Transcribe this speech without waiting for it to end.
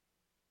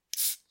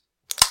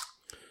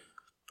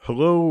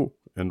Hello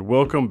and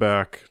welcome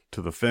back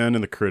to The Fan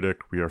and the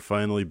Critic. We are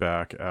finally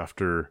back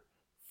after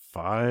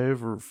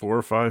 4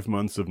 or 5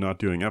 months of not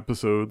doing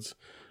episodes.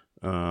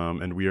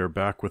 And we are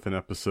back with an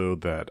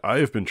episode that I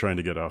have been trying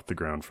to get off the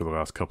ground for the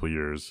last couple of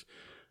years,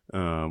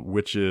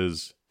 which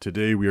is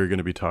today we are going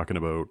to be talking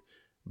about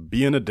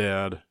being a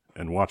dad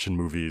and watching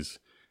movies.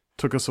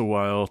 Took us a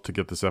while to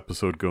get this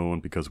episode going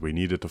because we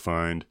needed to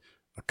find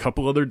a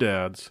couple other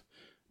dads.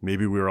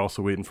 Maybe we were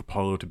also waiting for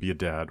Paulo to be a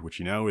dad, which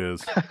he now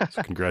is.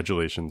 So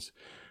congratulations.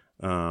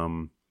 But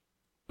Sorry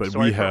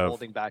we for have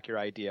holding back your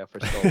idea for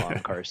so long,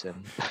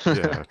 Carson.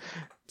 yeah,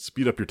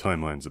 speed up your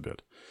timelines a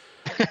bit.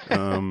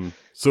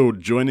 So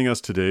joining us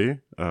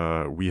today,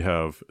 we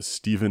have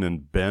Stephen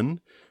and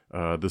Ben.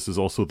 This is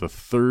also the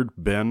third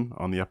Ben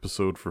on the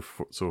episode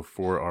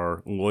for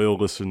our loyal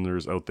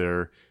listeners out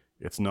there.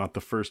 It's not the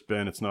first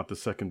Ben. It's not the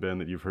second Ben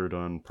that you've heard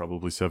on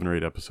probably 7 or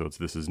 8 episodes.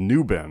 This is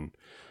new Ben.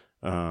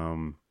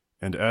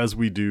 And as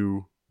we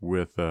do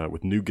with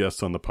new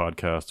guests on the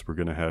podcast, we're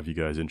going to have you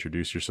guys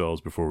introduce yourselves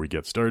before we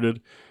get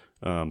started.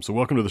 So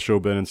welcome to the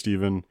show, Ben and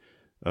Stephen.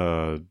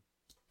 To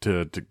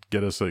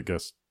get us, I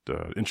guess,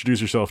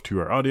 introduce yourself to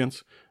our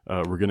audience.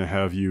 We're going to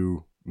have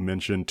you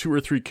mention 2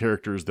 or 3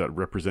 characters that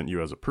represent you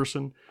as a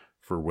person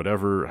for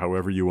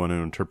however you want to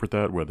interpret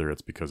that, whether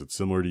it's because it's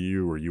similar to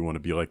you or you want to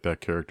be like that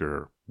character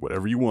or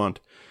whatever you want.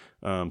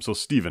 So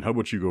Stephen, how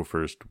about you go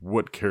first?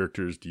 What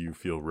characters do you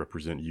feel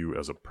represent you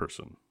as a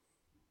person?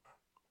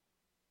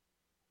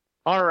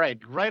 All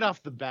right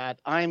off the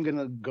bat, I'm going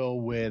to go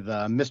with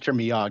Mr.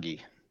 Miyagi.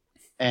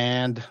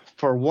 And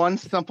for one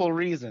simple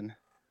reason,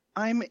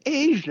 I'm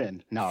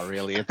Asian. No,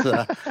 really. It's,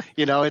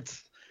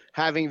 it's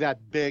having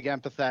that big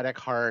empathetic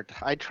heart.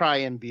 I try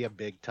and be a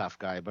big tough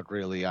guy, but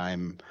really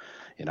I'm,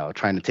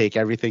 trying to take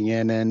everything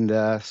in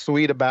and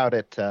sweet about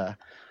it.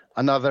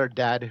 Another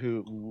dad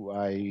who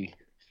I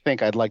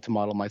think I'd like to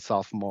model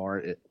myself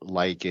more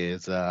like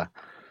is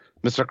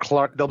Mr.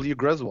 Clark W.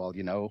 Griswold.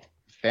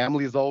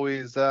 Family is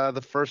always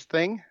the first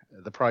thing,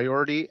 the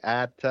priority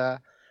at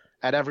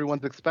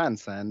everyone's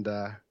expense, and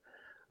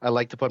I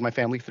like to put my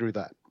family through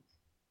that.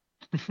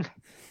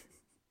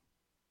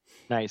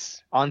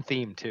 Nice. On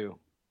theme, too.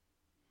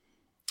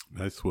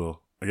 Nice.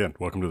 Well, again,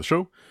 welcome to the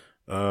show.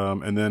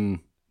 And then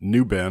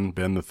new Ben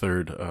the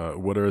third.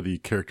 What are the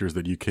characters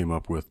that you came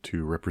up with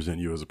to represent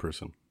you as a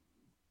person?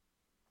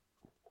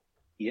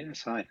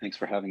 Yes, hi. Thanks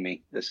for having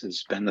me. This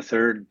is Ben the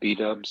third,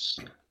 B-dubs,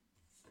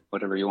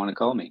 whatever you want to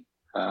call me.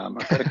 I've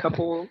got a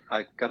couple.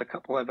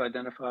 I've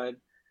identified.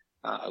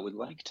 I would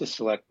like to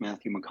select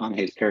Matthew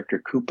McConaughey's character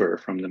Cooper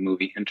from the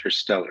movie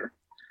Interstellar,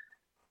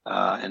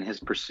 and his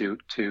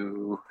pursuit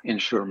to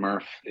ensure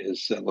Murph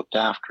is looked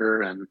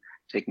after and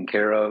taken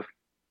care of,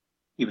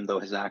 even though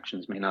his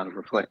actions may not have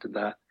reflected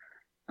that,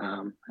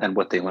 and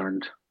what they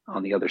learned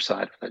on the other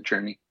side of that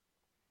journey.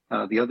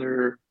 The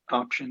other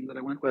option that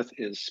I went with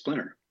is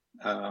Splinter,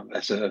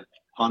 as a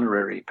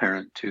honorary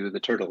parent to the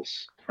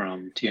Turtles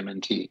from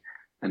TMNT.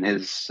 And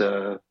his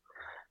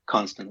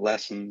constant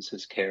lessons,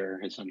 his care,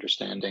 his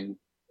understanding,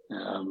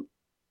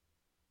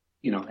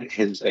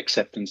 his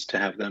acceptance to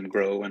have them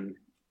grow and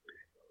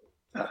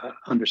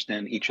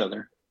understand each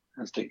other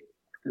as they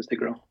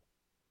grow.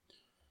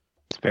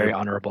 It's very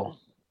honorable.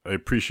 I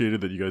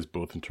appreciated that you guys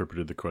both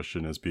interpreted the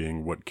question as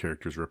being what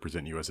characters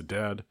represent you as a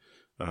dad,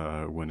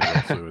 when it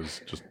also is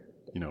just,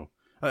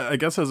 I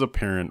guess as a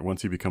parent,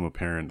 once you become a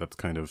parent, that's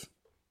kind of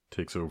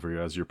takes over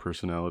as your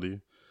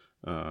personality.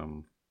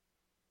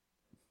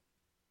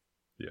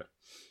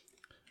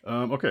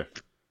 Okay.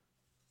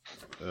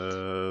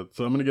 So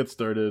I'm going to get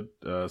started.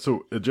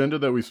 So agenda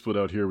that we split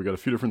out here, we got a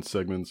few different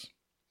segments.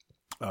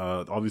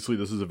 Obviously,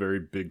 this is a very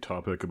big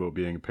topic about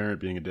being a parent,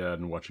 being a dad,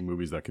 and watching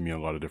movies that can mean a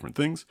lot of different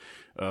things.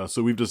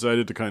 So we've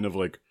decided to kind of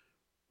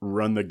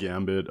run the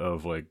gambit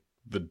of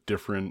the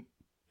different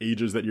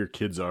ages that your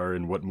kids are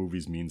and what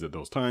movies means at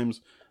those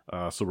times.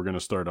 So we're going to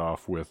start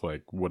off with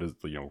what is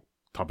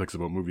topics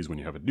about movies when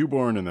you have a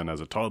newborn, and then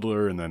as a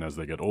toddler, and then as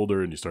they get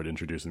older and you start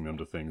introducing them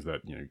to things that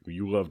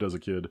you loved as a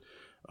kid,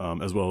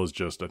 as well as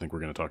just I think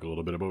we're going to talk a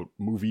little bit about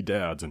movie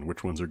dads and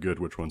which ones are good,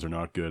 which ones are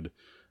not good,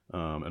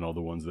 and all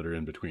the ones that are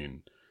in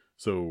between.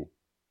 So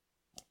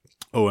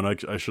and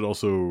I should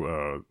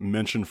also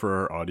mention for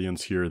our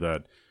audience here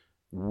that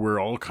we're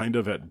all kind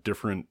of at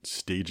different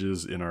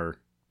stages in our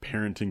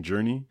parenting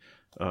journey.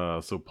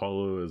 So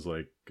Paulo is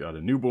got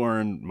a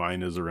newborn,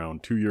 mine is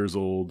around 2 years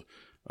old.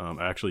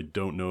 I actually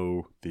don't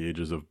know the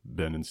ages of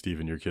Ben and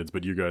Steven, your kids,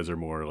 but you guys are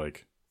more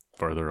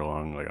farther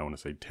along, I want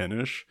to say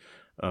 10-ish.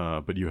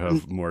 But you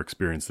have more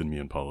experience than me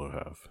and Paulo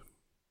have.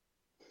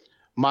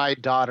 My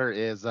daughter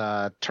is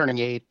turning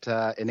 8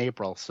 in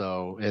April,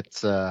 so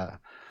it's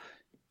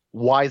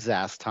wise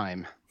ass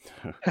time.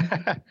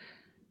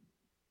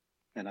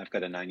 And I've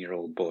got a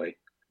 9-year-old boy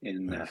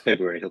in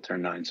February. He'll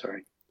turn 9,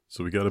 sorry.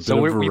 So we got a bit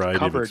of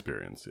variety of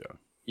experience,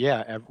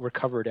 Yeah, we're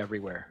covered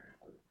everywhere.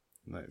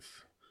 Nice.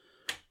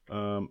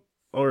 All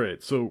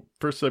right, so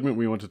first segment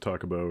we want to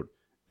talk about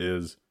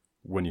is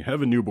when you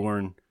have a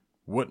newborn,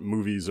 what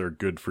movies are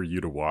good for you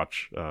to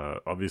watch.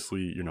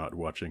 Obviously, you're not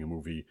watching a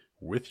movie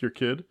with your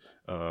kid,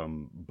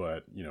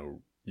 but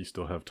you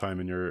still have time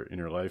in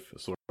your life,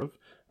 sort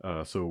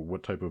of. So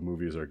what type of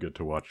movies are good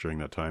to watch during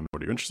that time?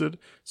 What are you interested?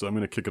 So I'm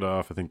going to kick it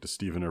off, I think, to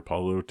Stephen or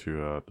Paulo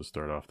to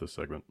start off this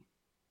segment.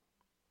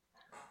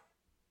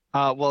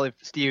 Well, if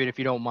Steven, if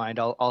you don't mind,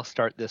 I'll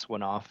start this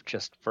one off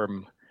just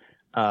from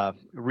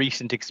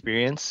recent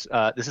experience.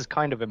 This is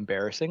kind of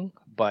embarrassing,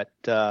 but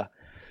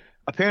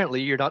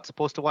apparently you're not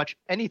supposed to watch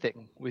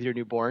anything with your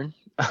newborn.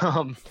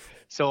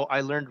 So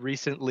I learned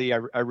recently, I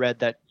read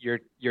that your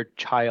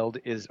child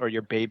is, or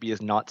your baby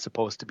is not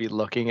supposed to be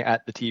looking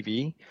at the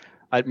TV.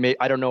 I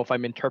don't know if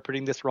I'm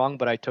interpreting this wrong,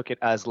 but I took it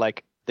as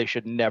like they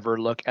should never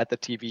look at the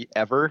TV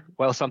ever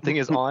while something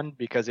is on,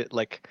 because it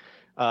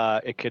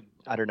it could,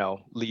 I don't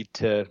know, lead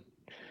to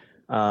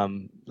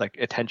like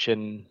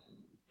attention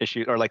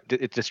issues, or like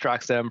it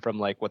distracts them from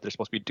like what they're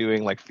supposed to be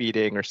doing, like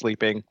feeding or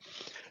sleeping.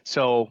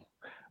 So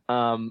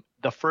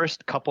the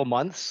first couple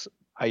months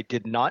I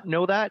did not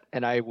know that,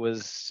 and I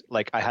was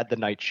like, I had the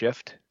night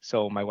shift,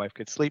 so my wife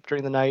could sleep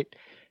during the night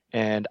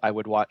and I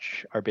would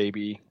watch our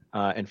baby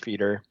and feed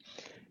her.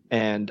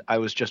 And I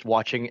was just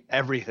watching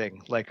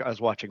everything. Like I was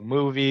watching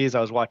movies,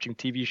 I was watching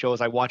TV shows.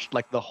 I watched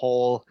like the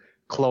whole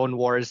Clone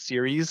Wars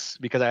series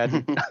because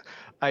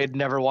I had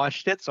never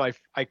watched it, so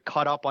I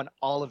caught up on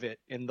all of it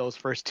in those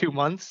first 2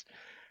 months,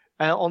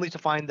 only to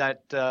find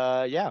that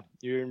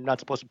you're not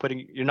supposed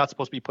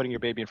to be putting your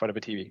baby in front of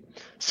a TV.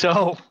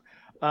 So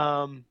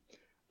I'm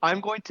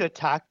going to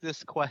attack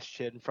this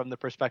question from the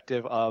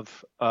perspective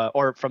of,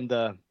 or from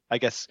the, I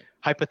guess,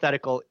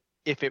 hypothetical,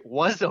 if it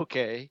was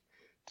okay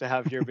to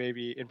have your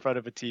baby in front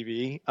of a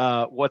TV,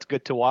 what's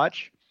good to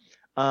watch?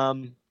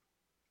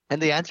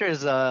 And the answer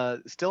is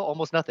still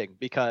almost nothing,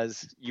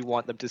 because you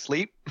want them to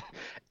sleep.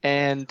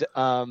 And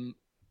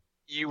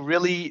you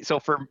really, so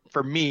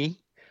for me,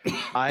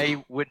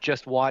 I would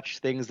just watch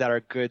things that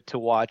are good to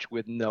watch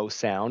with no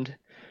sound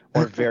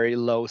or very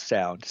low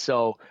sound.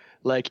 So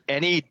like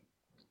any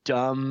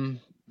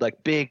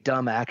big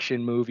dumb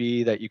action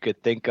movie that you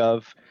could think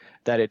of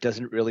that it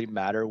doesn't really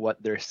matter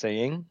what they're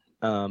saying.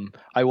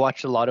 I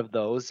watched a lot of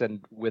those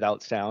and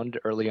without sound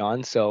early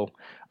on. So,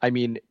 I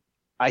mean,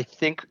 I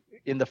think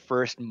in the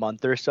first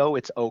month or so,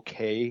 it's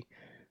okay.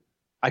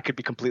 I could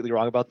be completely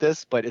wrong about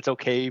this, but it's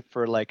okay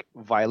for like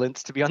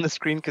violence to be on the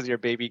screen, because your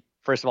baby,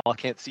 first of all,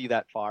 can't see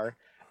that far.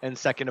 And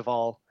second of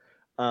all,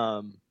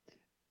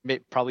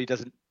 probably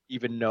doesn't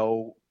even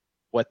know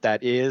what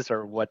that is,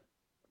 or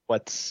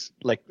what's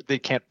like, they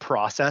can't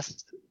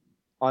process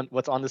on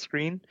what's on the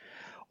screen,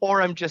 or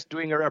I'm just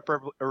doing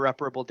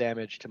irreparable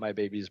damage to my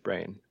baby's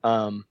brain.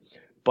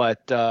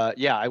 But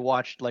I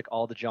watched like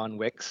all the John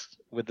Wicks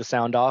with the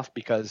sound off,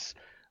 because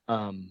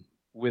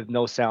with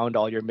no sound,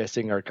 all you're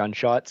missing are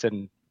gunshots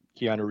and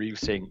Keanu Reeves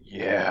saying,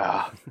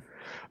 yeah.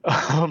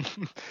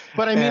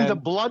 But I mean, the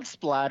blood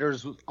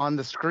splatters on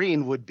the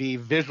screen would be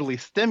visually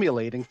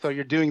stimulating, so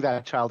you're doing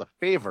that child a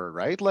favor,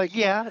 right? Like,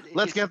 yeah,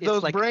 let's get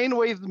those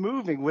brainwaves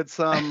moving with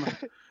some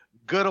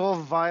good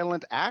old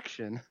violent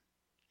action.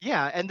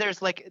 Yeah, and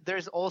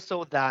there's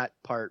also that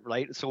part,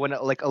 right? So when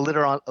like a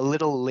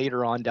little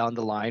later on down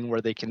the line,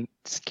 where they can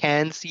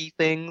see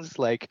things,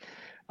 like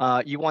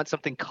you want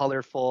something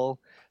colorful.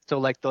 So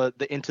like the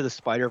Into the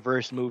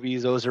Spider-Verse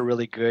movies, those are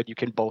really good. You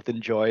can both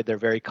enjoy. They're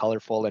very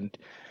colorful, and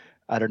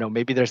I don't know,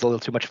 maybe there's a little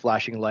too much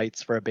flashing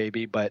lights for a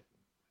baby, but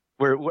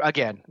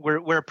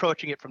we're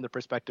approaching it from the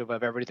perspective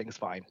of everything's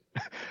fine.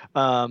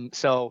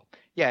 So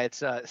yeah,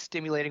 it's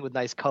stimulating with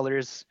nice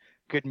colors,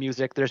 good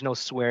music. There's no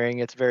swearing.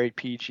 It's very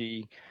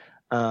PG,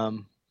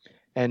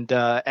 and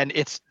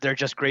they're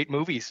just great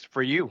movies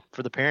for you,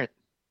 for the parent.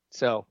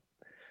 So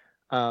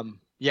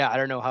I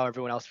don't know how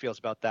everyone else feels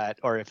about that,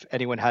 or if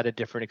anyone had a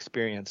different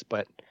experience,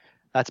 but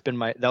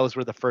those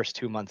were the first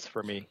 2 months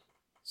for me.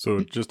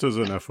 So just as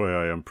an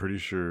FYI, I'm pretty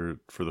sure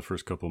for the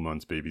first couple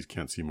months, babies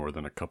can't see more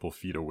than a couple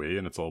feet away,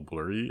 and it's all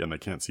blurry, and they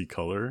can't see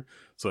color.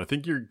 So I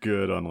think you're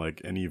good on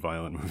like any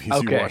violent movies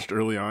you watched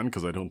early on,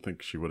 because I don't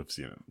think she would have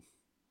seen it.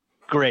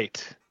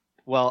 Great.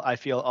 Well, I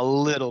feel a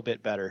little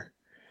bit better.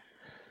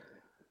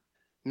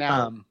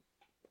 Now,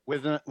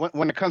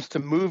 when it comes to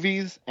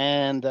movies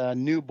and a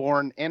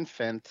newborn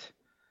infant,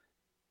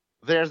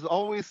 there's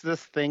always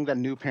this thing that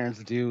new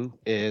parents do,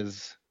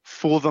 is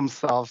fool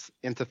themselves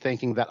into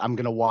thinking that I'm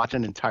going to watch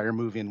an entire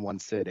movie in one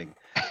sitting.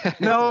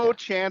 No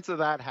chance of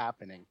that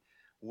happening.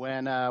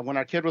 When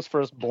our kid was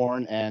first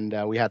born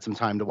and we had some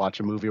time to watch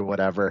a movie or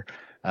whatever,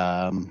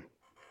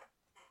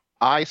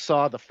 I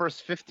saw the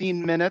first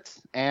 15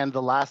 minutes and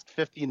the last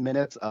 15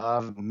 minutes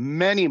of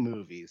many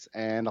movies.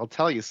 And I'll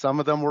tell you, some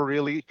of them were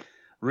really,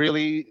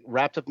 really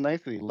wrapped up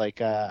nicely,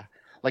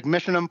 like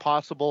Mission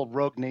Impossible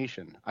Rogue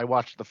Nation. I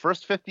watched the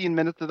first 15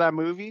 minutes of that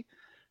movie,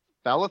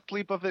 fell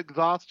asleep of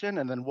exhaustion,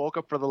 and then woke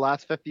up for the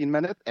last 15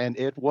 minutes, and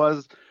it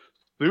was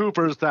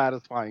super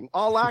satisfying.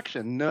 All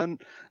action, no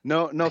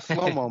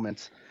slow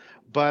moments.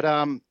 But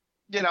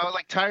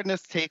like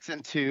tiredness takes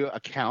into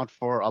account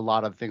for a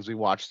lot of things we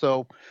watch.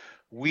 So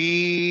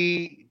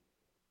we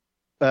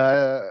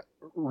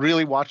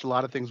really watched a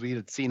lot of things we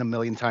had seen a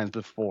million times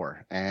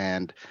before.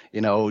 And,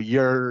 you know,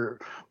 your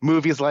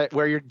movies like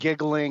where you're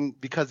giggling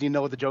because you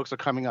know the jokes are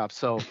coming up.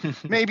 So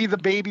maybe the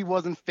baby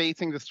wasn't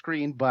facing the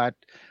screen, but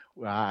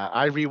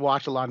I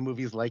rewatch a lot of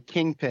movies like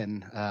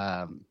Kingpin,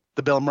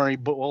 the Bill Murray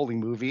bowling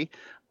movie,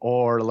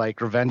 or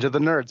like Revenge of the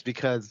Nerds,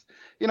 because,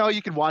 you know,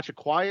 you can watch it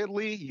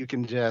quietly. You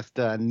can just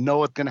know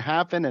what's going to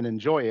happen and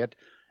enjoy it.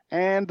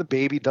 And the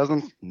baby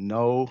doesn't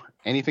know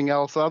anything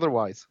else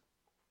otherwise.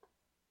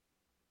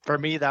 For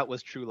me, that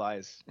was True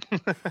Lies.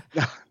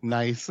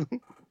 Nice.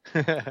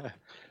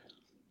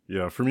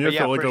 Yeah, for me, But I yeah,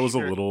 felt like for I was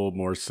sure. a little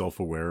more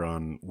self-aware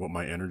on what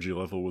my energy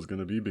level was going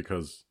to be,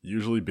 because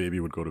usually baby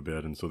would go to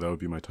bed, and so that would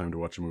be my time to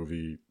watch a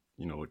movie,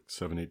 you know, like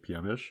 7, 8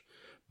 p.m.-ish.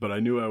 But I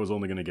knew I was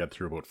only going to get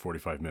through about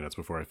 45 minutes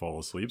before I fall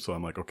asleep, so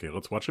I'm like, okay,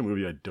 let's watch a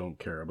movie I don't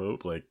care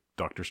about, like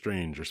Doctor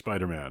Strange or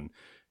Spider-Man,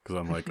 because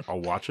I'm like, I'll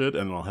watch it,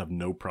 and I'll have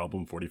no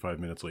problem 45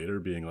 minutes later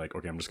being like,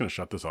 okay, I'm just going to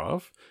shut this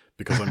off,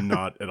 because I'm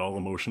not at all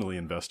emotionally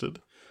invested.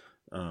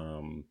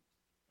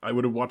 I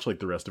would have watched like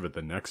the rest of it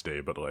the next day,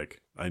 but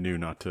like I knew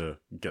not to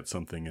get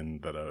something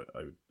in that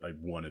I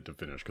wanted to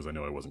finish, because I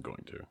know I wasn't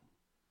going to.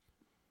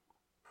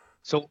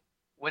 So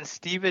when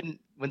Steven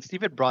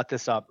brought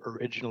this up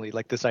originally,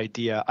 like this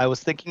idea, I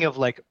was thinking of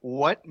like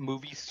what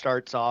movie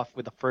starts off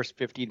with the first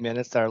 15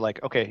 minutes that are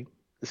like, okay,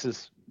 this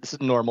is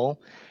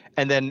normal,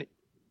 and then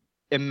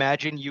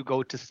imagine you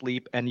go to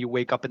sleep and you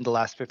wake up in the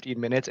last 15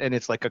 minutes and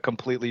it's like a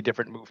completely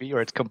different movie, or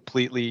it's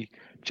completely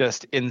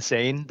just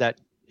insane that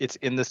it's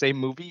in the same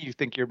movie. You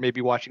think you're maybe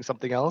watching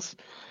something else.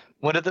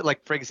 One of the,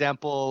 like, for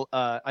example,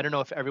 I don't know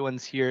if everyone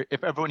here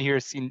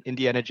has seen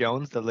Indiana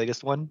Jones, the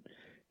latest one,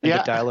 and the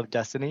Yeah. Dial of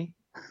Destiny.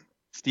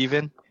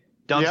 Steven,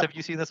 Dubs, Yep. have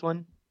you seen this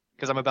one?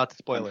 Because I'm about to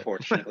spoil it.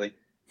 Unfortunately.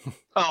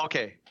 Oh,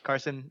 okay.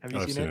 Carson, have you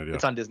I've seen seen it? it, yeah.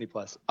 It's on Disney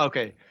Plus.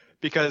 Okay.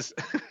 Because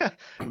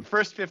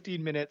first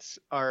 15 minutes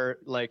are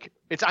like,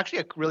 it's actually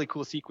a really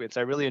cool sequence.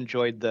 I really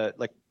enjoyed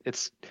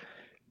it's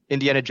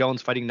Indiana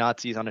Jones fighting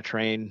Nazis on a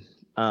train.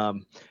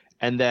 And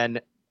then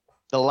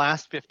the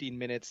last 15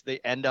 minutes, they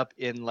end up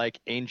in like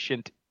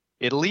ancient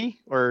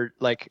Italy, or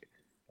like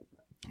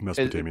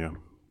Mesopotamia.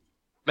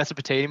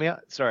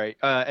 Mesopotamia. Sorry.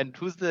 And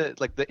who's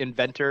the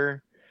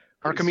inventor?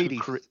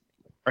 Archimedes.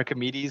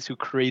 Archimedes, who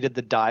created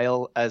the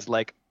dial as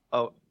like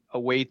a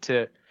way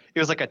to, it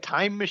was like a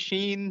time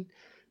machine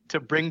to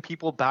bring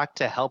people back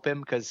to help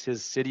him because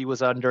his city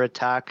was under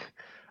attack.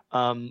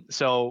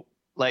 So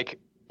like,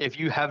 if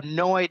you have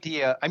no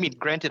idea, I mean,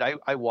 granted,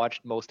 I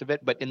watched most of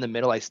it, but in the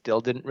middle, I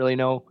still didn't really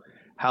know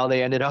how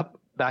they ended up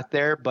back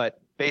there. But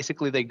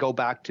basically, they go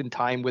back in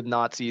time with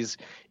Nazis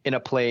in a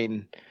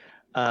plane,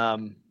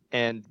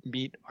 and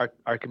meet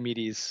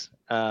Archimedes.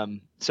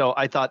 So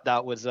I thought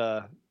that was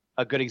a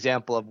good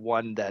example of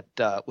one that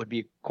would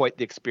be quite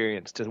the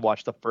experience to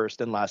watch the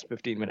first and last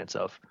 15 minutes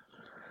of.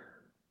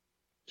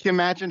 Can you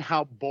imagine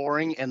how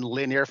boring and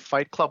linear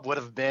Fight Club would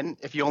have been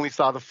if you only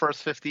saw the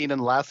first 15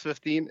 and last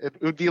 15?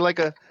 It would be like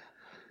a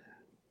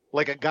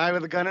guy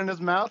with a gun in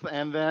his mouth,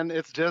 and then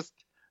it's just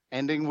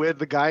ending with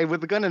the guy with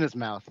the gun in his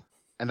mouth.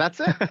 And that's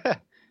it.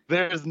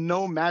 There's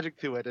no magic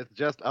to it. It's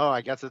just, oh,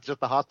 I guess it's just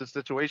a hostage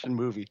situation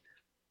movie.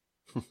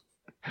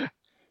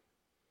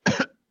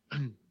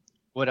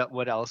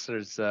 What else?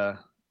 There's So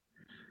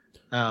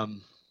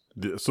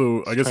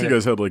I guess trying you to-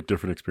 guys had like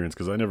different experience,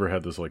 because I never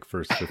had this like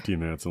first 15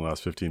 minutes and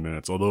last 15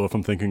 minutes. Although if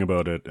I'm thinking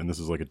about it, and this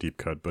is like a deep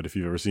cut, but if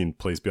you've ever seen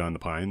Place Beyond the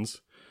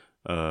Pines,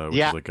 which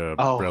Yeah. is like a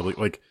Oh. Bradley,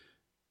 like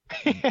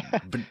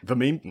the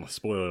main,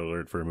 spoiler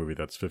alert for a movie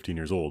that's 15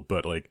 years old,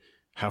 but like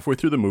halfway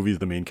through the movies,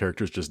 the main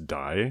characters just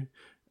die,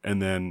 and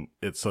then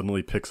it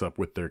suddenly picks up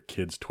with their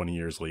kids 20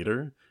 years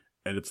later,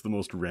 and it's the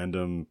most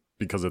random,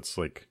 because it's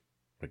like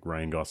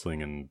Ryan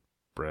Gosling and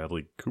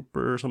Bradley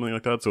Cooper or something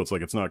like that. So it's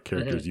like, it's not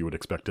characters you would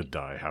expect to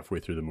die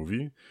halfway through the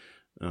movie.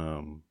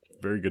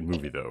 Very good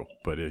movie though.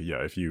 But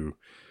if you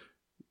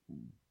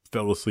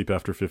fell asleep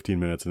after 15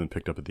 minutes and then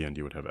picked up at the end,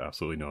 you would have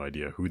absolutely no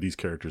idea who these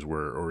characters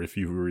were, or if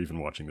you were even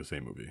watching the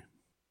same movie.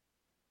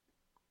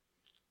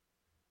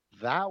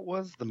 That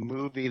was the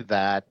movie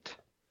that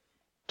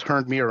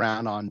turned me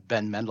around on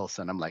Ben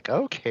Mendelsohn. I'm like,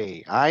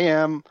 okay, I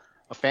am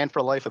a fan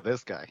for life of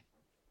this guy.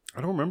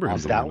 I don't remember him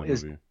Is being in that- the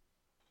is- movie.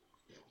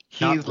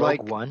 not He's Rogue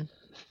like, One.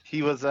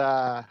 he was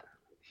the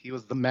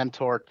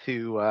mentor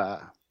to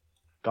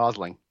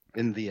Gosling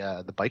in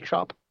the bike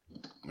shop.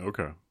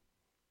 Okay.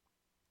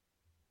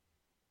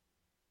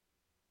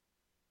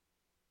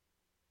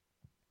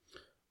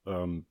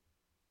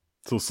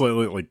 So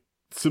slightly like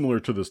similar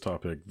to this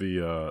topic,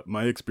 the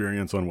my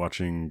experience on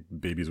watching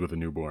Babies with a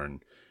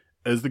Newborn,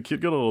 as the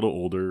kid got a little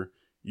older,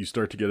 you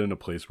start to get in a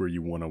place where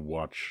you want to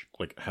watch,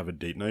 like, have a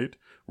date night.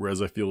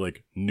 Whereas I feel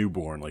like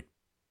Newborn, like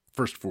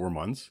first 4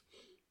 months,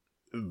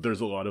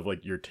 there's a lot of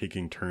like, you're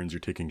taking turns, you're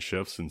taking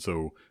shifts, and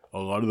so a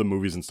lot of the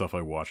movies and stuff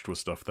I watched was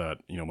stuff that,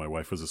 you know, my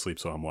wife was asleep,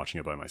 so I'm watching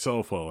it by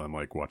myself while I'm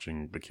like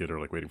watching the kid or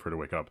like waiting for her to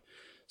wake up.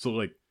 So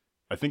like,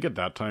 I think at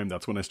that time,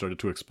 that's when I started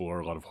to explore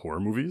a lot of horror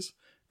movies,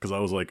 because I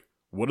was like,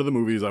 what are the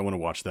movies I want to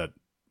watch that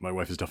my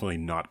wife is definitely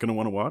not going to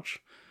want to watch?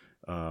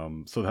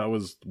 So that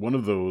was one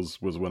of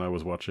those was when I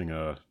was watching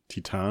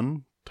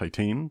Titan,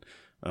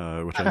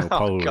 which I know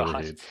Paulo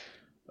really hates.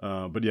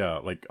 But yeah,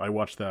 like I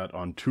watched that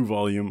on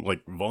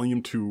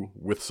volume 2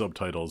 with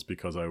subtitles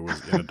because I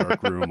was in a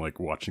dark room, like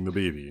watching the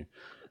baby.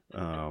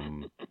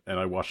 And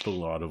I watched a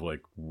lot of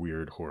like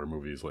weird horror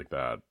movies like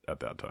that at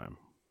that time.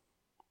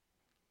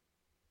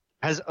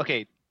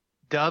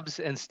 Dubs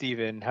and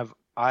Steven, have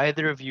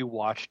either of you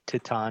watched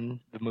Titan,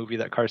 the movie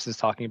that Carson's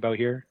talking about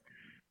here?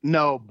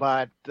 No,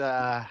 but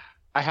I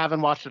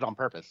haven't watched it on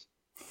purpose.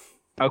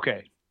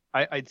 Okay.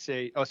 I'd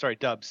say,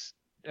 Dubs.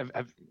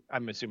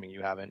 I'm assuming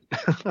you haven't.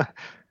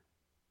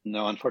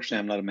 No, unfortunately,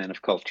 I'm not a man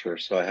of culture,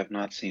 so I have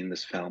not seen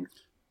this film.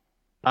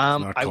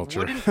 I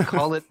wouldn't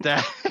call it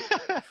that.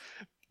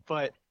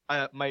 But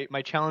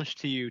my challenge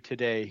to you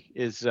today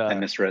is... I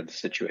misread the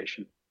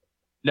situation.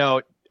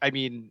 No, I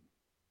mean,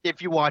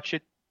 if you watch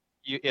it,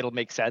 it'll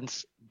make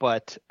sense.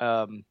 But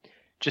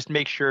just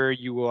make sure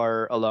you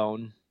are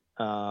alone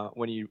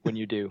when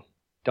you do.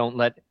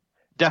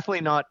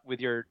 Definitely not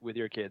with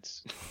your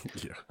kids.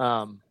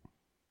 Yeah.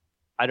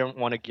 I don't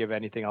want to give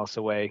anything else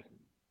away.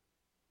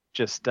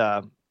 Just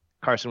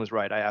Carson was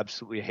right. I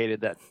absolutely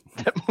hated that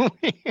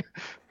movie.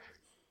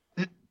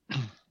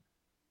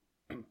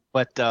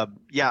 But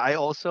yeah, I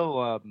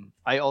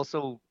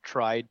also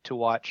tried to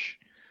watch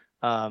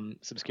some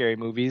scary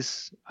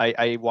movies.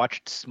 I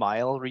watched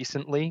Smile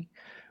recently,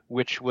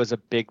 which was a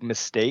big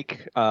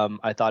mistake.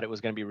 I thought it was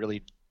going to be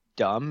really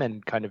dumb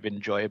and kind of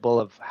enjoyable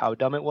of how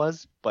dumb it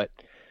was, but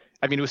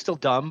I mean, it was still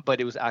dumb, but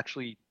it was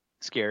actually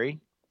scary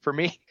for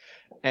me.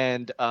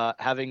 And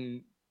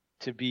having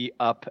to be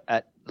up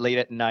late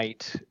at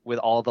night with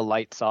all the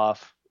lights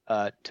off,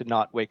 to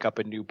not wake up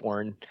a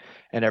newborn,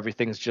 and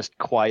everything's just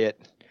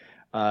quiet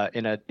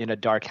in a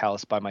dark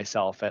house by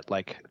myself at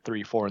like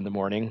 3-4 in the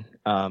morning.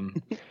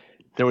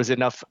 There was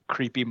enough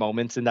creepy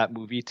moments in that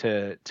movie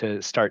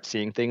to start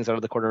seeing things out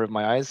of the corner of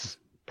my eyes.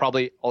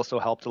 Probably also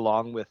helped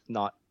along with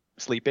not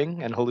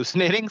sleeping and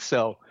hallucinating.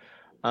 So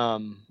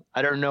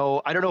I don't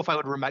know if I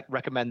would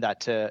recommend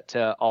that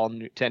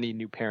to any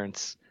new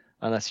parents,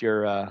 unless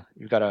you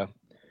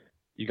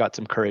got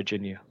some courage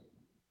in you.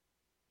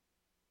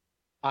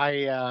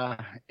 I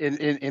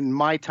in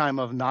my time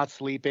of not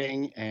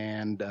sleeping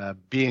and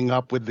being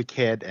up with the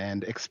kid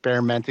and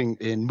experimenting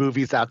in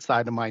movies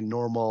outside of my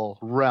normal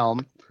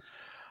realm,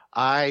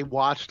 I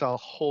watched a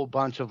whole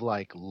bunch of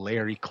like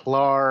Larry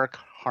Clark,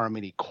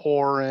 Harmony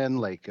Korine,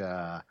 like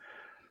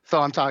so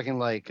I'm talking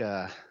like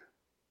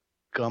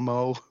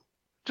Gummo,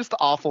 just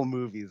awful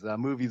movies.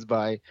 Movies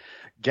by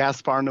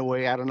Gaspar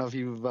Noé. I don't know if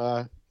you've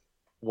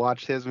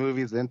watched his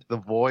movies, Into the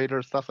Void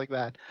or stuff like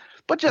that.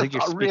 But just I think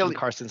you're speaking really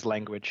Carson's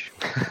language.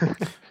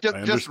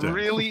 just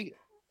really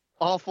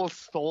awful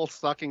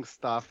soul-sucking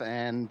stuff,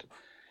 and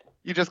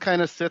you just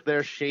kind of sit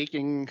there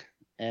shaking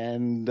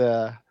and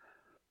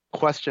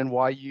question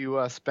why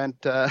you spent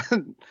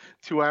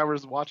 2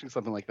 hours watching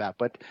something like that.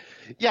 But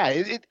yeah,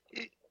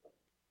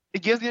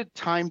 it gives you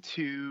time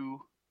to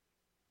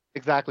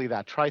exactly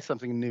that. Try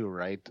something new,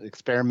 right?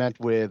 Experiment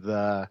with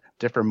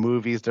different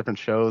movies, different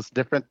shows,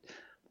 different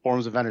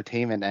forms of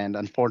entertainment, and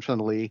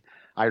unfortunately,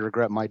 I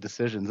regret my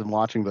decisions in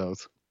watching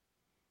those.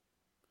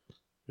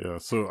 Yeah,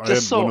 so I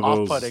Just had one so of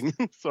those.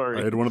 off-putting. Sorry.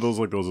 I had one of those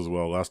like those as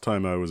well. Last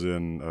time I was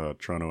in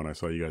Toronto and I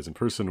saw you guys in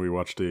person, we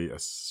watched a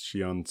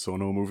Shion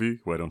Sono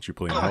movie, Why Don't You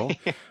Play in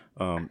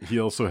Hell? He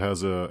also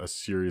has a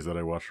series that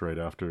I watched right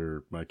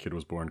after my kid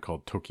was born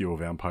called Tokyo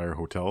Vampire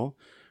Hotel,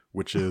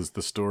 which is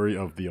the story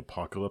of the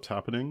apocalypse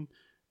happening.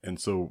 And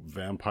so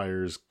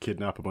vampires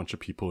kidnap a bunch of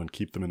people and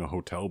keep them in a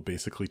hotel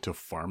basically to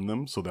farm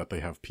them so that they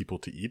have people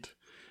to eat.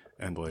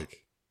 And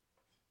like,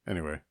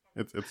 anyway,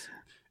 it's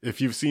if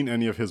you've seen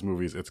any of his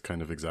movies, it's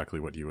kind of exactly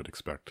what you would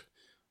expect.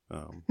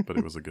 But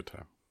it was a good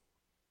time.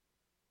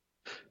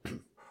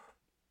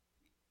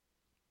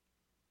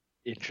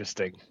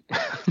 Interesting.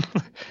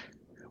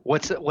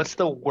 What's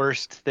the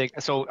worst thing?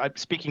 So I'm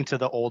speaking to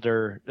the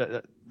older,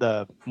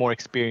 the more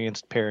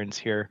experienced parents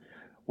here.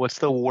 What's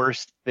the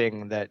worst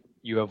thing that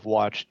you have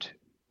watched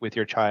with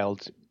your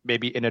child,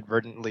 maybe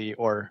inadvertently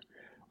or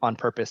on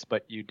purpose,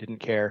 but you didn't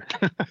care?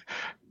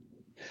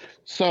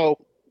 So,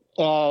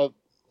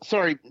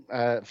 sorry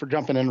for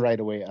jumping in right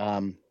away.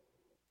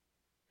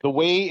 The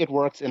way it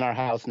works in our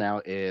house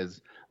now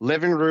is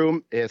living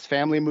room is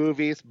family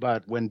movies,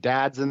 but when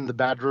dad's in the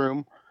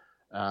bedroom,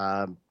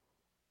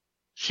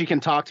 she can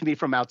talk to me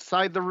from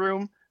outside the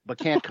room, but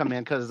can't come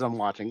in because I'm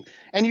watching.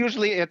 And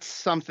usually it's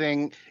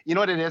something, you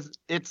know what it is?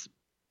 It's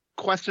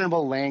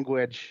questionable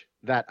language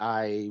that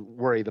I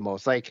worry the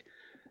most. Like,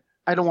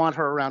 I don't want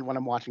her around when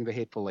I'm watching The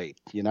Hateful Eight.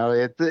 You know,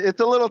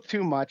 it's a little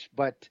too much,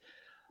 but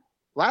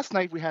last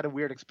night we had a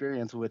weird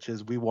experience, which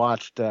is we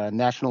watched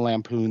National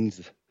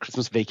Lampoon's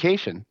Christmas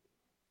Vacation.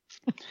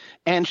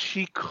 And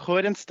she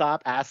couldn't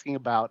stop asking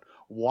about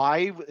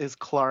why is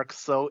Clark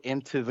so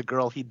into the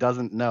girl he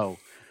doesn't know.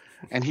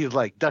 And he's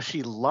like, does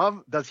he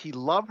love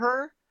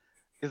her?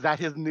 Is that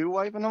his new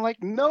wife? And I'm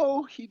like,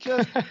 no, he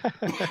just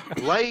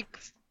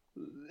likes.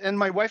 And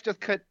my wife just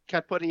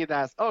kept putting it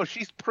as, oh,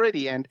 she's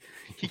pretty. And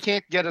he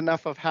can't get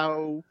enough of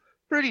how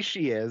pretty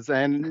she is.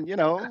 And,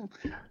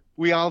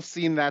 we all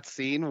seen that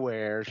scene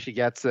where she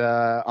gets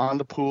on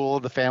the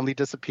pool, the family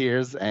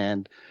disappears,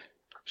 and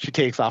she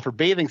takes off her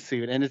bathing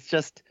suit. And it's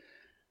just,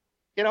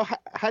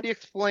 how do you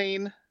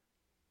explain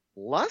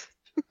lust,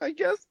 I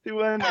guess, to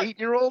an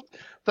 8-year-old,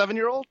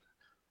 7-year-old?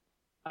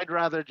 I'd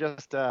rather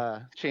just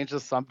change the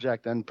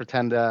subject and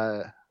pretend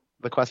the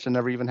question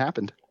never even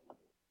happened.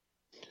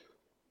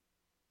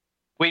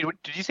 Wait,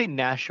 did you say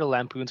National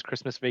Lampoon's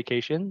Christmas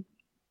Vacation?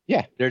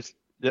 Yeah.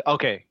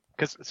 Okay,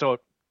 so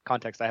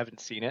context, I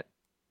haven't seen it,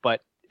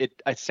 but it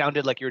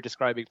sounded like you were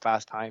describing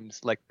Fast Times,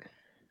 like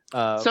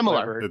similar.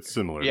 whatever. It's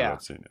similar to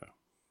that scene, yeah.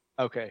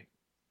 Okay.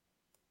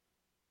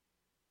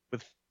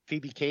 With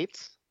Phoebe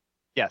Cates?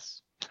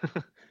 Yes.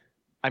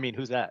 I mean,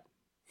 who's that?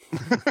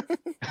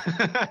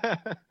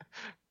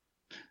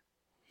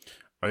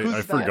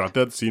 I forgot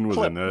that scene was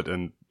in that,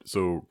 and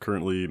so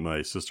currently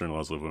my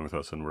sister-in-law's living with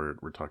us, and we're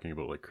talking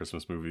about like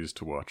Christmas movies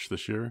to watch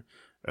this year,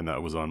 and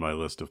that was on my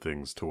list of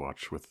things to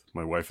watch with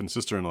my wife and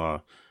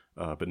sister-in-law.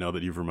 But now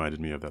that you've reminded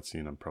me of that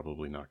scene, I'm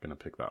probably not going to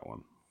pick that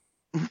one.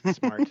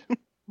 Smart.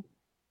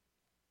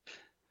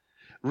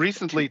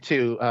 Recently,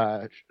 too.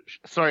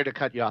 Sorry to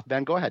cut you off,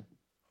 Ben. Go ahead.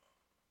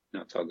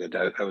 No, it's all good.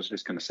 I was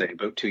just going to say,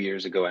 about 2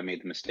 years ago, I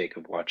made the mistake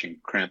of watching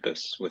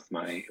Krampus with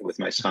my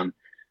son.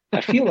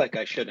 I feel like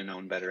I should have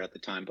known better at the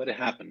time, but it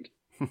happened.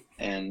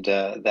 And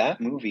that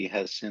movie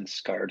has since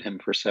scarred him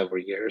for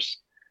several years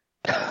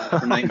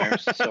for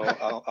nightmares. So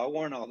I'll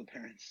warn all the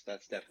parents,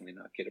 that's definitely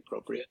not kid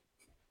appropriate.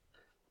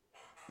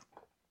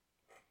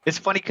 It's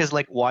funny because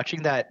like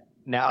watching that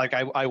now, like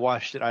I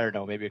watched it, I don't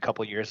know, maybe a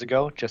couple years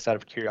ago, just out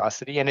of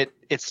curiosity, and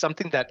it's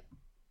something that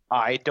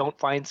I don't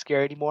find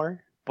scary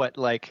anymore. But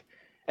like,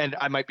 and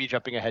I might be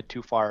jumping ahead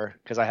too far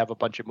because I have a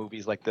bunch of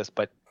movies like this.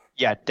 But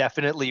yeah,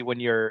 definitely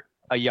when you're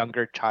a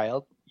younger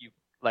child,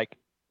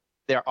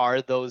 there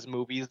are those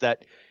movies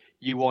that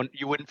you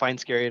wouldn't find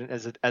scary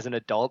as an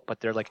adult, but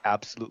they're like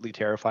absolutely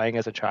terrifying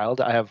as a child.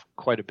 I have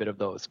quite a bit of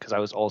those because I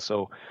was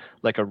also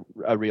like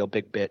a real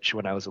big bitch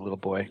when I was a little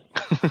boy.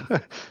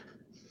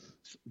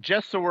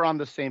 Just so we're on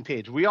the same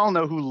page, we all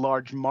know who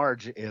Large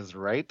Marge is,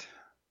 right?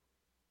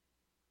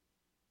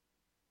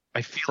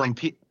 I feel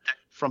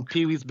from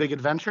Pee-wee's Big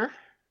Adventure.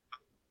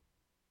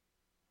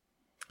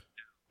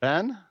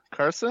 Ben,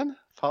 Carson,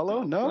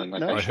 follow? No.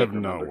 I have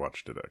not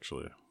watched it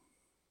actually.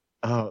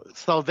 Oh,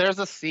 so there's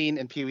a scene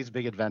in Pee-wee's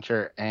Big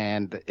Adventure,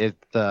 and it's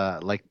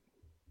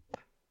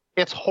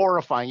it's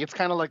horrifying. It's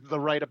kind of like the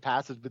rite of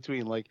passage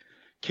between like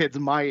kids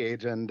my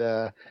age and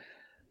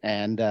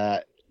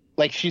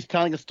like she's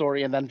telling a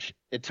story, and then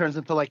it turns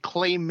into like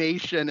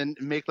claymation and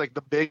make like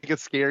the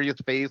biggest,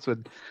 scariest face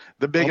with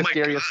the biggest,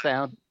 scariest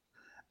sound.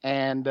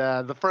 And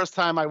the first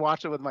time I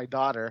watched it with my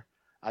daughter,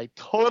 I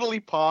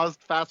totally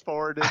paused, fast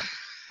forwarded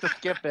to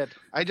skip it.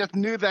 I just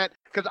knew that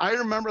because I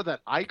remember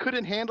that I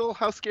couldn't handle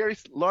how scary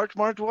Large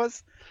Marge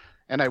was,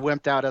 and I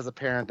wimped out as a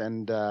parent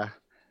and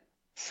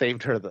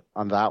saved her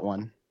on that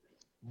one.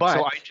 But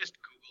so I just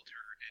Googled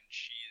her, and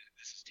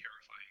this is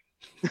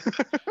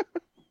terrifying.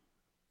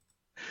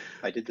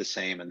 I did the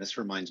same, and this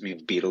reminds me of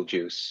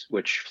Beetlejuice,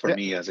 which for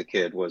me as a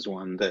kid was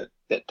one that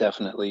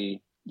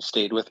definitely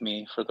stayed with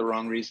me for the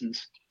wrong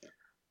reasons.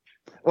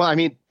 Well, I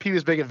mean,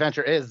 Pee-wee's Big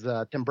Adventure is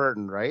Tim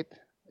Burton, right?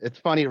 It's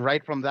funny,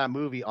 right from that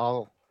movie,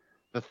 all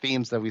the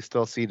themes that we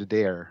still see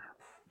today are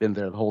been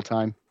there the whole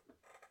time.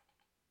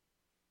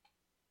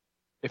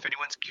 If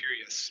anyone's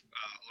curious,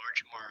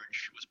 Large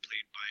Marge was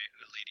played by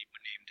a lady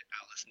named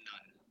Alice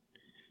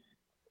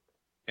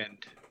Nunn,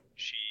 and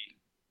she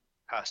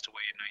passed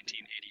away in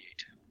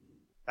 1988.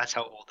 That's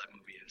how old that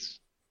movie is,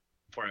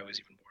 before I was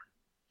even born.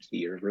 It's the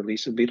year of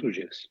release of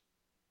Beetlejuice.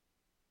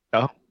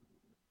 Oh.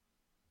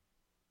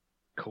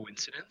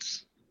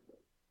 Coincidence?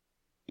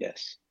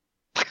 Yes.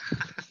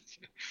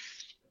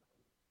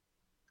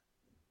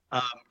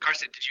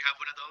 Carson, did you have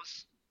one of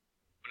those?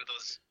 One of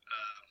those,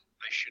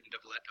 I shouldn't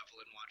have let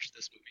Evelyn watch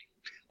this movie?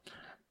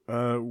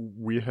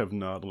 We have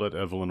not let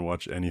Evelyn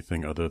watch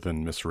anything other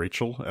than Miss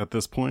Rachel at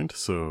this point,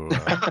 so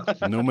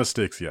no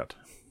mistakes yet.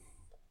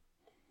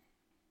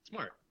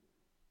 Smart.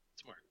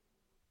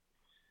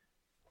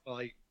 Well,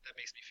 that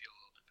makes me feel a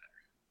little bit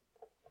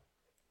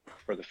better.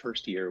 For the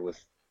first year with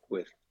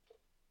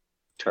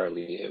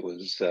Charlie, it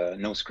was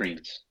no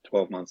screens.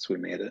 12 months we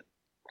made it.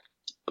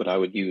 But I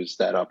would use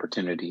that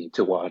opportunity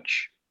to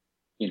watch,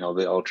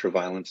 the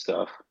ultra-violent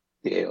stuff,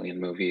 the alien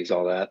movies,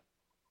 all that.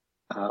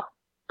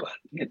 But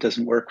it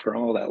doesn't work for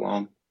all that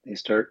long. They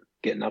start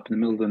getting up in the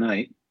middle of the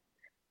night.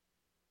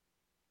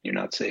 You're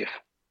not safe.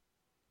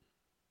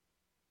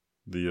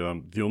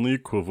 The only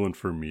equivalent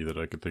for me that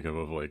I could think of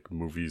like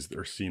movies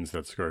or scenes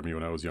that scarred me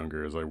when I was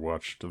younger is I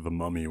watched The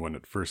Mummy when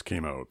it first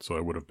came out. So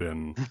I would have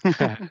been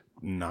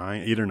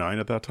 8 or 9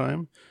 at that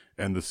time.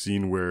 And the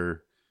scene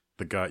where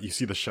the guy, you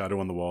see the shadow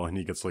on the wall and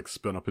he gets like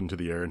spun up into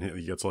the air and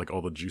he gets like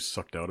all the juice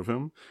sucked out of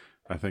him.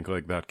 I think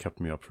like that kept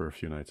me up for a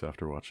few nights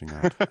after watching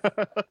that.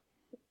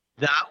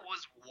 That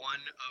was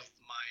one of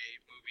my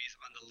movies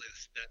on the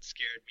list that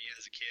scared me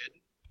as a kid.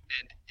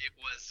 And it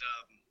was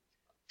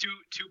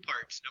two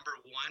parts. Number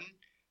one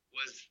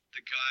was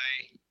the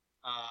guy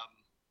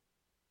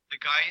The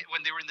guy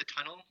when they were in the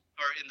tunnel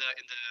or in the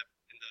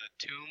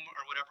tomb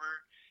or whatever,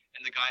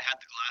 and the guy had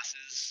the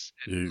glasses.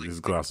 And, His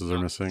glasses are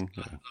missing.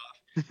 Yeah.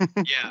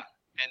 Yeah,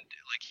 and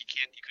like he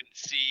couldn't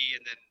see,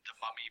 and then the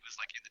mummy was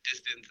like in the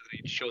distance, and then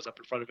he shows up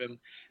in front of him.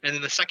 And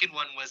then the second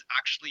one was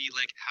actually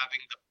like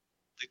having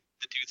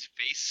the dude's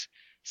face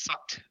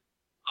sucked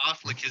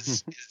off, like he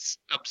was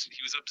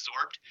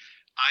absorbed.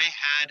 I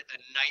had a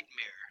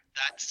nightmare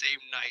that same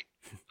night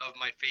of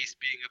my face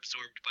being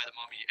absorbed by the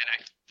mummy, and I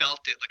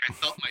felt it, like I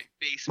felt my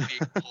face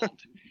being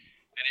pulled,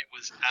 and it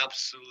was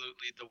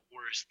absolutely the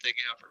worst thing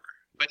ever.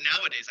 But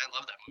nowadays, I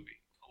love that movie.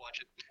 I'll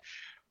watch it.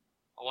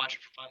 I'll watch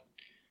it for fun.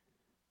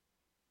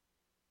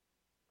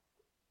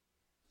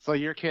 So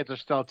your kids are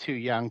still too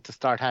young to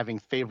start having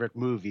favorite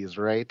movies,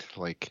 right?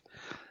 Like,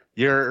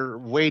 you're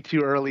way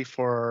too early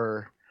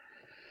for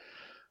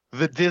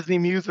the Disney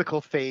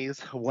musical phase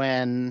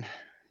when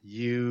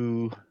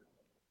you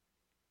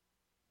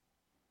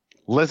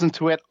listen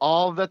to it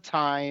all the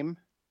time.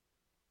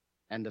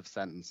 End of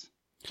sentence.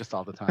 Just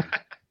all the time.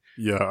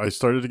 Yeah, I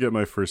started to get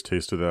my first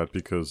taste of that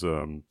because,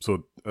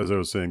 so as I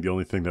was saying, the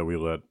only thing that we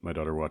let my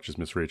daughter watch is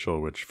Miss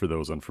Rachel, which for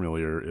those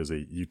unfamiliar is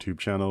a YouTube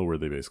channel where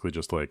they basically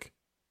just like,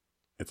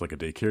 it's like a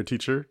daycare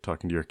teacher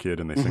talking to your kid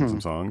and they sing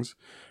some songs.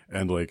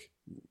 And like,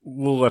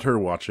 we'll let her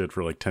watch it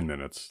for like 10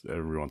 minutes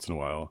every once in a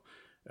while.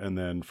 And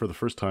then for the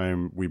first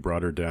time, we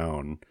brought her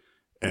down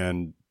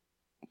and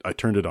I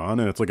turned it on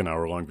and it's like an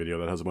hour-long video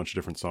that has a bunch of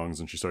different songs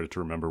and she started to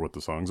remember what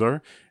the songs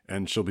are.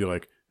 And she'll be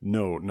like,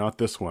 no, not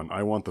this one.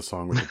 I want the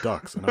song with the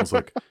ducks. And I was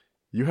like,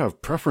 you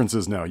have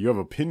preferences now. You have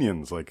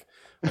opinions. Like,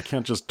 I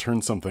can't just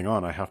turn something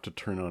on. I have to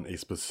turn on a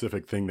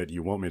specific thing that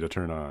you want me to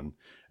turn on.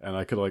 And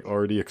I could like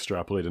already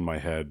extrapolate in my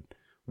head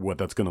what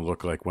that's going to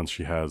look like once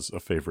she has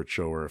a favorite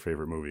show or a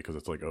favorite movie. Because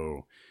it's like,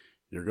 oh,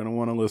 you're going to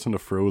want to listen to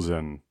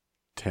Frozen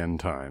 10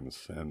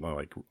 times and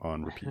like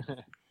on repeat.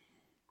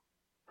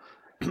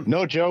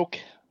 No joke.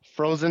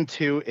 Frozen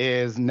 2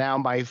 is now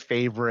my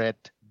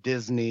favorite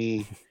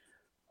Disney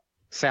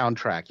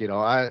soundtrack. You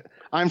know,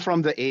 I'm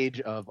from the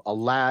age of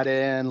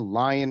Aladdin,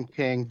 Lion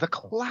King, the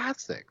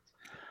classics.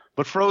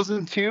 But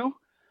Frozen 2,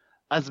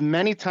 as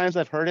many times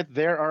I've heard it,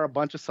 there are a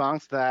bunch of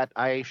songs that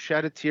I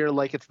shed a tear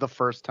like it's the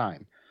first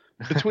time.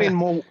 Between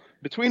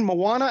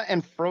Moana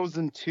and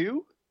Frozen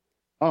 2,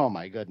 oh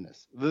my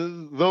goodness.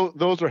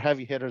 Those were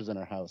heavy hitters in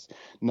our house.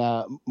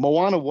 Now,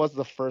 Moana was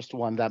the first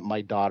one that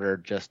my daughter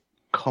just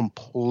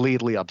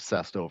completely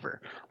obsessed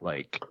over.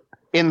 Like,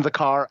 in the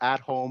car, at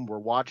home, we're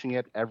watching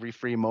it every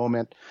free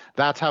moment.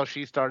 That's how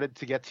she started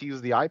to get to use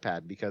the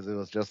iPad, because it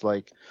was just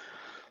like,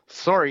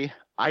 sorry,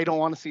 I don't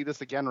want to see this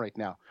again right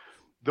now.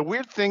 The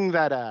weird thing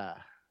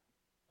that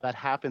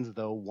happens,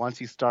 though,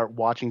 once you start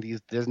watching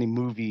these Disney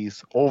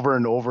movies over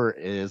and over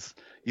is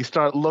you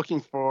start looking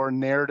for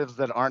narratives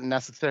that aren't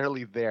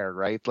necessarily there,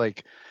 right?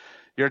 Like,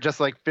 you're just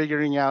like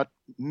figuring out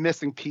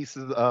missing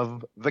pieces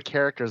of the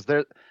characters.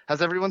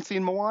 Has everyone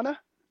seen Moana?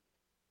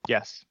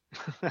 Yes.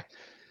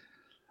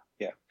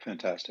 Yeah,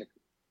 fantastic.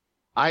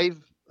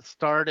 I've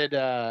started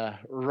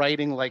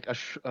writing like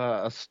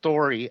a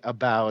story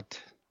about.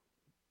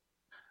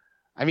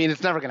 I mean,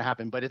 it's never going to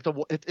happen, but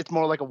it's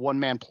more like a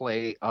one-man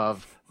play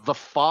of the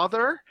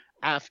father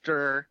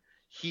after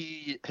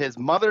his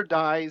mother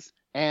dies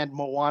and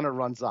Moana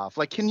runs off.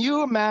 Like, can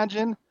you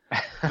imagine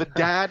the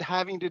dad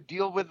having to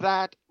deal with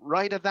that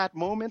right at that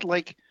moment?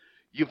 Like,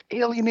 you've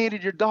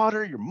alienated your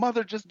daughter, your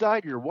mother just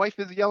died, your wife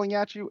is yelling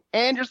at you,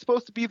 and you're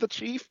supposed to be the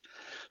chief.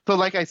 So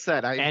like I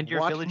said, and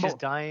your village is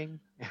dying.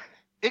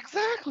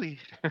 Exactly.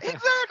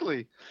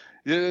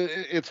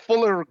 It's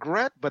full of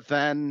regret, but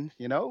then,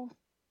 you know,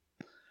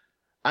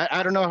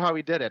 I don't know how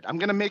he did it. I'm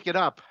going to make it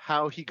up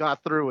how he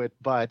got through it,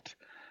 but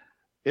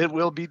it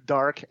will be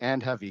dark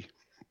and heavy.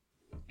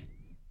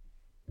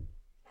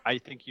 I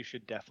think you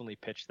should definitely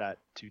pitch that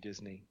to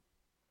Disney.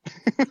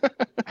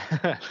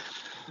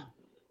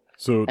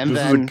 So this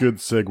is a good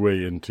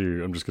segue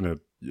into,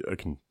 I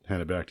can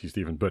hand it back to you,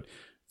 Stephen. But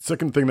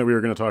second thing that we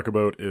were going to talk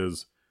about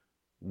is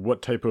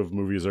what type of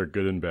movies are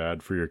good and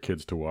bad for your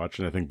kids to watch.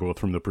 And I think both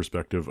from the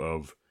perspective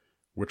of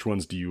which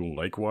ones do you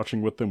like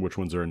watching with them, which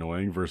ones are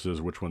annoying,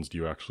 versus which ones do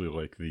you actually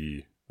like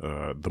the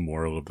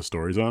moral of the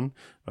stories on.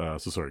 So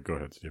sorry, go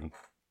ahead, Stephen.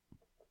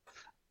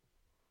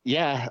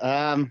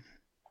 Yeah.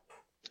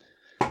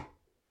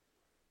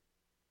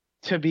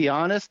 To be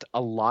honest, a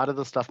lot of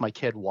the stuff my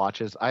kid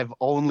watches, I've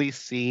only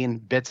seen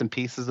bits and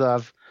pieces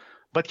of,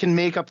 but can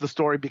make up the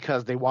story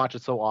because they watch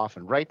it so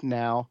often. Right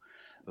now,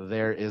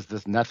 there is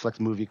this Netflix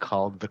movie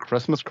called The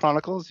Christmas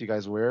Chronicles. You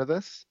guys aware of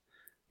this?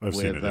 I've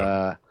seen it,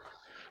 yeah.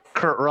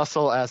 Kurt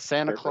Russell as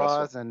Santa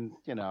Claus, and,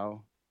 you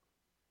know,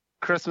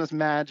 Christmas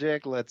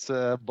magic, let's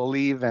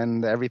believe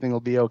and everything will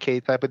be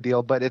okay type of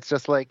deal. But it's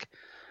just like,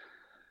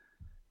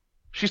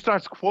 she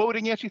starts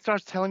quoting it. She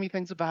starts telling me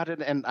things about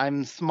it, and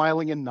I'm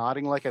smiling and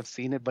nodding like I've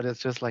seen it. But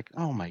it's just like,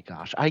 oh my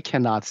gosh, I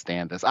cannot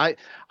stand this. I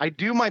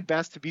do my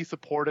best to be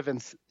supportive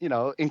and, you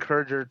know,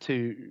 encourage her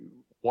to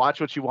watch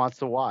what she wants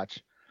to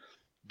watch.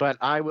 But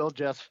I will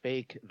just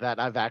fake that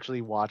I've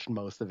actually watched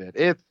most of it.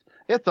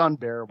 it's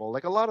unbearable.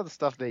 Like a lot of the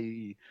stuff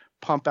they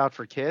pump out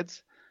for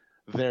kids.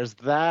 There's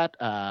that.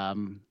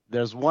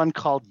 There's one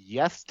called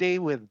Yes Day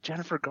with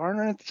Jennifer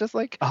Garner. It's just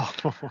like Oh,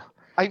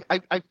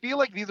 I feel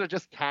like these are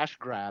just cash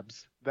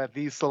grabs that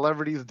these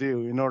celebrities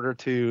do in order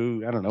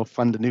to, I don't know,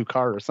 fund a new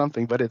car or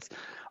something. But it's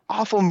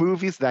awful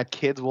movies that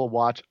kids will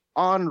watch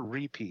on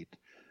repeat.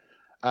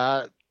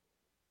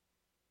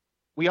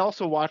 We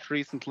also watched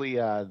recently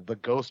the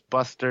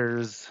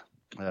Ghostbusters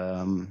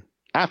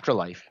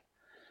Afterlife.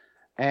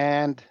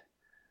 And,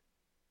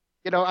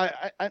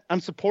 I'm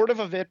supportive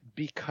of it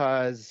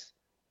because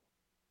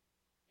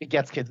it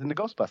gets kids into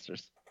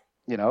Ghostbusters.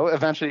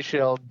 Eventually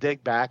she'll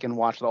dig back and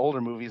watch the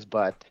older movies,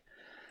 but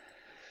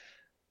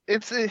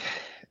it's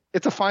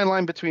a fine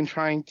line between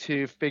trying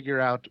to figure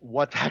out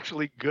what's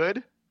actually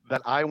good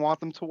that I want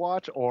them to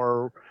watch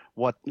or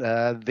what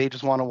they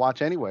just want to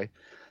watch anyway.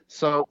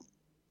 So,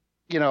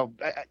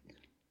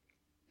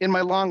 in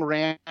my long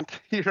rant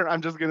here,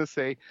 I'm just going to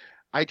say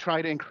I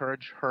try to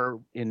encourage her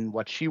in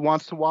what she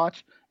wants to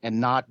watch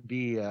and not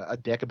be a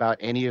dick about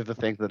any of the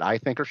things that I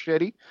think are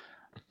shitty.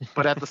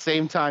 But at the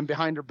same time,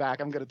 behind her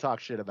back, I'm going to talk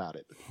shit about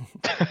it.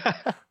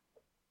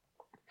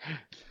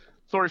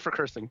 Sorry for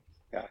cursing.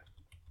 Yeah,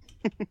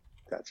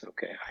 that's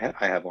okay.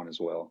 I have one as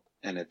well,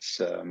 and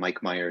it's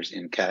Mike Myers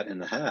in Cat in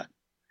the Hat.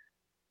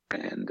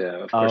 And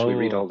of course, we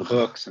read all the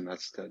books, and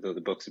though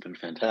the books have been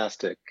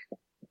fantastic.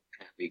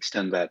 We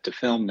extend that to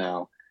film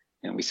now,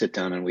 and we sit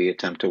down and we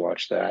attempt to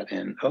watch that.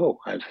 And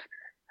I've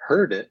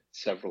heard it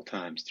several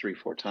times,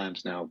 3-4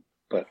 times now,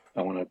 but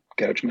I want to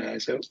gouge my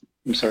eyes out.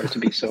 I'm sorry to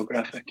be so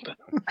graphic, but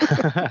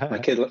my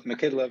kid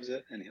loves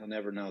it, and he'll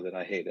never know that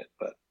I hate it.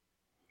 But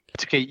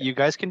it's okay. You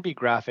guys can be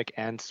graphic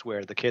and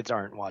swear. The kids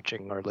aren't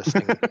watching or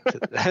listening to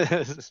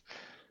this.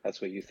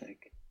 That's what you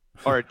think.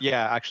 Or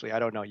yeah, actually, I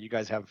don't know. You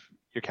guys have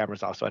your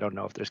cameras off, so I don't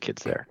know if there's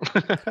kids there.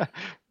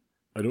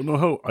 I don't know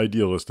how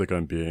idealistic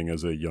I'm being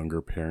as a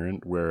younger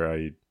parent, where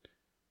I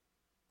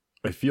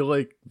feel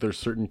like there's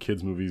certain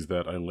kids' movies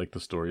that I like the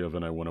story of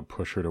and I want to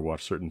push her to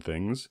watch certain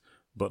things.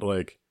 But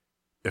like,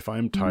 if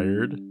I'm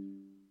tired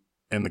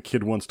and the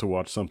kid wants to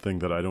watch something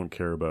that I don't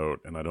care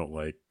about and I don't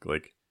like,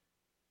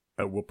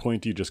 at what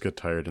point do you just get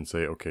tired and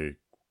say, okay,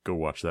 go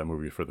watch that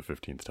movie for the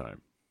 15th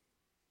time?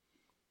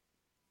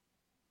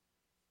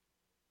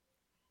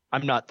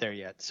 I'm not there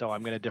yet, so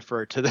I'm going to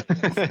defer to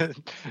the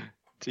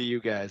to you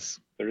guys.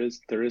 There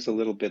is a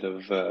little bit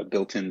of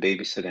built-in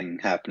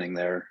babysitting happening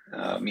there,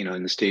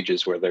 in the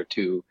stages where they're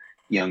too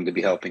young to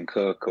be helping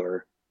cook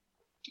or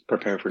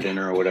prepare for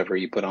dinner or whatever.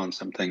 You put on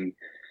something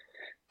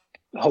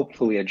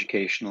hopefully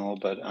educational,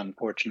 but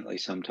unfortunately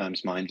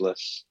sometimes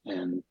mindless,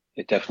 and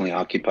it definitely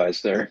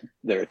occupies their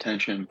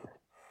attention.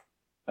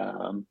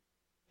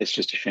 It's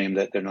just a shame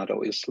that they're not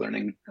always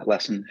learning a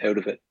lesson out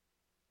of it.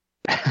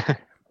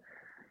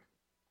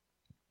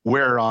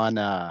 We're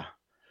on,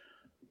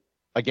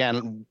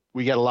 again,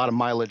 we get a lot of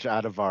mileage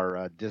out of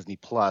our Disney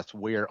Plus.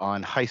 We're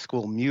on High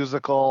School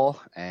Musical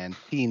and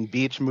Teen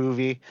Beach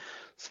Movie.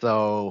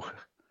 So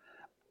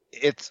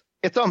it's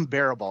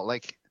unbearable.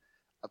 Like,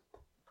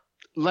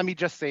 let me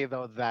just say,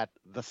 though, that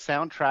the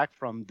soundtrack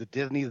from the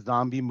Disney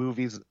zombie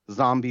movies,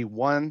 Zombie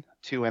 1,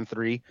 2, and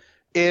 3,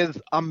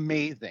 is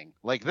amazing.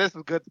 Like, this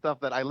is good stuff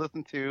that I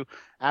listen to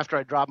after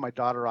I drop my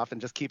daughter off and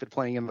just keep it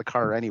playing in the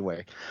car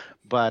anyway.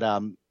 But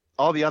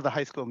all the other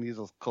High School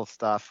Musical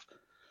stuff,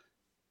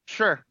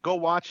 sure, go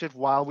watch it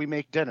while we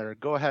make dinner.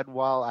 Go ahead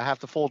while I have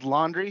to fold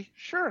laundry.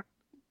 Sure,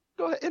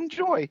 go ahead,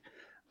 enjoy.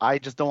 I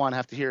just don't want to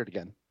have to hear it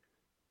again.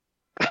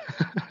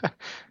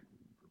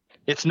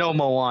 It's no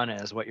Moana,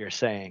 is what you're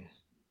saying.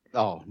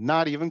 Oh,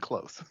 not even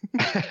close.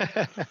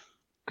 I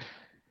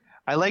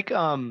like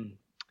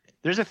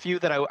there's a few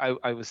that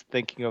I was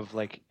thinking of,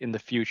 like, in the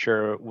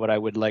future, what I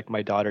would like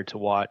my daughter to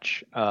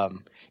watch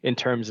in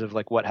terms of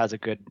like what has a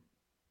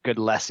good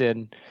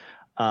lesson,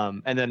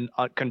 and then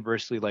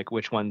conversely, like,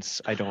 which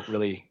ones I didn't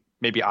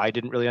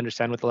really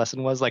understand what the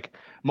lesson was. Like,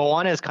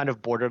 Moana is kind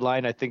of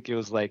borderline. I think it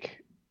was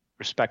like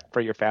respect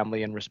for your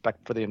family and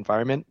respect for the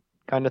environment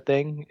kind of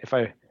thing.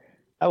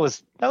 That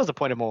was the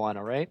point of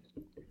Moana, right?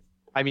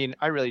 I mean,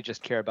 I really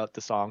just care about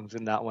the songs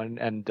in that one,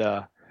 and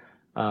The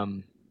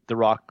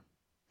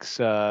Rock's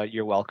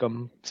 "You're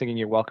Welcome," singing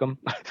 "You're Welcome,"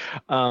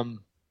 and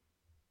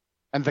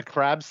the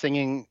crab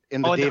singing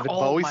in the David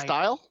Bowie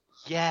style.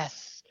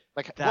 Yes.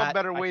 Like, what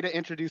better way to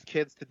introduce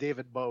kids to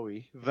David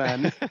Bowie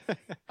than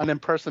an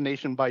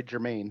impersonation by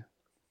Jermaine?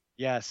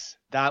 Yes,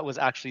 that was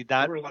actually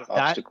There were a lot of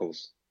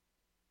obstacles.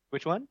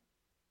 Which one?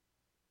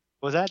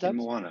 Was that? In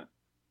Moana.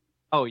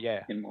 Oh,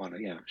 yeah. In Moana,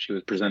 yeah. She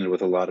was presented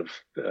with a lot of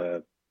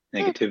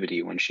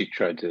negativity when she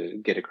tried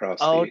to get across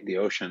the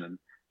ocean, and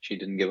she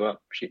didn't give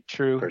up. She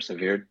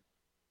persevered.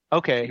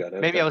 Okay,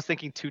 maybe I was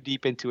thinking too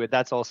deep into it.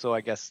 That's also,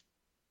 I guess,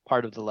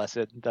 part of the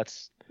lesson.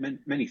 That's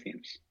many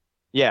themes.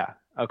 Yeah.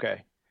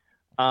 Okay.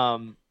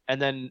 And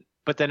then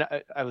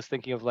I was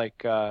thinking of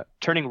like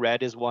Turning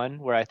Red is one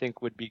where I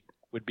think would be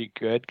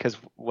good, because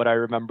what I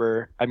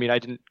remember, I mean, I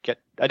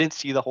didn't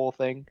see the whole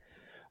thing,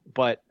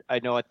 but I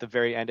know at the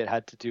very end it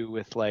had to do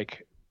with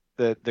like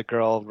the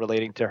girl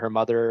relating to her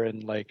mother,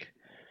 and like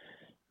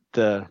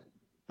the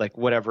like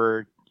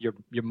whatever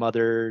your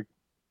mother,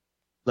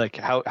 like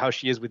how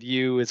she is with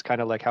you is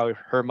kind of like how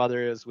her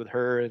mother is with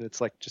her, and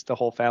it's like just a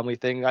whole family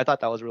thing. I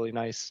thought that was really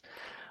nice.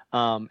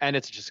 And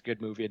it's just a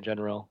good movie in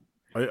general.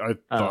 I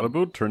thought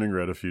about Turning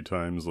Red a few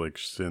times, like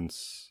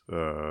since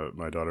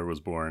my daughter was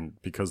born,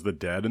 because the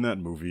dad in that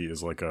movie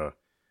is like a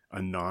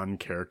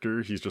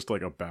non-character. He's just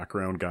like a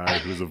background guy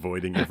who's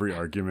avoiding every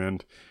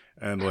argument,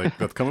 and like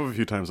that's come up a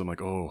few times. I'm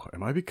like, oh,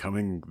 am I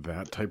becoming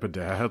that type of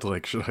dad?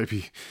 Like, should I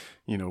be,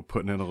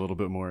 putting in a little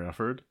bit more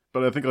effort?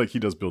 But I think like he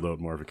does build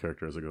out more of a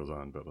character as it goes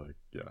on. But like,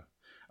 yeah,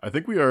 I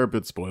think we are a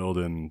bit spoiled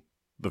in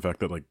the fact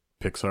that like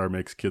Pixar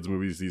makes kids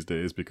movies these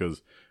days,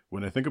 because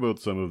when I think about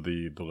some of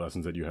the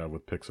lessons that you have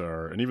with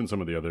Pixar and even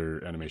some of the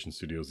other animation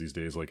studios these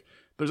days, like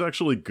there's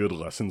actually good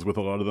lessons with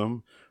a lot of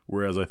them.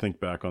 Whereas I think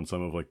back on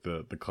some of like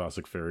the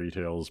classic fairy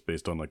tales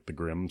based on like the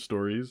Grimm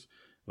stories,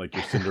 like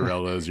your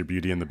Cinderella's, your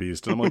Beauty and the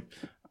Beast. And I'm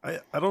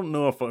like, I don't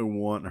know if I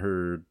want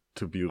her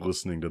to be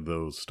listening to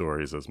those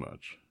stories as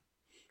much,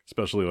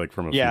 especially like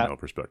from a female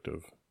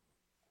perspective.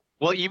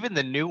 Well, even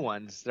the new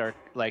ones are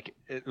like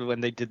when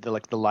they did the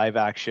live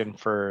action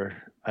for,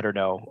 I don't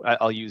know,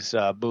 I'll use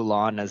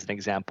Mulan as an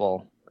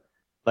example.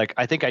 Like,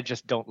 I think I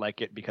just don't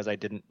like it because I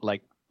didn't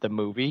like the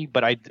movie,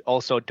 but I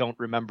also don't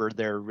remember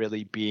there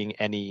really being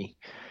any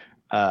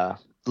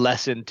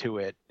lesson to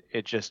it.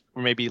 It just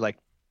maybe like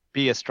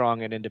be a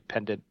strong and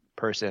independent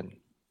person.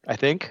 I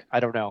think.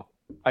 I don't know.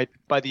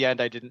 By the end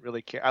I didn't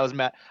really care. I was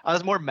mad. I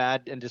was more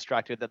mad and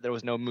distracted that there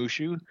was no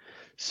Mushu,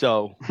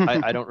 so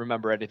I don't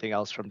remember anything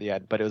else from the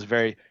end. But it was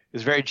very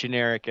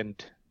generic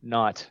and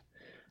not.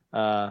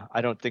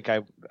 I don't think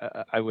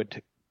I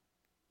would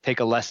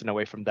take a lesson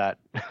away from that.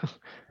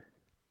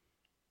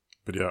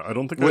 But yeah, I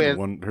don't think I'd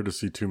want her to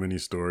see too many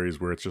stories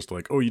where it's just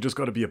like, oh, you just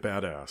got to be a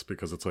badass,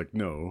 because it's like,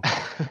 no,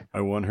 I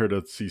want her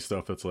to see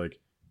stuff that's like,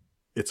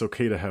 it's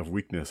okay to have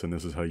weakness and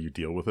this is how you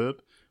deal with it.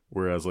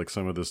 Whereas like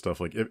some of this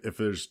stuff, like if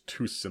there's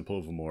too simple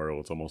of a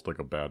moral, it's almost like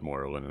a bad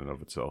moral in and of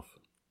itself.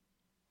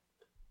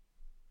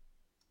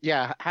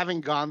 Yeah, having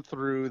gone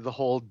through the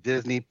whole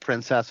Disney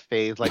princess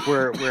phase, like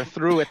we're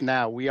through it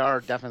now. We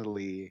are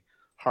definitely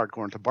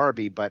hardcore into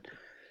Barbie, but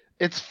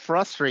it's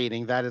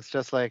frustrating that it's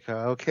just like,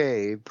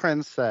 okay,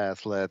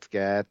 princess, let's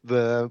get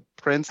the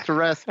prince to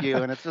rescue,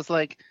 and it's just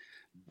like,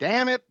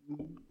 damn it.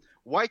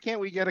 Why can't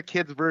we get a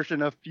kid's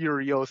version of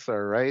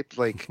Furiosa, right?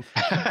 Like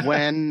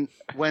when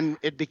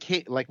it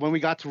became like when we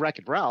got to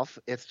Wreck-It Ralph,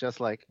 it's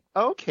just like,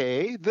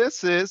 okay,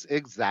 this is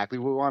exactly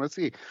what we want to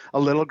see. A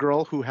little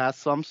girl who has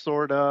some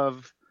sort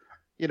of,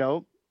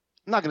 I'm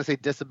not going to say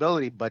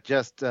disability, but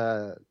just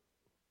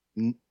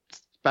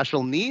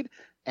special need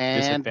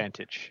and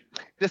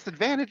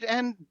disadvantage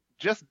and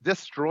just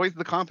destroys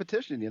the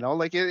competition,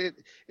 like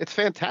it's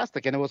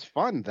fantastic. And it was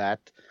fun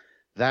that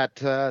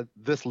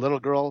this little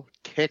girl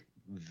kicked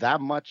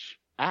that much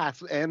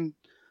ass and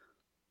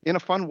in a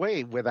fun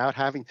way without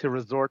having to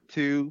resort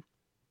to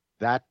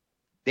that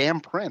damn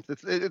prince.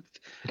 It's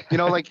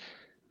like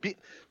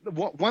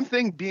one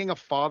thing being a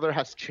father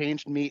has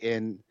changed me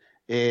in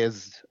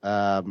is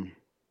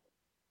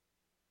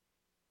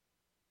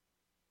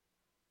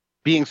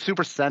being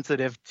super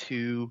sensitive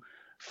to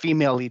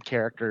female lead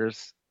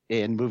characters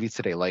in movies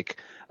today. Like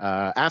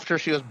after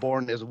she was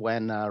born is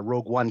when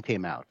Rogue One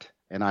came out.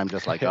 And I'm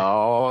just like,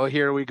 oh,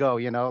 here we go.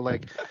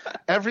 Like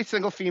every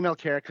single female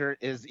character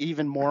is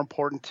even more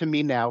important to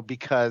me now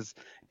because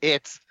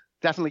it's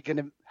definitely going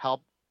to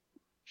help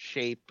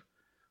shape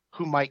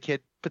who my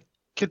kid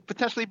could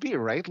potentially be,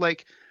 right?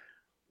 Like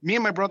me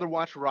and my brother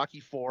watched Rocky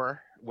IV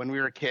when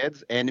we were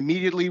kids, and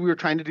immediately we were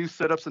trying to do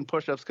sit-ups and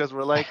push-ups because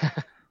we're like,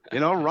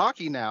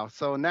 Rocky now.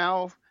 So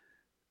now,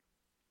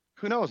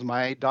 who knows?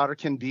 My daughter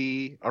can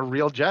be a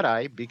real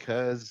Jedi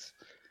because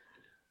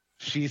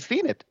she's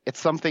seen it. It's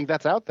something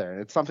that's out there.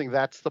 It's something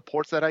that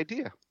supports that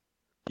idea.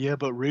 Yeah,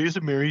 but Rey's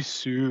a Mary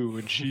Sue,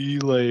 and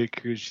she's a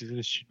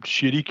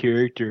shitty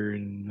character,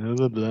 and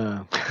blah,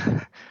 blah,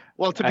 blah.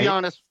 Well, to be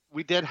honest,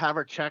 we did have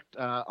her checked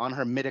on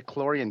her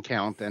midichlorian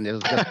count, and it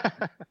was just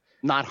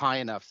not high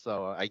enough,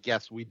 so I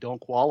guess we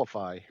don't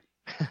qualify.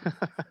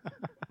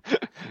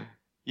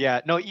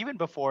 Yeah, no, even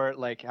before,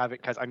 like, having,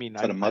 because, I mean...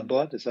 Is that a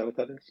mudblood? Is that what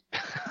that is?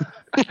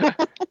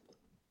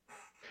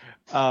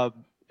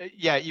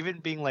 Yeah, even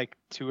being like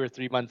 2 or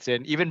 3 months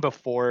in, even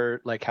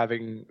before like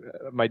having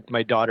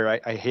my daughter,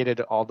 I hated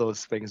all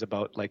those things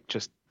about like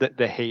just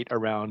the hate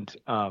around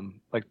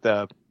like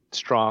the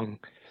strong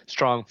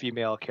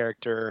female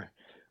character,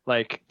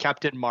 like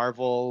Captain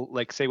Marvel.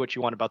 Like, say what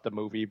you want about the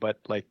movie, but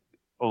like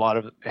a lot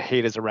of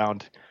hate is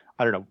around,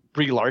 I don't know,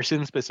 Brie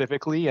Larson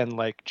specifically, and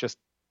like just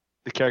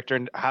the character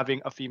and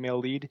having a female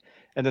lead.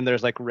 And then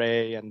there's like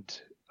Rey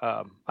and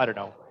I don't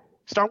know.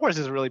 Star Wars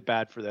is really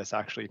bad for this,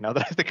 actually, now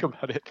that I think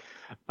about it.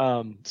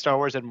 Star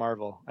Wars and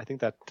Marvel. I think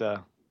that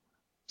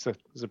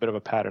there's a bit of a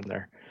pattern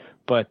there.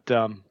 But,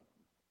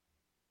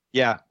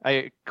 yeah,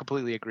 I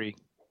completely agree,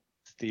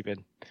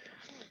 Steven.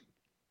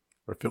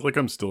 I feel like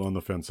I'm still on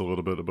the fence a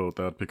little bit about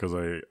that because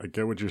I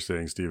get what you're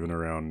saying, Stephen,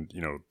 around,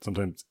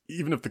 sometimes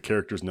even if the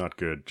character's not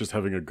good, just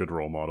having a good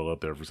role model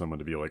out there for someone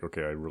to be like,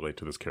 okay, I relate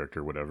to this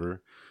character,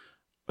 whatever.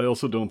 I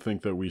also don't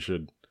think that we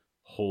should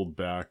hold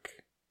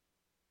back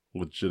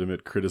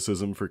legitimate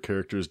criticism for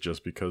characters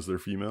just because they're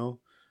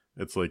female.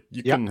 It's like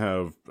you can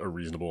have a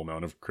reasonable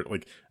amount of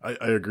I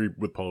agree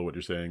with Paula what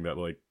you're saying that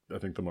I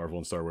think the Marvel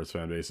and Star Wars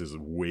fan base is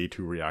way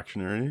too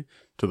reactionary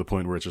to the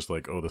point where it's just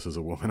like, oh, this is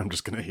a woman, I'm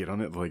just gonna hate on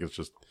it.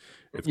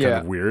 It's kind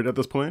of weird at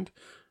this point.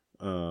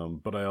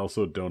 But I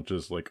also don't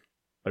just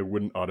I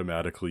wouldn't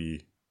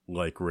automatically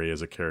like Rey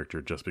as a character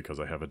just because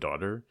I have a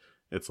daughter.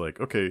 It's like,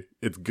 okay,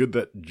 it's good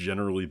that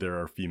generally there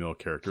are female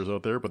characters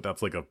out there, but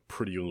that's a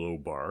pretty low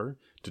bar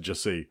to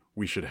just say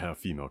we should have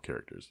female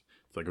characters.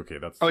 It's like, okay,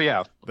 that's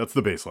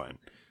the baseline.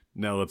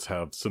 Now let's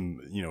have some,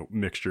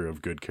 mixture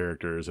of good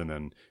characters. And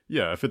then,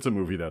 if it's a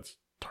movie that's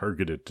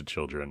targeted to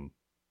children,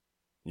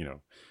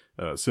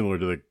 similar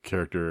to the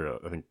character,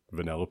 I think,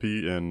 Vanellope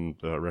in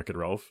Wreck-It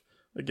Ralph.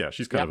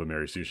 She's kind of a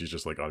Mary Sue. She's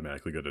just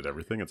automatically good at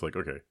everything. It's like,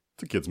 okay,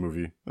 it's a kid's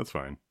movie. That's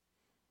fine.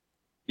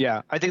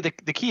 Yeah, I think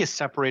the key is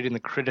separating the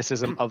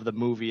criticism of the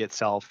movie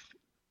itself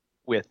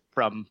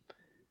from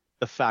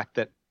the fact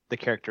that the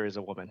character is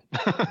a woman.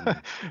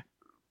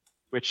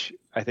 Which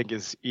I think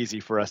is easy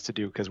for us to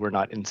do because we're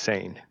not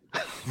insane.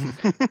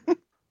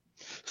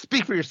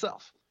 Speak for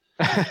yourself.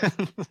 I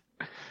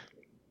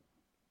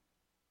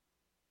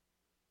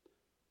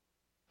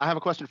have a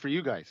question for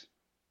you guys.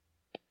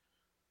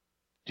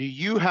 Do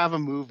you have a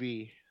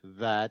movie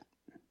that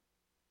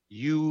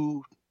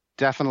you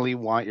definitely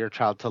want your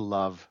child to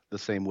love the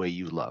same way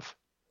you love?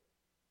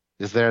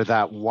 Is there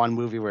that one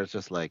movie where it's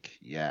just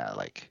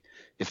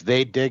if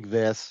they dig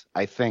this,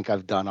 I think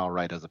I've done all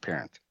right as a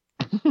parent?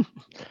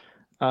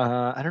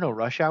 I don't know,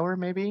 Rush Hour,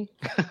 maybe?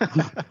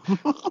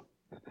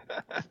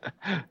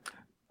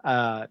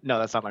 No,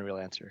 that's not my real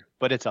answer,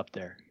 but it's up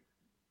there.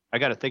 I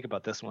got to think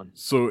about this one.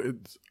 So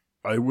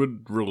I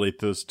would relate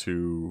this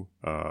to,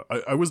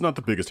 I was not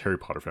the biggest Harry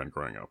Potter fan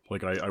growing up.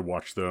 I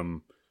watched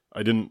them.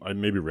 I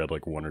maybe read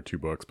one or two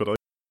books, but I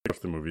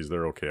watched the movies.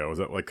 They're okay. I was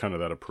at kind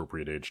of that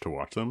appropriate age to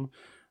watch them.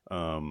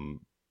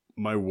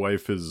 My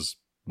wife is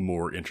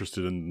more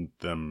interested in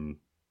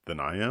them than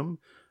I am.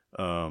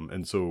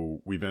 And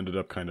so we've ended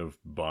up kind of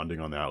bonding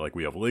on that.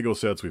 We have Lego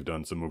sets. We've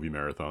done some movie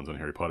marathons on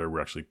Harry Potter.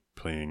 We're actually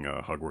playing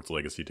Hogwarts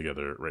Legacy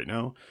together right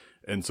now.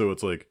 And so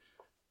it's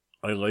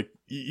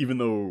even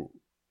though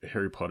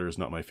Harry Potter is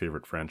not my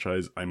favorite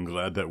franchise, I'm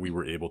glad that we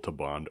were able to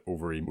bond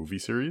over a movie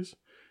series.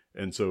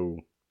 And so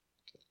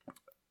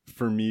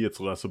for me, it's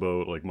less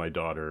about my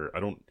daughter.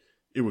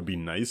 It would be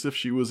nice if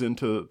she was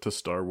into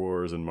Star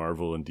Wars and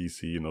Marvel and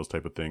DC and those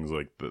type of things,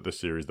 the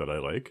series that I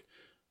like.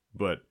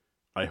 But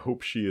I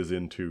hope she is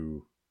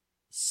into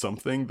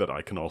something that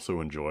I can also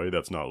enjoy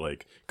that's not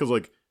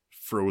because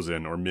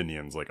Frozen or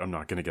Minions, I'm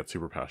not going to get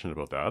super passionate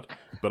about that.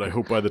 But I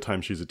hope by the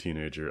time she's a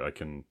teenager, I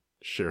can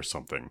share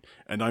something.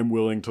 And I'm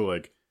willing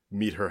to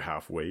meet her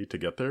halfway to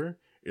get there.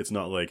 It's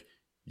not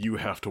you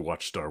have to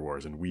watch Star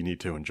Wars and we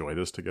need to enjoy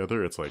this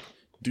together. It's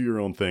do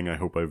your own thing. I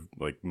hope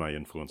my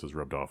influence has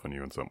rubbed off on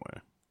you in some way.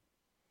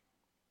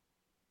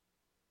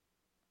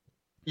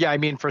 Yeah, I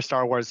mean, for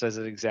Star Wars as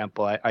an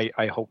example,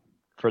 I hope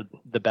for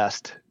the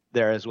best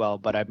there as well,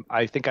 but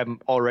I think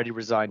I'm already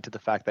resigned to the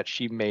fact that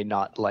she may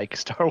not like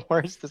Star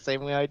Wars the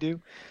same way I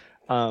do.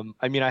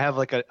 I mean, I have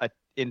a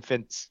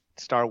infant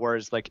Star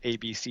Wars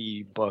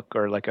ABC book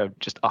or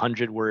just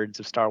 100 words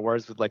of Star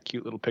Wars with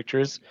cute little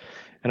pictures,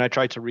 and I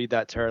tried to read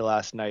that to her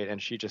last night,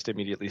 and she just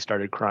immediately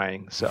started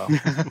crying. So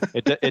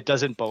it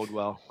doesn't bode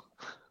well.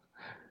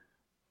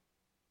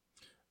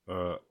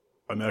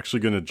 I'm actually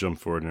going to jump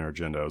forward in our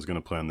agenda. I was going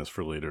to plan this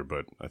for later,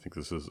 but I think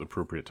this is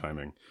appropriate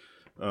timing.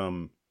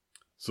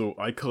 So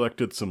I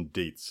collected some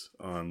dates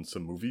on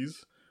some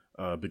movies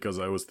because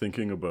I was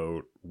thinking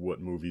about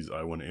what movies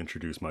I want to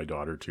introduce my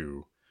daughter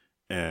to,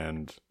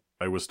 and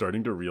I was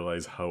starting to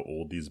realize how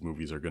old these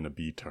movies are going to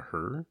be to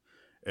her.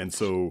 And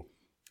so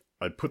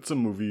I put some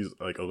movies,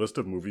 a list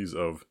of movies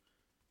of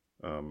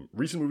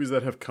recent movies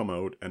that have come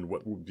out and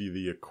what would be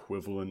the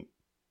equivalent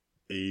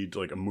age,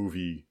 a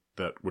movie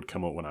that would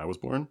come out when I was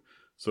born.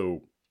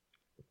 So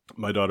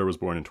my daughter was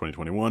born in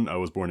 2021. I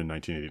was born in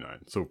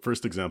 1989. So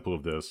first example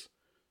of this,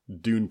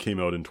 Dune came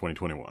out in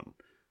 2021.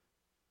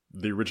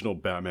 The original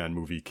Batman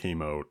movie came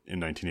out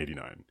in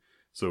 1989.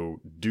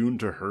 So Dune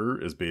to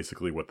her is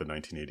basically what the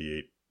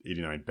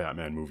 1989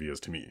 Batman movie is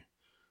to me.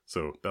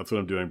 So that's what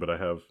I'm doing, but I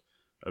have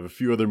a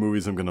few other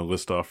movies I'm going to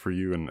list off for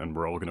you, and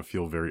we're all going to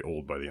feel very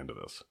old by the end of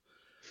this.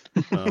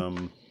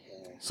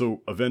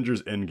 So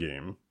Avengers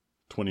Endgame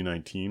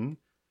 2019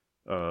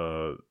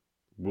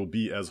 will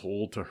be as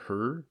old to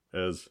her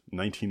as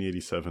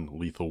 1987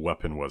 Lethal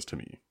Weapon was to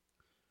me.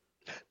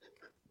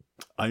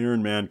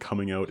 Iron Man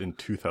coming out in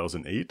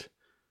 2008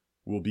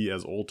 will be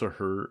as old to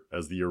her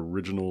as the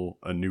original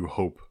A New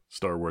Hope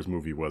Star Wars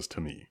movie was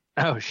to me.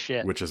 Oh,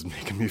 shit. Which is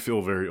making me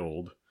feel very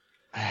old.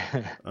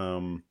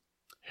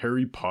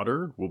 Harry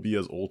Potter will be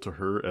as old to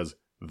her as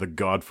the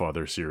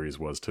Godfather series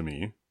was to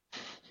me.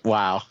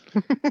 Wow.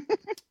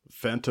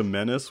 Phantom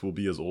Menace will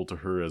be as old to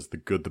her as The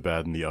Good, the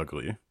Bad, and the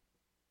Ugly.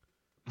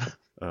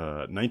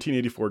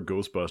 1984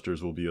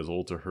 Ghostbusters will be as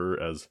old to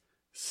her as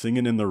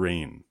Singin' in the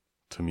Rain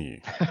to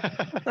me.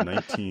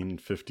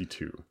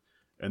 1952.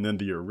 And then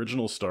the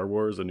original Star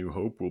Wars A New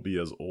Hope will be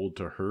as old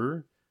to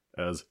her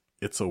as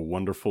It's a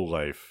Wonderful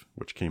Life,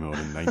 which came out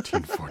in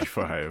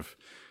 1945.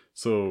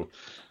 So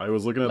I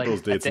was looking at Like,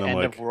 those dates at the and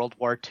I'm end like, of World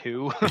War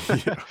II.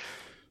 yeah.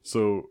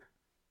 So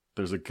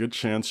there's a good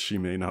chance she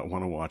may not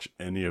want to watch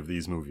any of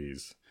these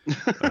movies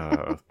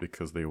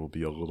because they will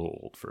be a little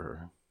old for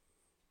her.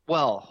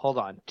 Well, hold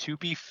on. To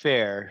be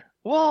fair,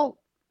 well,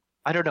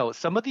 I don't know.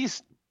 Some of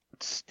these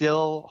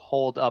still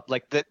hold up.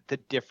 Like the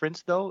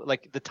difference though,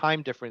 like the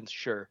time difference,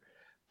 sure.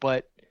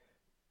 But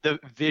the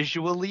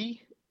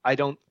visually, I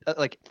don't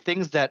like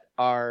things that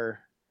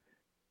are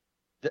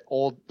the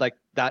old like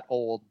that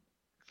old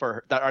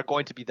for that are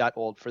going to be that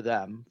old for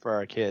them, for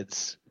our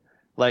kids.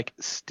 Like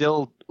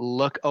still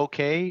look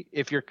okay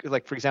if you're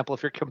like, for example,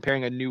 if you're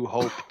comparing A New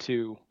Hope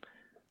to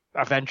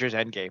Avengers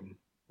Endgame,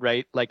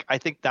 right? Like I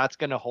think that's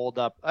going to hold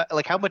up.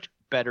 Like how much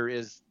better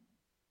is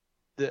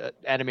the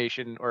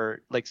animation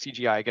or like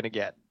CGI going to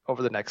get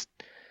over the next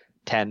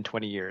 10,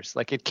 20 years?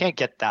 Like it can't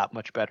get that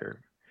much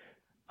better.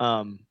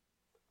 I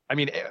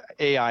mean,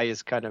 AI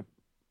is kind of,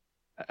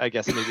 I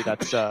guess maybe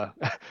that's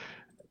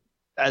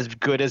as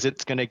good as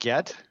it's going to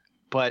get,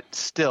 but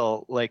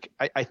still, like,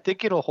 I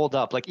think it'll hold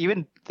up. Like,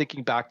 even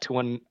thinking back to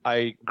when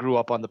I grew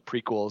up on the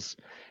prequels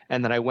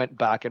and then I went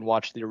back and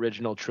watched the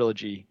original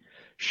trilogy,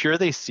 sure,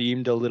 they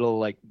seemed a little,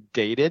 like,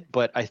 dated,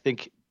 but I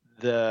think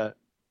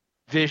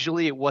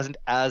visually it wasn't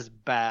as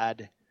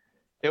bad,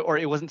 or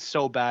it wasn't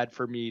so bad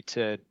for me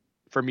to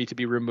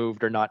be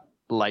removed or not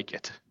like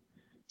it.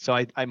 So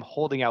I'm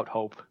holding out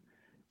hope,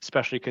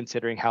 especially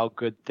considering how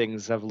good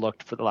things have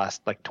looked for the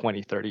last, like,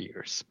 20, 30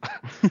 years.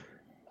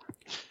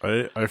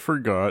 I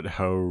forgot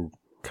how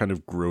kind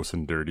of gross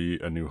and dirty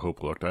A New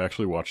Hope looked. I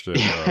actually watched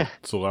it.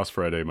 So last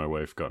Friday, my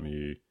wife got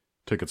me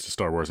tickets to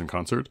Star Wars in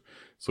concert.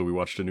 So we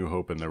watched A New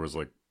Hope, and there was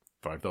like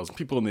 5,000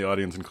 people in the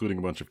audience, including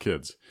a bunch of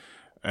kids.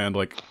 And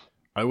like,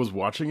 I was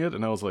watching it,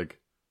 and I was like,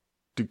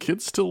 do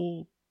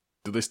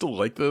they still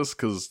like this?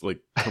 Because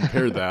like,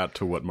 compare that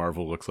to what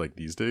Marvel looks like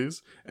these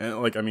days.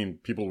 And like, I mean,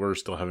 people were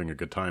still having a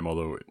good time,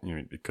 although you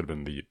know it could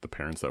have been the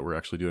parents that were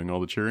actually doing all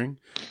the cheering.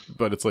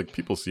 But it's like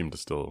people seem to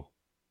still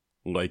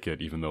like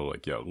it, even though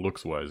like, yeah,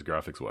 looks wise,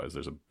 graphics wise,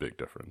 there's a big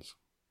difference.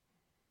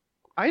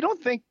 I don't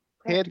think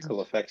kids.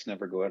 Practical effects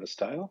never go out of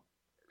style.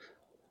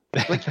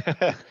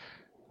 I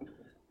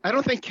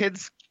don't think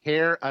kids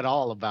care at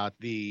all about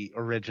the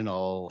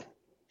original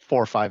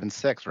 4, 5, and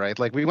 6, right?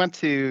 Like we went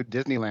to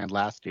Disneyland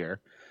last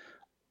year,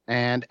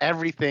 and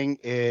everything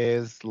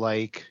is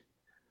like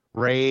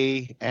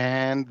Ray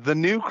and the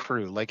new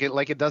crew, like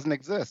it doesn't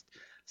exist.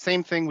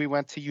 Same thing. We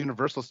went to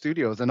Universal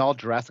Studios, and all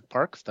Jurassic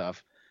Park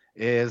stuff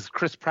is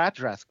Chris Pratt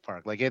Jurassic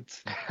Park. Like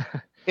it's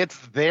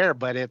there,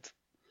 but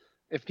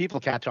if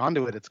people catch on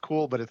to it, it's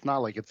cool, but it's not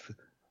like it's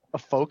a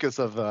focus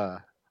of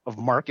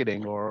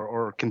marketing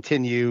or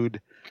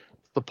continued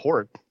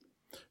support.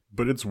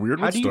 But it's weird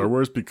with Star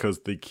Wars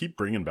because they keep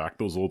bringing back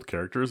those old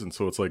characters, and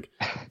so it's like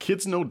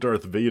kids know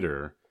Darth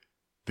Vader.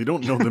 They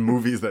don't know the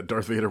movies that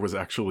Darth Vader was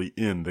actually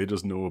in. They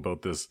just know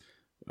about this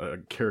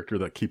character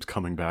that keeps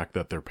coming back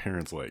that their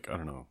parents like. I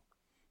don't know.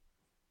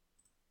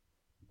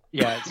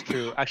 Yeah, it's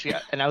true. Actually,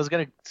 and I was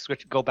gonna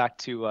go back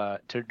to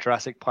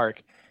Jurassic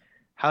Park.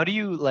 How do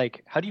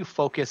you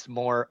focus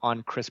more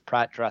on Chris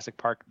Pratt Jurassic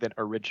Park than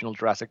original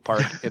Jurassic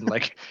Park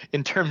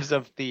in terms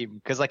of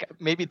theme? Because like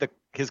maybe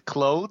his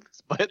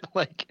clothes, but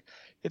like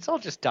it's all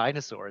just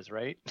dinosaurs,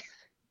 right?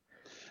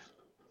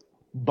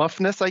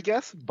 Buffness, I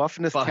guess.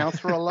 Buffness counts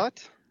for a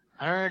lot.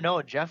 I don't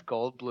know. Jeff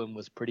Goldblum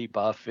was pretty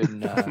buff in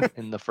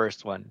the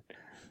first one.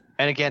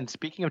 And again,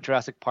 speaking of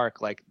Jurassic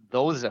Park, like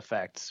those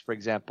effects, for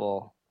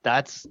example,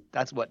 that's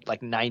what,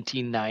 like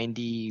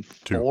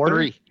 1994,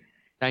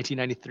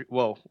 1993.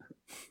 Whoa,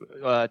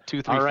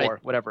 2, 3, right. 4,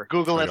 whatever.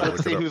 Google it.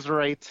 Let's see who's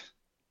right.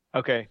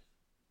 Okay,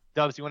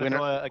 Dubs, you want to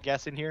throw a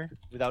guess in here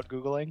without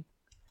Googling? I'm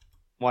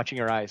watching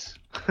your eyes.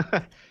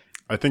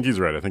 I think he's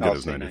right. I think it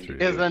is 93.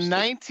 It's a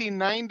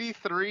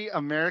 1993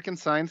 American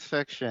science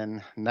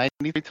fiction,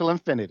 93 till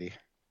infinity.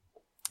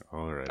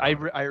 All right.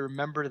 I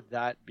remember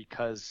that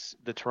because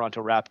the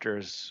Toronto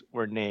Raptors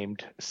were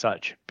named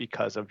such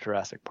because of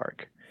Jurassic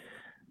Park.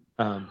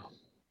 On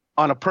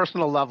a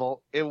personal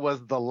level, it was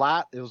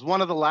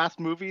one of the last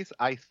movies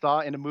I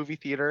saw in a movie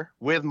theater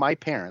with my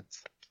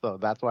parents. So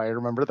that's why I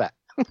remember that.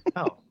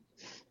 Oh,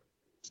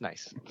 it's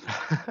nice.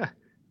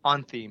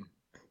 On theme.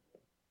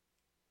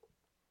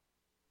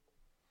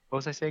 What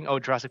was I saying? Oh,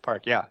 Jurassic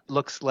Park. Yeah.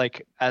 Looks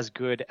like as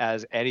good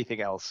as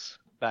anything else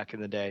back in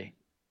the day.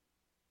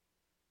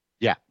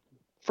 Yeah,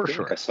 for I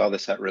sure. I saw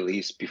this at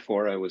release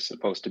before I was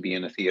supposed to be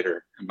in a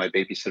theater, and my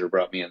babysitter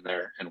brought me in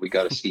there, and we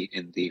got a seat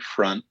in the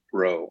front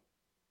row,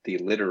 the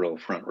literal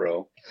front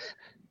row.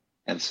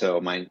 And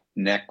so my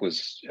neck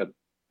was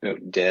about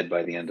dead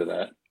by the end of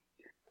that.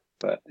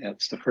 But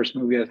it's the first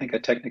movie I think I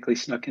technically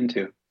snuck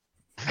into.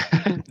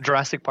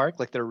 Jurassic Park,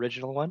 like the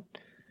original one.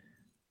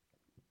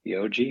 The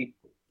OG.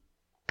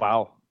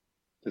 Wow.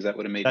 Because that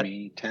would have made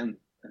me 10.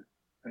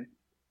 Right?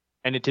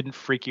 And it didn't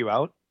freak you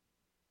out?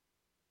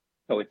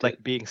 Oh, it did.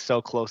 Like being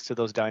so close to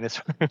those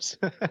dinosaurs?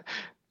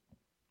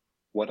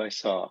 What I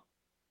saw.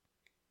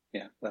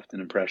 Yeah, left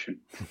an impression.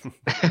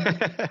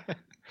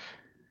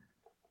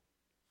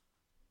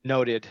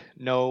 Noted.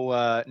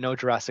 No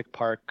Jurassic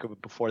Park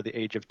before the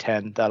age of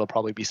 10. That'll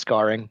probably be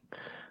scarring.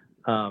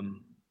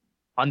 On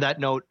that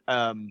note,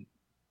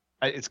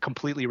 it's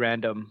completely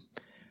random.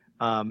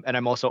 And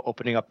I'm also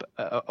opening up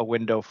a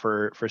window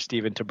for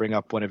Steven to bring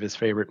up one of his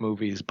favorite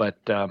movies. But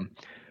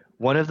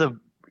one of the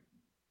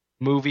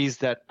movies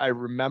that I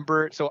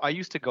remember, so I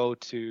used to go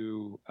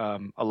to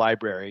a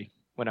library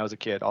when I was a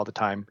kid all the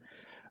time.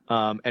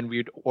 And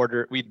we'd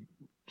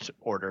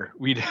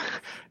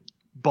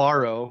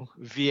borrow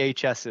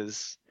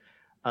VHSs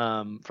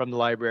from the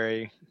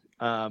library.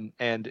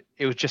 And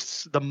it was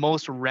just the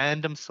most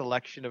random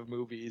selection of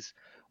movies.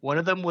 One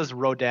of them was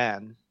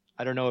Rodan.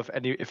 I don't know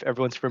if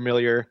everyone's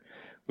familiar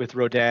with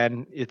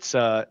Rodan. It's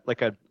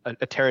like a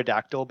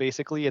pterodactyl,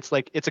 basically. It's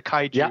a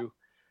kaiju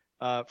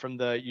from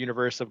the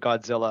universe of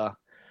Godzilla.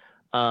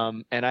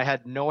 And I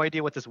had no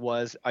idea what this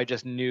was. I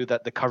just knew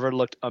that the cover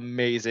looked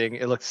amazing.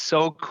 It looked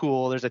so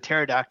cool. There's a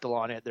pterodactyl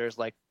on it. There's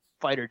like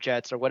fighter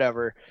jets or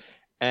whatever.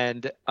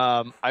 And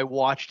I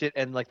watched it,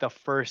 and like the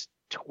first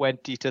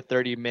 20 to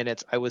 30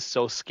 minutes, I was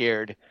so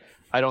scared.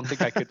 I don't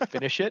think I could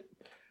finish it.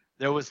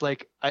 There was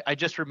like, I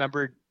just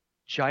remembered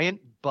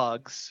giant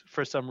bugs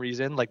for some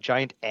reason, like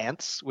giant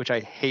ants, which I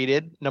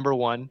hated, number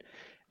one.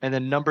 And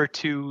then number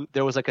two,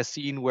 there was like a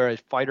scene where a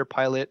fighter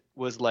pilot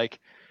was like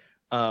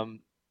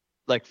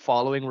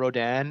following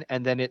Rodan,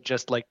 and then it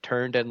just like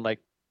turned and like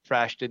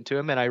crashed into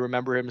him. And I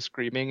remember him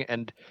screaming,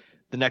 and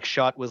the next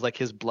shot was like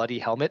his bloody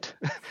helmet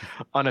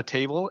on a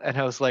table. And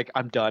I was like,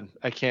 I'm done.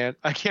 I can't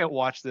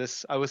watch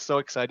this. I was so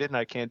excited and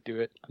I can't do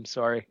it. I'm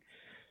sorry.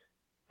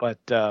 But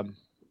I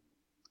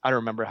don't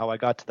remember how I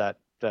got to that.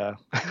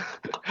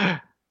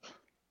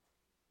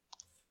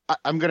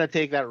 I'm going to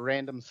take that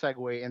random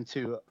segue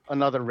into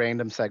another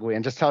random segue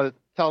and just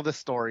tell this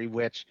story,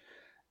 which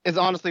is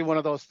honestly one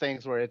of those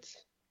things where it's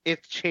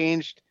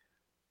changed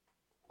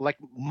like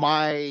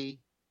my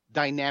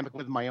dynamic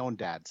with my own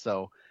dad.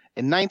 So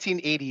in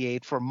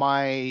 1988, for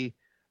my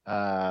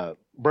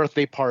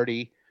birthday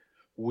party,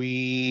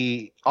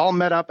 we all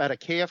met up at a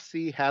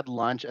KFC, had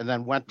lunch, and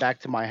then went back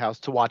to my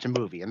house to watch a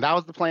movie. And that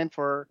was the plan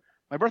for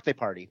my birthday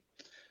party.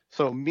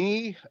 So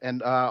me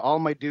and all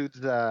my dudes,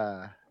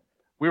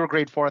 we were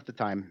grade 4 at the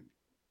time.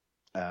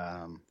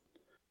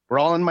 We're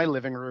all in my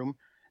living room,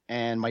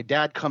 and my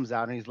dad comes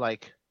out and he's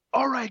like,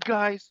 "All right,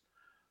 guys,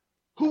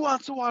 who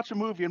wants to watch a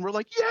movie?" And we're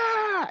like,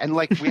 "Yeah!" And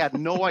like we had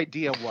no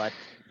idea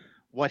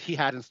what he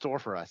had in store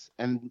for us.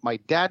 And my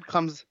dad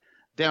comes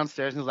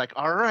downstairs and he's like,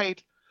 "All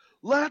right,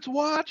 let's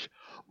watch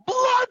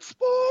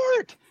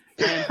Bloodsport."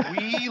 And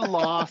we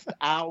lost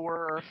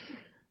our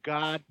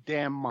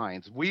goddamn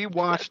minds. We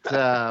watched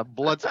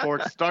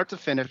Bloodsport start to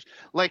finish.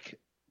 Like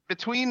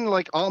between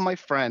like all my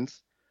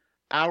friends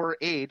our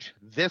age,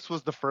 this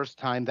was the first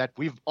time that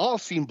we've all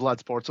seen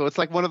Bloodsport. So it's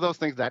like one of those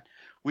things that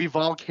we've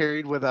all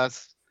carried with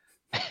us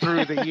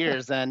through the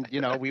years. And,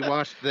 you know, we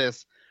watched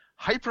this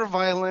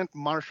hyper-violent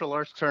martial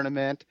arts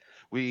tournament.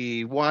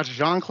 We watched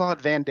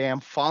Jean-Claude Van Damme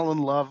fall in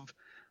love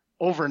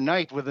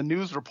overnight with a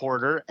news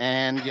reporter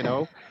and, you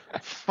know,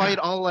 fight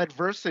all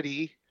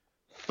adversity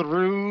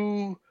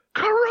through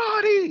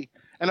karate.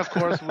 And of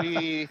course,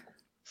 we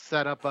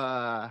set up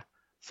a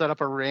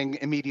ring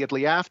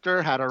immediately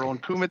after, had our own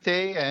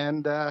kumite,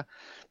 and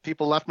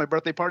people left my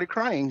birthday party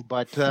crying.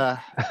 But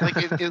like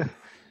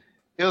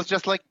it was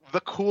just like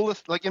the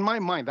coolest, like in my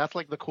mind, that's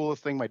like the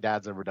coolest thing my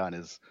dad's ever done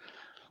is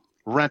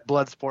rent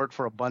Bloodsport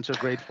for a bunch of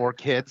grade 4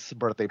 kids'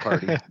 birthday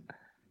party.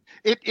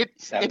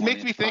 It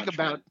makes me think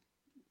about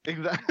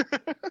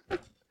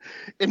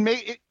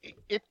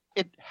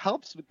it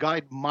helps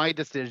guide my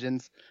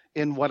decisions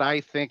in what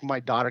I think my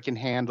daughter can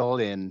handle.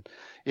 In,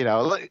 you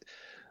know,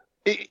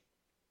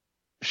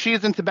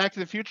 she's into Back to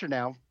the Future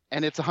now,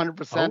 and it's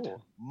 100%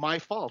 my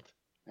fault,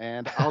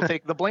 and I'll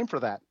take the blame for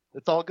that.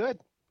 It's all good.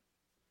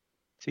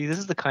 See, this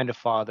is the kind of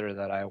father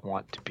that I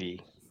want to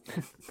be,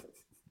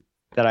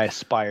 that I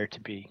aspire to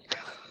be.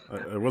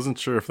 I wasn't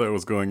sure if that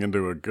was going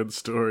into a good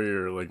story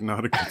or like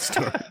not a good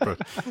story, but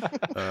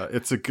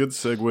it's a good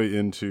segue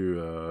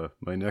into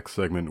my next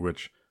segment,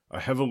 which I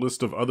have a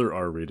list of other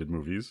R-rated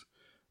movies.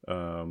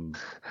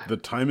 The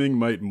timing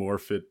might more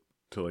fit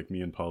to like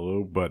me and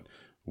Paulo, but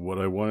what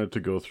I wanted to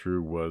go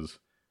through was,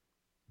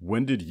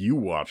 when did you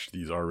watch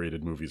these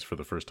R-rated movies for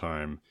the first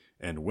time,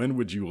 and when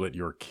would you let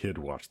your kid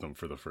watch them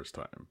for the first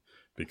time?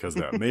 Because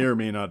that may or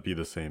may not be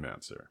the same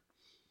answer.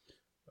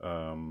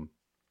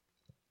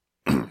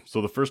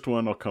 So the first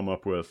one I'll come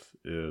up with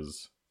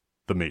is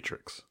The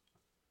Matrix.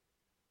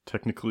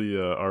 Technically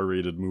a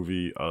R-rated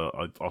movie.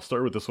 I'll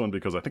start with this one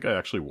because I think I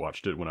actually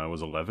watched it when I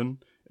was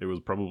 11. It was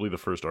probably the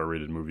first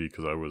R-rated movie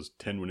because I was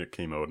 10 when it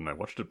came out, and I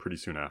watched it pretty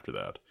soon after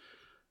that.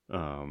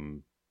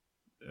 And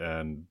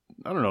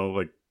I don't know,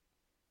 like,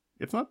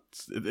 it's not,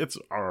 it's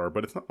R,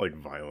 but it's not like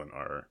violent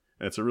R.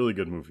 And it's a really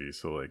good movie.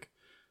 So like,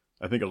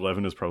 I think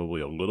 11 is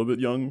probably a little bit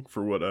young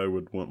for what I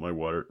would want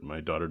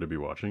my daughter to be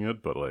watching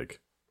it, but like,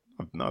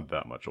 not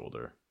that much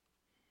older.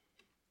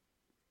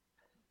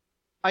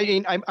 I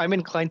mean, I'm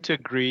inclined to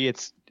agree.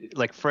 It's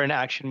like for an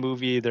action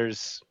movie,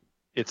 there's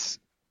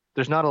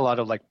not a lot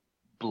of like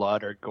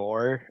blood or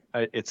gore.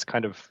 It's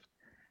kind of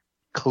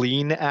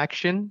clean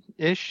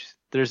action-ish.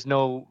 It's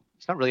not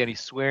really any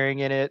swearing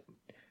in it,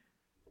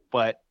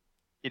 but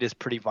it is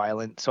pretty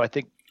violent. So I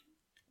think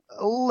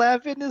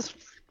 11 is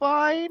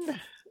fine.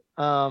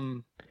 I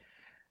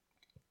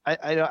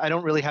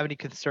don't really have any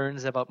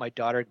concerns about my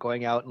daughter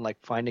going out and like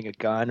finding a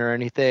gun or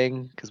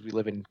anything because we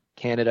live in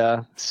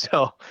Canada.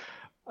 So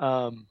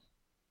I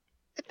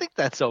think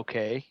that's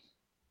okay.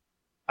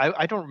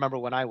 I don't remember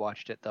when I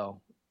watched it though.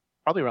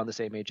 Probably around the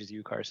same age as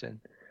you, Carson.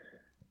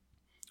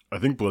 I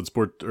think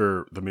Bloodsport,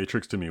 or The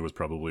Matrix to me, was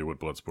probably what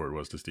Bloodsport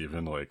was to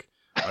Steven. Like,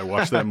 I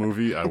watched that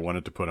movie, I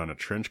wanted to put on a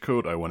trench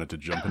coat, I wanted to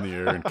jump in the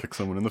air and kick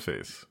someone in the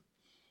face.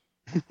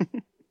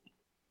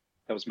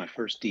 That was my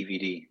first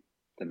DVD,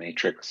 The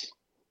Matrix.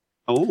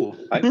 Oh.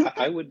 I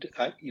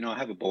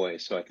have a boy,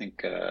 so I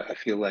think I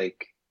feel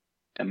like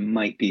I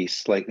might be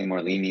slightly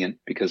more lenient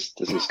because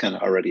this is kind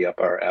of already up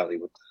our alley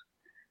with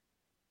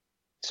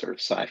the sort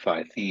of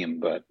sci-fi theme,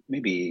 but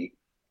maybe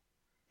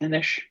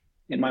 10-ish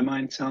in my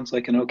mind sounds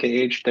like an okay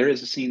age. There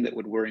is a scene that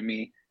would worry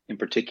me in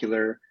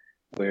particular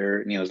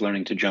where Neo's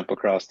learning to jump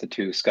across the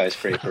two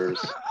skyscrapers,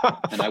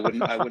 and I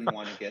wouldn't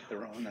want to get the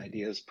wrong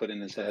ideas put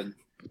in his head.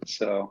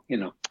 So,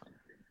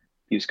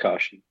 use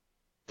caution.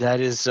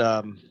 That is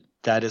a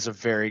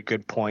very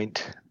good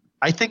point.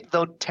 I think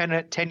though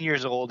 10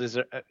 years old is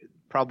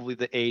probably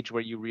the age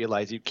where you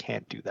realize you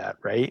can't do that,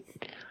 right?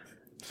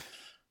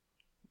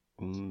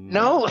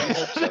 No.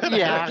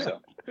 Yeah. So.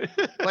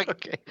 Like,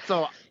 okay.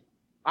 So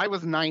I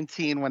was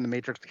 19 when The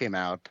Matrix came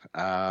out.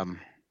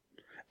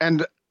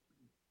 And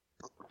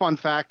fun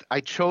fact,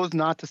 I chose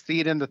not to see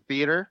it in the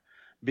theater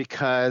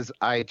because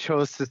I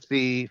chose to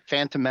see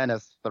Phantom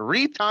Menace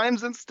 3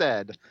 times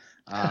instead.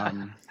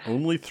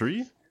 Only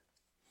 3?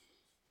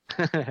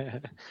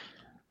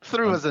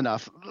 3 was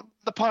enough.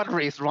 The pod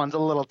race runs a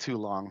little too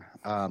long.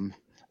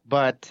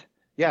 But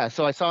yeah,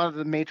 so I saw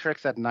The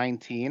Matrix at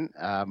 19.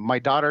 My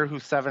daughter,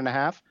 who's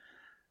 7.5,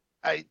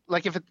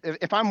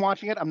 if I'm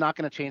watching it, I'm not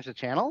going to change the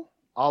channel.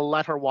 I'll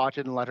let her watch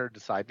it and let her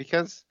decide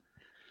because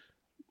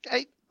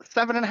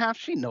 7.5,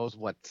 she knows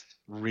what's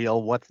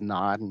real, what's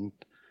not, and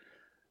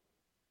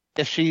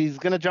if she's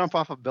going to jump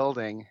off a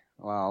building,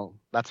 well,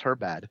 that's her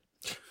bad.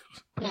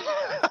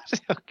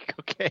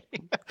 Okay.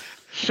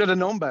 Should have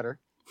known better.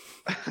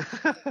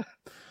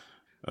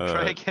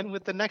 Try again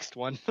with the next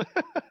one.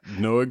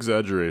 No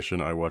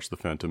exaggeration, I watched The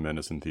Phantom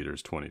Menace in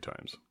theaters 20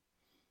 times.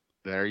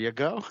 There you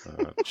go.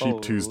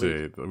 Cheap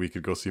Tuesday, we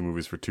could go see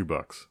movies for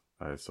 $2.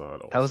 I saw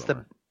it all. That was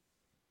summer.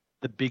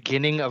 the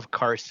beginning of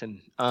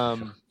Carson.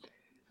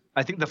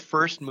 I think the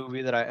first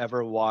movie that I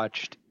ever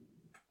watched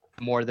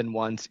more than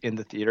once in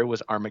the theater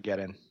was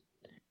Armageddon.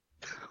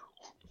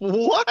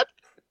 What?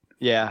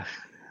 Yeah.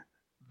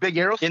 Big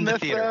In the Aerosmith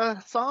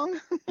theater. Song?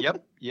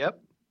 Yep.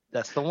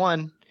 That's the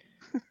one.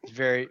 It's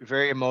very,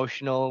 very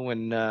emotional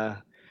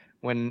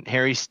when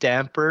Harry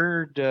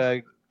Stamper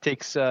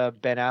takes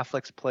Ben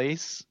Affleck's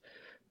place.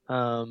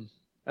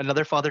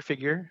 Another father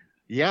figure.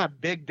 Yeah,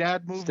 big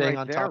dad move Staying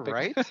right on there, topic.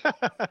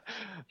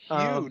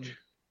 right? Huge.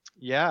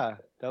 Yeah,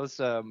 that was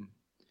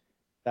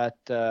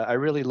I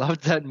really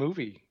loved that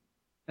movie.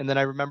 And then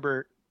I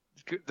remember,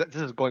 this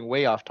is going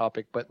way off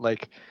topic, but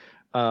like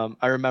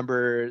I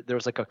remember there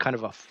was like a kind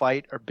of a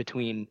fight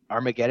between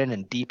Armageddon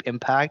and Deep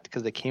Impact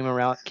because they came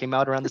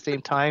out around the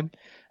same time,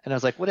 and I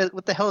was like,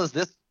 what the hell is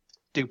this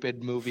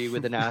stupid movie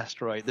with an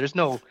asteroid? There's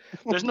no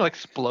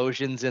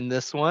explosions in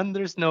this one.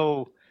 There's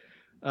no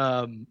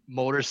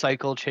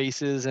motorcycle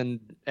chases and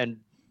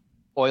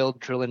oil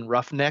drilling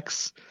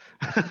roughnecks.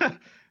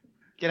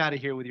 Get out of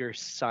here with your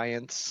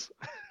science.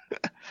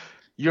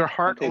 Your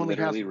heart Don't they only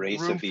has literally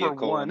race a room for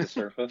vehicle on one. the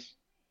surface?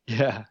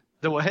 Yeah.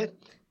 The what?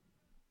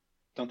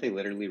 Don't they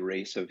literally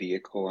race a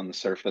vehicle on the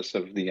surface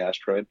of the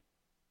asteroid?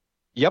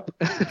 Yep.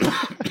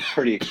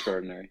 Pretty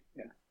extraordinary.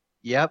 Yeah.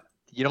 Yep.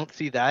 You don't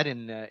see that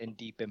in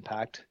Deep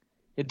Impact.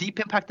 In Deep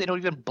Impact, they don't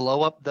even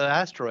blow up the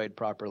asteroid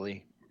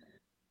properly.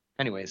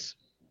 Anyways,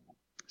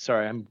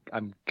 sorry,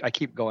 I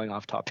keep going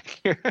off topic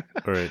here.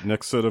 All right,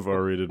 next set of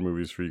R-rated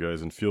movies for you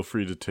guys, and feel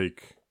free to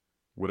take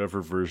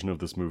whatever version of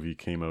this movie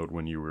came out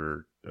when you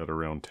were at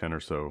around 10 or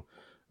so.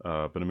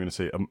 But I'm going to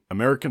say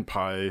American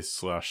Pie /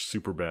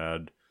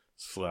 Superbad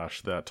 /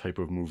 that type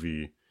of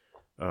movie.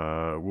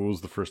 What was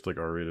the first like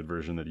R-rated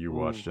version that you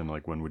watched, and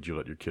like when would you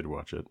let your kid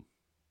watch it?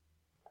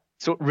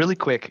 So really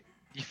quick,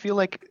 you feel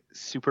like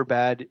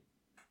Superbad,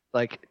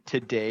 like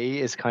today,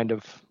 is kind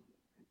of?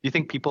 Do you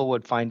think people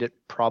would find it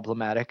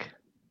problematic?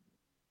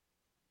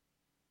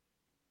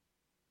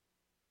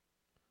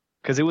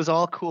 Because it was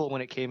all cool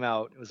when it came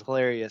out. It was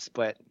hilarious,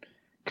 but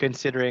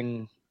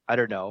considering, I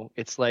don't know,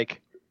 it's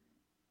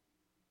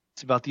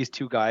about these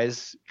two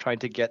guys trying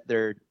to get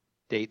their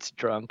dates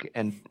drunk,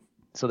 and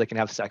so they can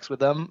have sex with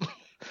them.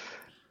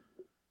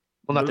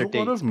 Well, not There's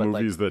their a lot dates, of but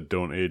movies that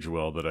don't age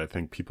well that I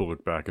think people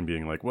look back and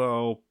being like,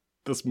 well,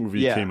 this movie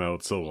Yeah. came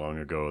out so long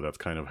ago. That's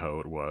kind of how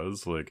it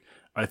was. Like,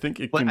 I think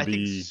it But can I think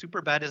be.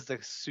 Superbad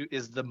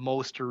is the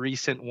most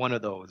recent one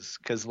of those,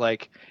 because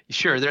like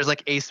sure there's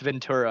like Ace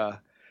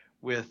Ventura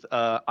with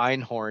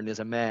Einhorn as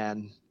a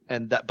man,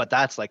 but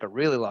that's like a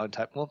really long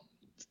time. Well,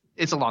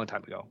 it's a long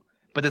time ago.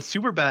 But then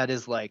Superbad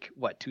is like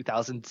what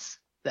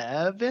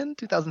 2007,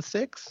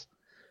 2006.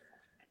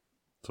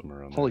 Somewhere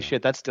around Holy there.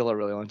 shit, that's still a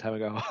really long time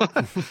ago.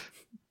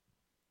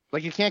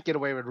 Like you can't get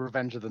away with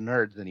Revenge of the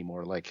Nerds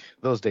anymore. Like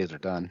those days are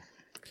done.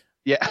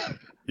 Yeah.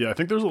 Yeah, I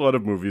think there's a lot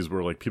of movies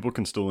where like people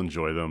can still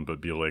enjoy them,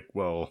 but be like,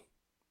 well,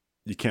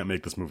 you can't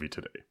make this movie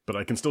today, but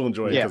I can still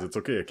enjoy it Yeah. because it's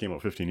okay. It came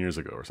out 15 years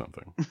ago or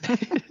something.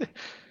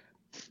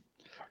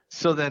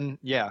 So then,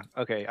 yeah,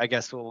 okay. I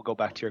guess we'll go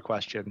back to your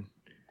question.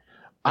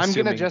 I'm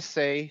gonna Assuming- just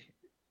say,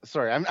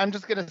 sorry, I'm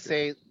just gonna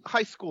say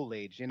high school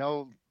age. You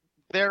know,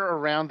 they're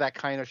around that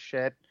kind of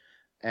shit,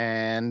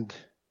 and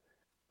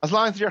as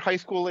long as you're high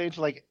school age,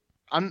 like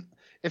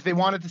if they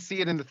wanted to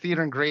see it in the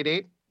theater in grade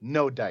 8,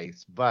 no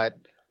dice. But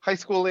high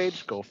school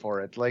age, go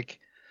for it. Like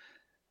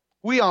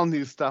we all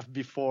knew stuff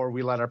before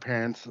we let our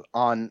parents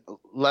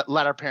let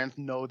our parents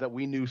know that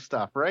we knew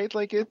stuff, right?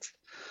 Like it's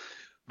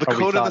the Or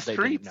we code of the thought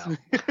they didn't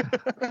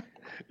streets.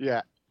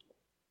 Yeah.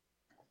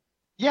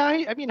 Yeah,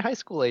 I mean, high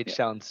school age Yeah.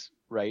 sounds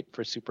right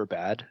for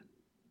Superbad.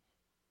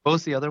 What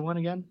was the other one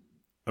again?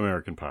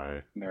 American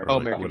Pie. American or, Oh,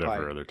 like, American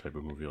whatever Pie. other type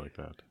of movie like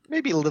that.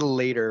 Maybe a little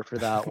later for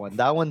that one.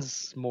 That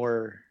one's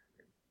more.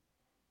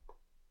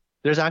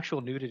 There's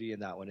actual nudity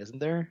in that one, isn't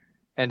there?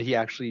 And he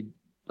actually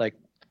like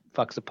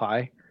fucks a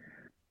pie.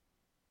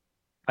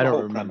 I The don't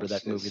whole remember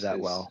premise that movie is that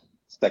well.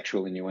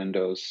 Sexual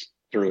innuendos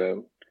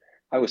throughout.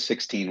 I was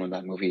 16 when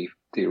that movie,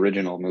 the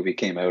original movie,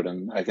 came out,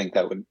 and I think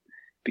that would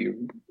be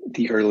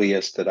the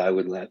earliest that I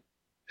would let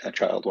a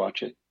child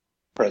watch it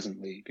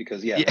presently,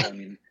 because Yeah. I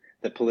mean,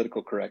 the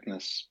political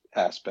correctness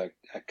aspect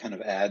kind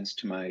of adds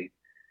to my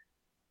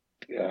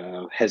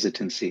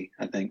hesitancy,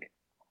 I think.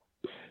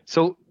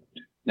 So,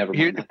 Never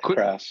Here, mind that quick-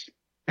 crass.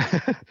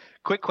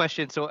 quick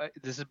question. So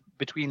this is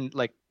between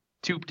like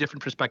two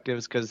different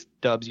perspectives because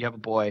Dubs, you have a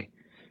boy,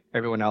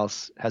 everyone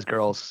else has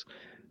girls.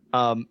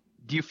 Do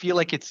you feel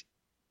like it's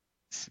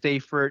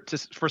safer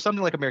for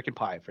something like American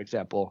Pie, for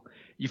example?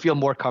 You feel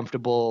more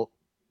comfortable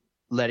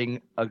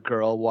letting a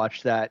girl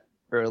watch that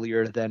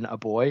earlier than a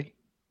boy,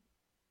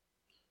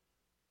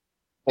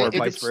 or It's-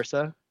 vice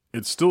versa?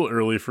 It's still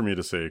early for me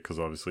to say because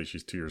obviously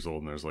she's 2 years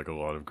old and there's like a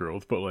lot of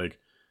growth, but like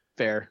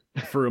Fair.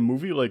 for a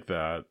movie like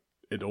that,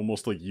 it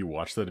almost like you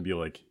watch that and be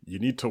like, you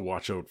need to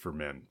watch out for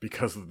men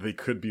because they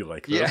could be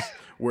like this. Yeah.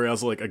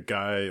 Whereas like a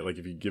guy, like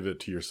if you give it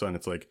to your son,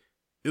 it's like,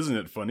 isn't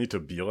it funny to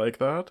be like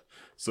that?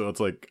 So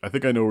it's like, I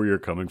think I know where you're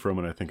coming from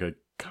and I think I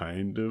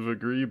kind of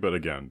agree. But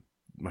again,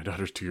 my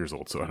daughter's 2 years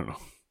old, so I don't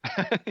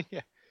know.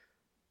 Yeah.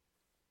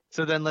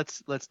 So then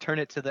let's turn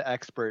it to the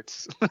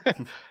experts.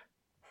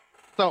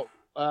 So,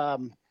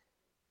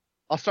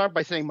 I'll start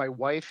by saying my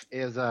wife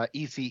is a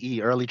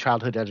ECE, early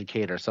childhood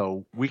educator.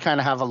 So we kind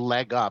of have a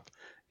leg up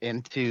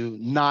into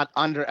not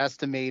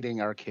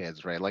underestimating our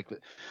kids, right? Like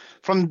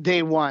from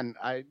day one,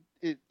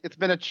 it's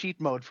been a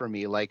cheat mode for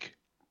me. Like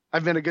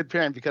I've been a good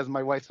parent because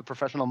my wife's a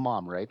professional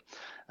mom, right?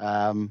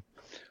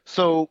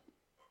 So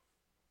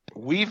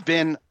we've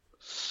been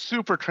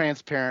super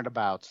transparent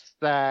about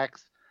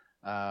sex,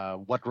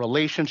 what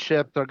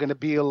relationships are going to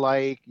be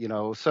like, you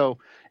know. So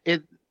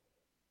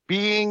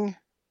being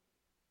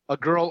a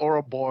girl or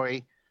a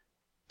boy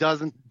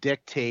doesn't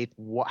dictate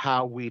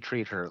how we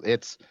treat her.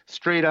 It's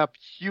straight up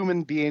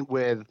human being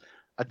with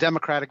a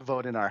democratic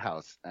vote in our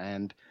house.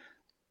 And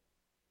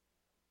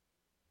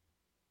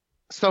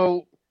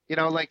so, you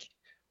know, like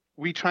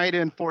we try to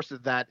enforce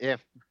it that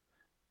if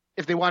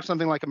they watch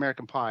something like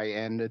American Pie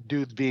and a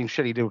dude's being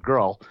shitty to a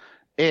girl,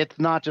 it's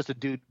not just a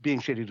dude being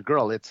shitty to a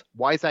girl. It's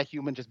why is that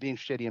human just being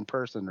shitty in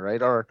person,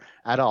 right? Or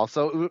at all.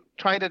 So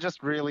try to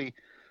just really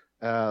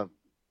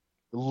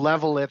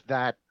level it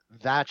that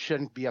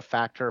shouldn't be a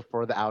factor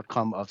for the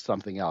outcome of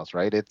something else,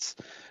 right? It's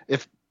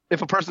if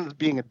a person is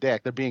being a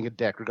dick, they're being a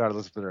dick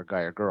regardless if they're a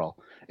guy or girl.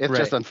 It's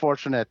just Right.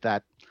 unfortunate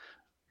that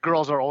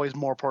girls are always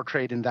more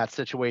portrayed in that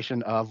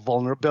situation of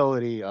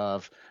vulnerability,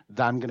 of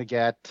that I'm gonna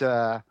get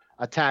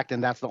attacked,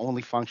 and that's the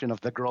only function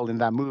of the girl in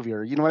that movie,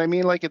 or you know what I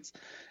mean? Like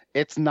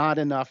it's not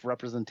enough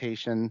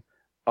representation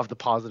of the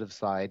positive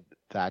side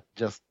that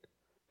just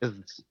is.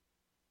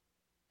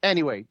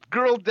 Anyway,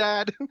 girl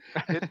dad,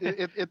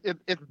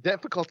 it's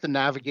difficult to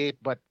navigate,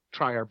 but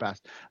try our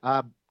best.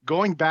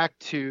 Going back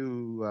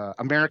to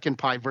American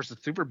Pie versus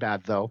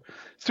Superbad, though,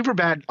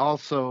 Superbad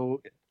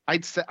also,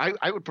 I'd say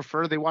I would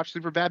prefer they watch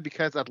Superbad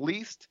because at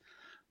least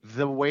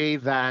the way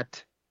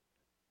that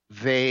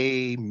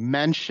they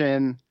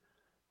mention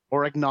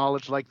or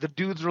acknowledge like the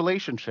dudes'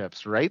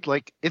 relationships, right?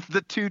 Like it's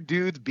the two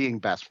dudes being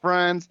best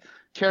friends,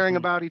 caring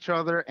about each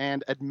other,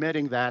 and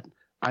admitting that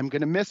I'm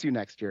going to miss you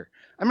next year.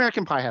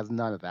 American Pie has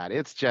none of that.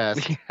 It's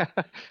just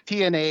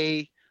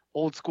TNA,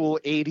 old school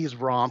 80s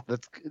romp.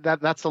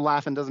 That's a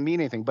laugh and doesn't mean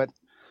anything. But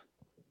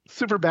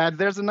super bad.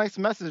 There's a nice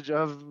message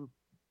of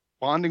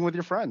bonding with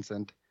your friends,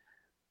 and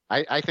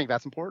I think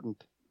that's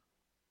important.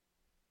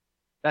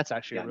 That's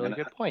actually Yeah, a really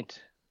good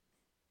point.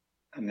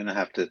 I'm gonna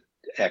have to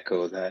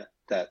echo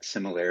that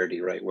similarity,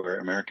 right? Where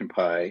American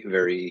Pie,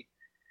 very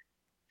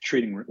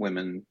treating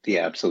women the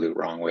absolute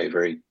wrong way,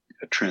 very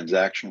a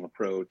transactional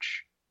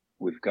approach.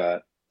 We've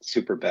got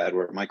Superbad,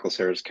 where Michael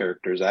Cera's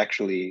character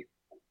actually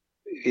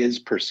is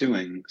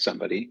pursuing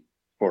somebody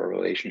for a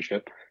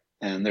relationship,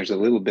 and there's a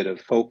little bit of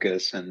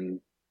focus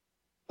and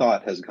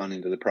thought has gone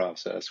into the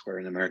process. Where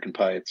in American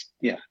Pie, it's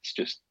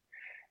just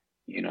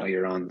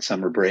you're on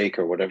summer break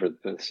or whatever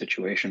the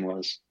situation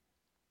was.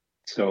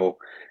 So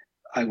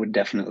I would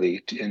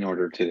definitely, in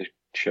order to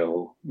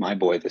show my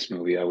boy this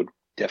movie, I would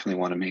definitely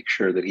want to make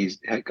sure that he's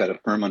got a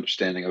firm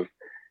understanding of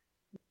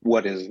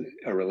what is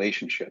a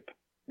relationship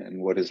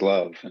and what is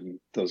love and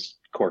those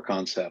core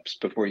concepts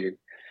before you're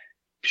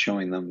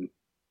showing them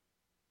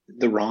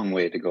the wrong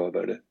way to go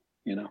about it,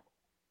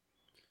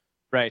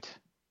 Right.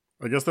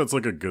 I guess that's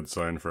like a good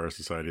sign for our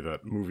society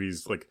that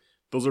movies, like,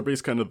 those are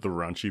based kind of the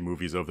raunchy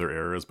movies of their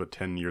eras, but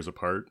 10 years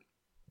apart.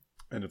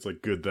 And it's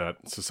like good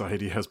that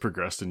society has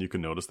progressed and you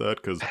can notice that,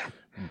 because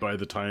by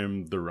the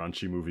time the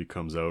raunchy movie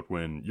comes out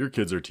when your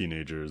kids are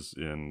teenagers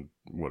in,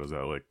 what is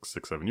that, like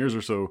 6-7 years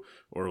or so,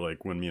 or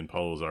like when me and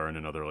Paulo's are in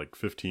another like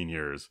 15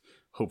 years,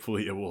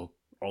 hopefully it will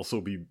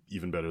also be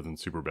even better than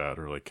Superbad,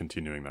 or like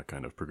continuing that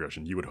kind of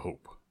progression. You would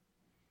hope.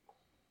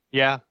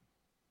 Yeah,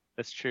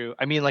 that's true.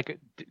 I mean, like,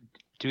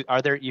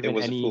 are there even it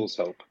was any? a fool's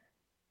hope.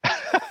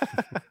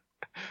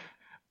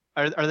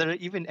 Are there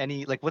even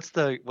any, like, what's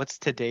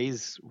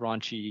today's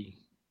raunchy?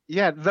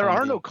 Yeah, there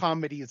comedy? are no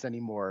comedies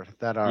anymore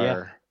that are.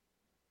 Yeah.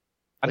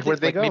 Like, where'd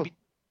they go? Maybe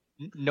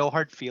No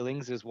Hard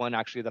Feelings is one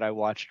actually that I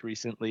watched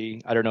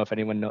recently. I don't know if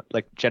anyone know,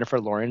 like Jennifer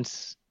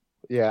Lawrence.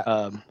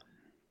 Yeah.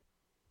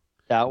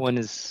 That one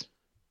is.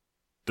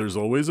 There's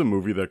always a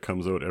movie that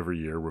comes out every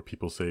year where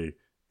people say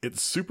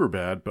it's super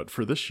bad, but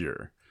for this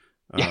year.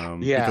 Yeah.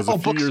 Because a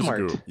few years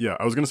Booksmart. ago, yeah,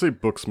 I was gonna say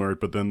Booksmart,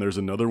 but then there's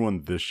another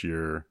one this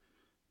year,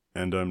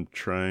 and I'm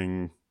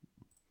trying.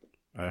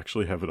 I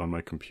actually have it on my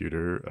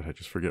computer. I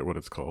just forget what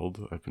it's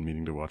called. I've been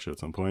meaning to watch it at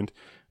some point,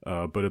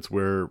 but it's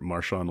where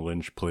Marshawn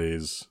Lynch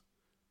plays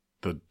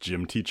the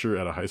gym teacher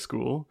at a high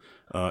school.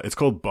 It's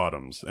called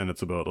Bottoms, and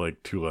it's about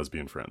like two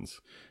lesbian friends,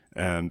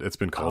 and it's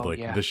been called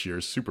this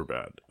year's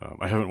Superbad.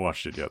 I haven't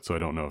watched it yet, so I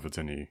don't know if it's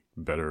any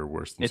better or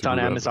worse than It's Superbad, on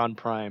Amazon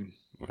Prime.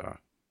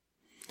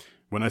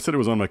 When I said it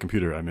was on my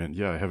computer, I meant,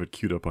 I have it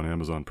queued up on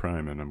Amazon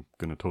Prime, and I'm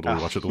going to totally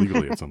watch it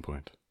legally at some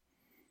point.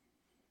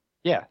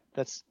 Yeah,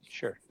 that's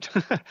sure.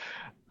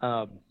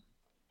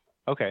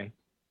 Okay.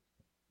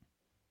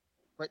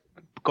 But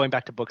going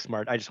back to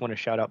Booksmart, I just want to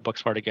shout out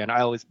Booksmart again. I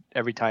always,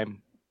 every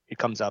time it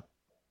comes up,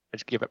 I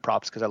just give it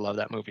props because I love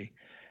that movie.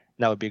 And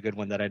that would be a good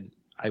one that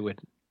I would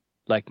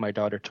like my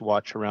daughter to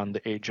watch around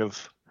the age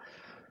of,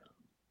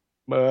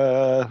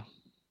 I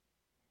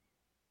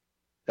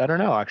don't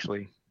know,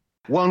 actually.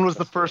 When was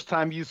the first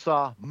time you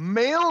saw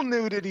male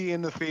nudity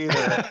in the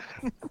theater?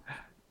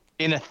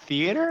 In a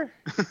theater?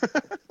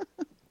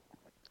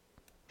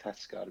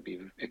 That's got to be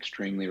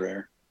extremely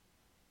rare.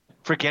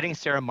 Forgetting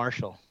Sarah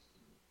Marshall.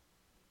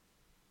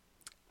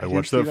 I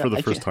watched that for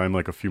the first time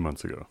like a few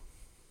months ago.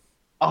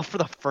 Oh, for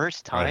the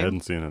first time? I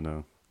hadn't seen it,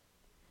 no.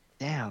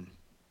 Damn.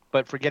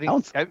 But Forgetting...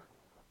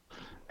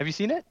 Have you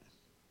seen it?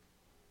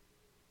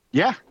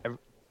 Yeah.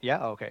 Yeah?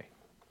 Oh, okay.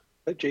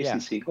 But Jason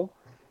Segel?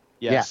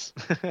 Yes.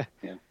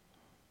 Yeah.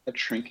 That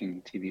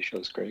Shrinking TV show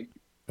is great.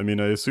 I mean,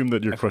 I assume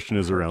that your question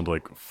is around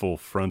like full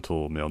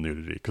frontal male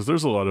nudity, because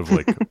there's a lot of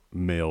like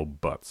male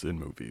butts in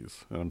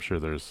movies. And I'm sure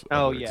there's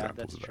other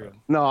examples of true. that.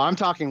 No, I'm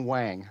talking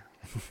Wang.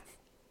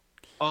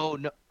 Oh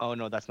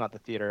no, that's not the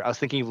theater. I was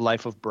thinking of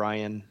Life of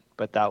Brian,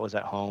 but that was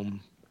at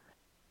home.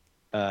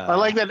 I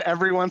like that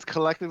everyone's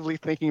collectively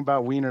thinking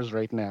about wieners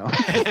right now.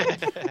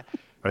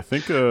 I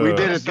think we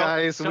did it,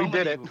 guys. We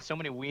did it. So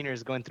many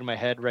wieners going through my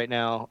head right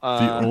now.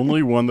 The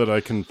only one that I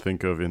can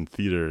think of in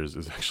theaters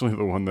is actually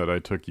the one that I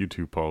took you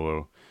to,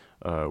 Paulo,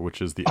 which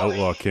is The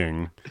Outlaw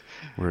King,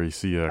 where you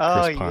see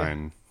Chris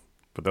Pine. Yeah.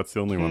 But that's the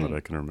only one that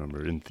I can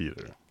remember in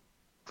theater.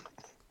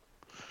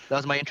 That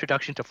was my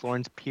introduction to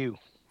Florence Pugh.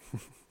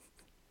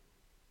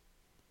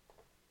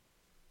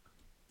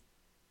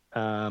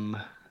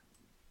 Are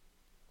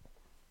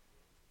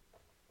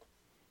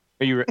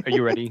you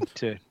ready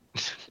to?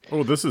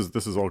 Oh, this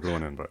is all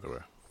going in, by the way.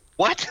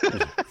 What?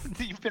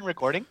 You've been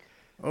recording?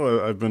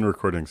 Oh, I've been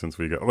recording since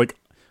we got... Like,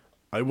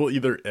 I will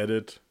either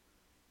edit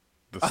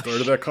the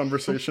start of that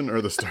conversation or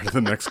the start of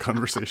the next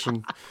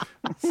conversation.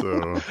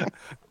 So...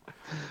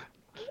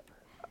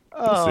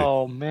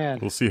 Man.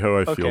 We'll see how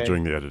I feel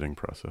during the editing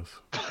process.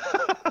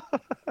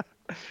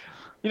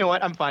 You know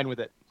what? I'm fine with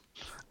it.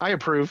 I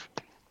approve.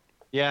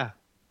 Yeah.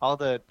 All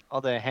the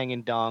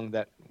hanging dong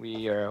that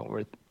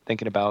we're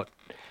thinking about.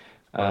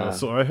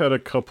 So I had a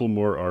couple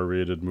more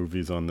R-rated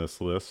movies on this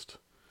list.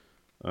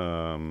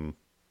 I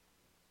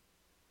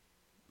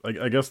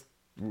guess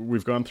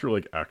we've gone through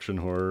like action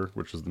horror,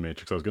 which is The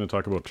Matrix. I was going to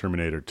talk about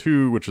Terminator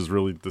 2, which is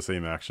really the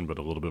same action but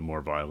a little bit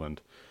more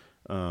violent.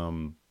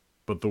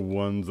 but the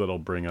ones that I'll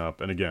bring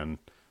up, and again,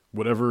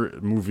 whatever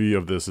movie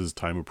of this is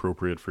time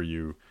appropriate for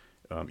you,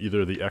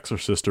 either The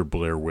Exorcist or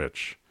Blair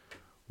Witch.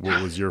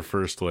 What was your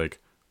first like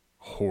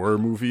horror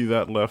movie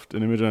that left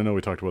an image? I know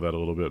we talked about that a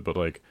little bit, but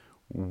like,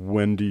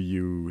 when do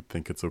you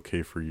think it's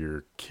okay for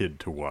your kid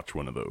to watch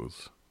one of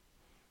those?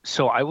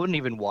 So I wouldn't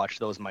even watch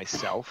those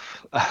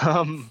myself.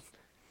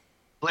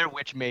 Blair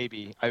Witch,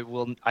 maybe. I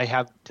will. I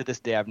have to this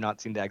day. I've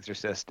not seen The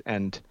Exorcist,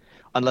 and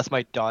unless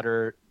my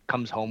daughter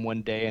comes home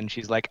one day and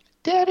she's like,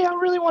 "Daddy, I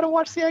really want to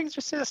watch The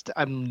Exorcist,"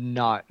 I'm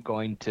not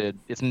going to.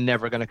 It's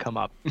never going to come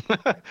up.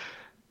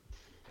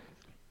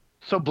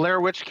 So Blair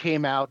Witch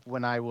came out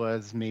when I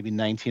was maybe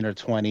 19 or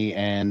 20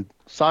 and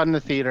saw it in the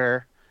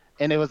theater.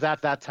 And it was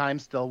at that time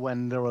still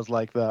when there was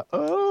like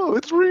oh,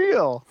 it's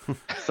real.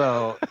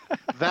 So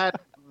that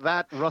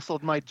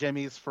rustled my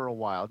jimmies for a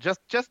while.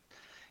 Just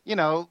you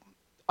know,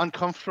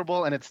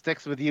 uncomfortable, and it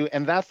sticks with you.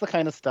 And that's the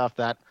kind of stuff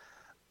that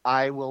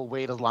I will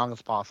wait as long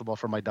as possible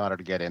for my daughter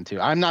to get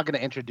into. I'm not going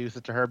to introduce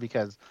it to her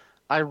because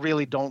I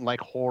really don't like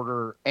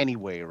horror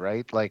anyway,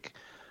 right? Like,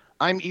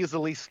 I'm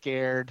easily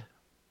scared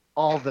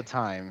all the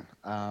time.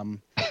 A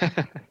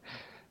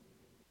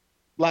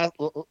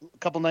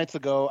couple nights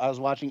ago, I was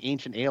watching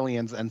Ancient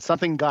Aliens, and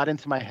something got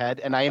into my head,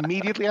 and I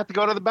immediately had to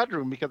go to the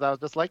bedroom because I was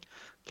just like,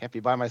 can't be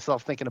by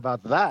myself thinking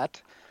about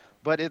that.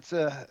 But it's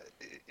the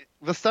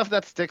stuff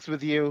that sticks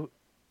with you.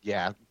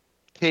 Yeah,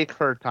 take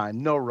her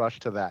time. No rush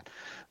to that.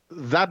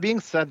 That being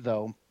said,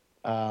 though,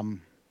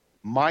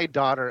 my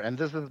daughter, and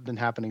this has been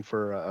happening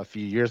for a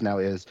few years now,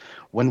 is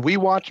when we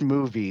watch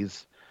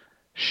movies,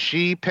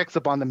 she picks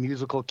up on the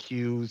musical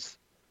cues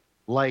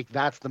like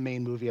that's the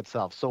main movie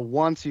itself. So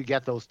once you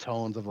get those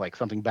tones of like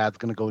something bad's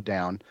going to go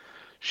down,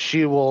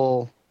 she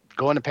will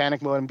go into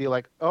panic mode and be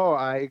like, oh,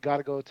 I got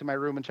to go to my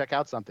room and check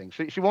out something.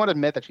 She won't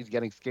admit that she's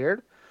getting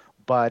scared,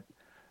 but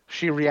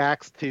she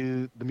reacts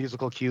to the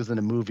musical cues in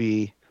a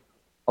movie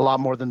a lot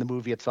more than the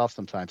movie itself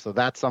sometimes. So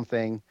that's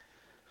something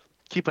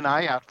keep an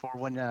eye out for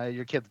when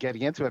your kid's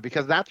getting into it,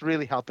 because that's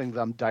really helping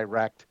them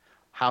direct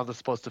how they're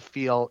supposed to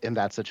feel in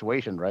that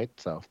situation, right?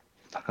 So.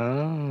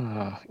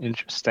 Oh,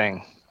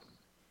 interesting.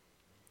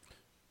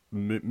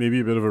 Maybe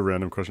a bit of a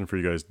random question for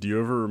you guys. Do you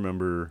ever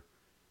remember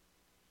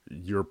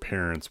your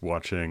parents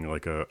watching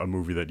like a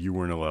movie that you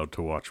weren't allowed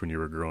to watch when you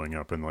were growing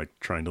up and like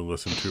trying to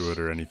listen to it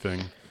or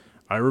anything?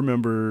 I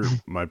remember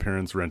my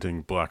parents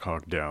renting Black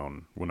Hawk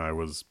Down when I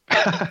was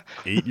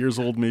 8 years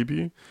old,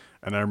 maybe.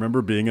 And I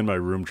remember being in my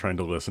room trying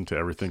to listen to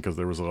everything because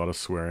there was a lot of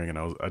swearing.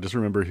 And I just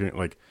remember hearing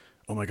like,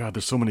 oh my God,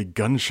 there's so many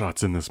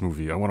gunshots in this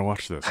movie. I want to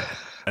watch this.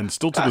 And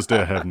still to this day,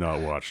 I have not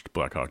watched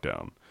Black Hawk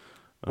Down.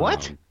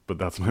 What? But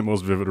that's my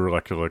most vivid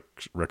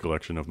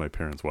recollection of my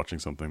parents watching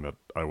something that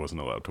I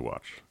wasn't allowed to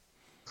watch.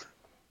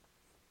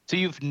 So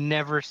you've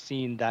never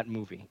seen that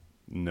movie?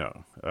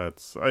 No.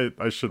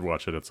 I should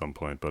watch it at some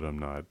point, but I'm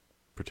not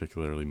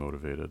particularly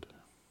motivated.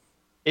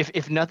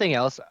 If nothing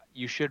else,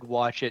 you should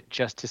watch it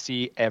just to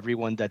see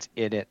everyone that's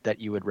in it that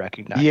you would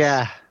recognize.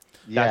 Yeah.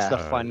 That's the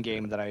fun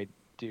game that I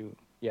do.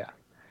 Yeah.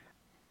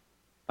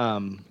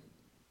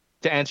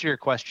 To answer your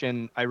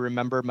question, I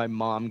remember my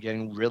mom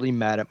getting really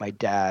mad at my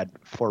dad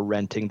for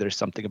renting There's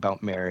Something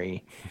About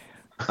Mary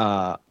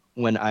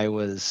when I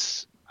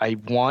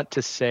want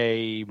to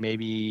say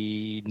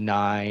maybe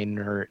 9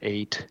 or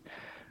 8.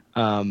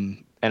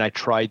 And I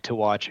tried to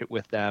watch it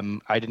with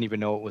them. I didn't even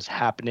know what was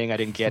happening. I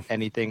didn't get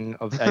any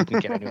of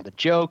the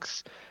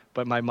jokes,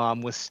 but my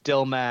mom was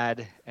still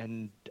mad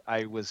and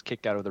I was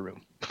kicked out of the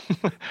room.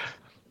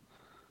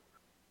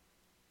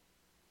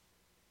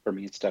 For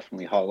me, it's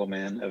definitely Hollow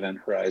Man, Event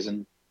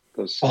Horizon.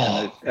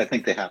 And I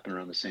think they happen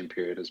around the same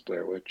period as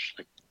Blair Witch,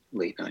 like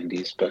late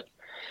 90s. But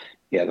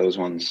yeah, those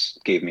ones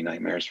gave me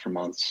nightmares for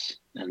months.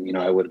 And,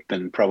 I would have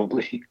been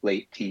probably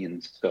late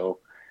teens, so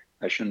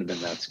I shouldn't have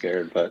been that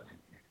scared. But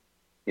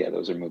yeah,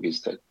 those are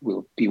movies that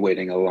will be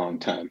waiting a long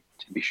time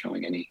to be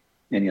showing any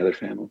other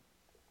family.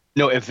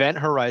 No, Event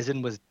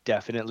Horizon was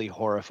definitely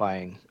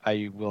horrifying.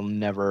 I will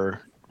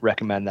never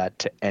recommend that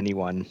to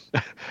anyone.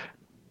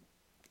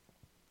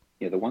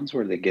 Yeah, the ones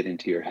where they get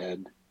into your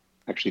head,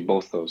 actually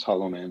both those,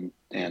 Hollow Man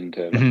and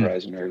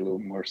Horizon, are a little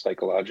more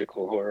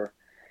psychological horror.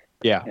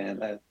 Yeah.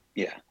 And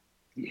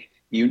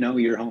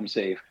you're home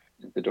safe.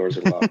 The doors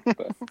are locked,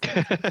 but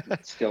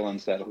it still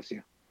unsettles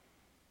you.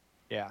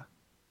 Yeah.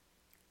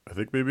 I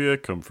think maybe I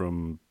come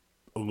from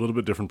a little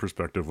bit different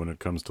perspective when it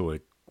comes to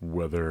like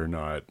whether or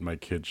not my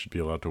kids should be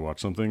allowed to watch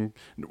something.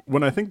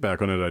 When I think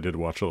back on it, I did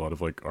watch a lot of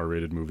like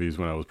R-rated movies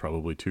when I was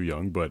probably too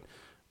young, but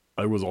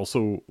I was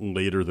also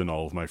later than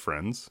all of my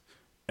friends,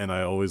 and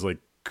I always like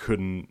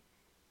couldn't,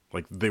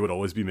 like they would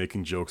always be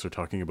making jokes or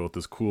talking about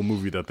this cool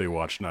movie that they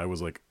watched, and I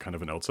was like kind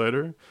of an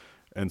outsider.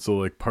 And so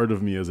like part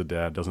of me as a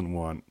dad doesn't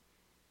want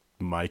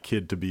my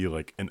kid to be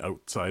like an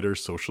outsider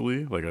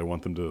socially. Like I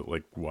want them to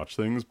like watch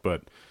things,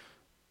 but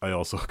I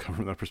also come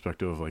from that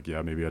perspective of like,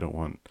 yeah, maybe I don't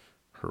want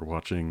her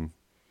watching,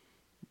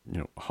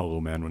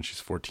 Hollow Man when she's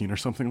 14 or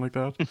something like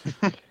that.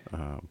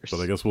 But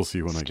I guess we'll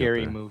see when I get there.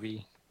 Scary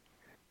movie.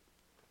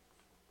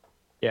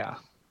 Yeah.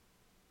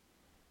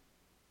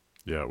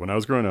 Yeah, when I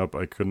was growing up,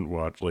 I couldn't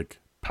watch like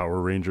Power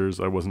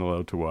Rangers I wasn't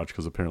allowed to watch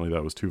because apparently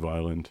that was too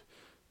violent.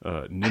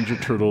 Ninja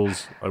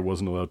Turtles I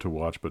wasn't allowed to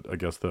watch, but I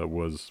guess that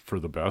was for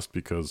the best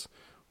because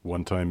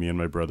one time me and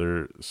my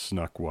brother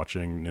snuck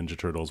watching Ninja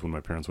Turtles when my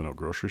parents went out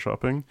grocery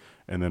shopping,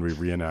 and then we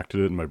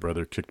reenacted it, and my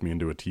brother kicked me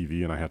into a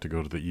TV, and I had to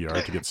go to the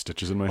ER to get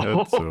stitches in my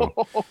head.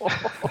 So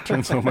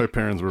turns out my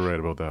parents were right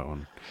about that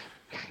one.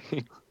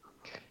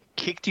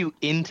 Kicked you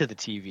into the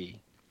TV.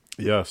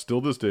 Yeah,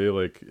 still this day,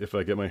 like if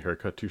I get my hair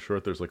cut too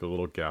short, there's like a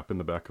little gap in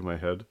the back of my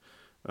head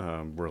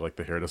where like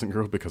the hair doesn't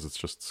grow because it's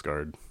just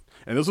scarred.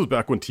 And this was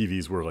back when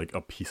TVs were like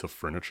a piece of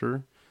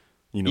furniture,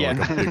 Yeah.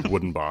 like a big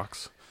wooden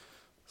box.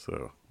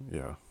 So,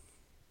 yeah.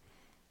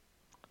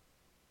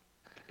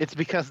 It's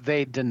because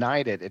they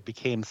denied it. It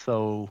became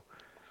so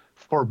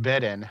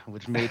forbidden,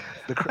 which made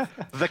the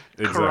karate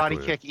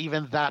Exactly. kick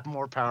even that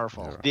more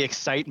powerful. Yeah. The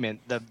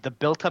excitement, the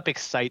built-up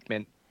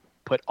excitement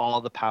put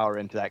all the power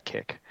into that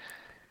kick.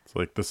 It's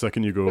like the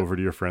second you go over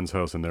to your friend's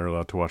house and they're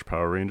allowed to watch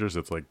Power Rangers,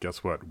 it's like,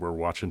 guess what? We're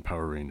watching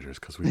Power Rangers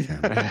because we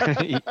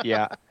can.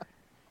 Yeah.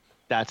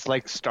 That's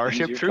like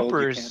Starship Things you're told you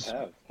Troopers.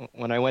 can't have.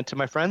 When I went to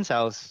my friend's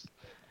house,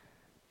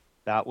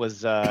 that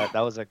was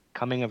a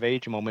coming of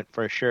age moment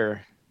for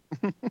sure.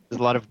 There's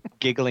a lot of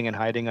giggling and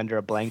hiding under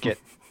a blanket.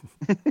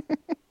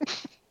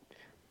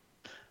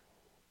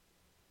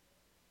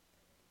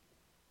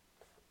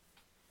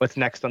 What's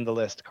next on the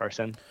list,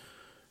 Carson?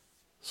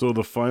 So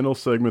the final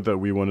segment that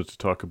we wanted to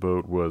talk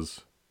about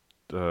was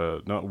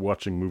not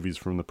watching movies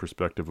from the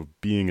perspective of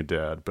being a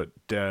dad, but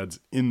dads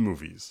in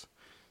movies.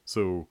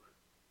 So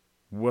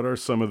what are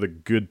some of the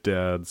good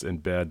dads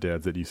and bad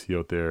dads that you see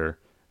out there?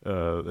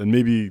 And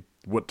maybe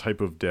what type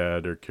of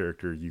dad or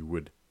character you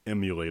would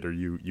emulate or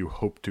you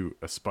hope to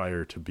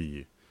aspire to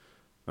be,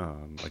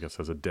 I guess,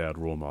 as a dad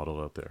role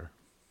model out there.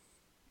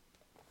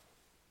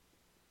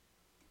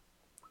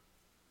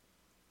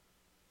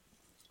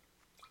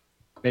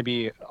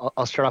 Maybe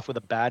I'll start off with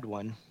a bad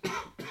one.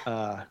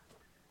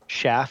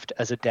 Shaft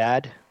as a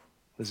dad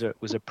was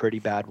a pretty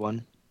bad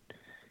one.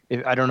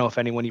 I don't know if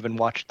anyone even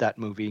watched that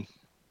movie,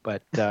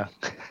 but I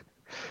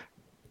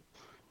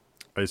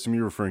assume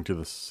you're referring to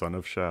The Son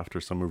of Shaft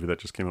or some movie that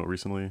just came out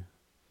recently.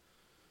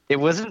 it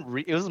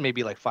wasn't. It was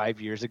maybe like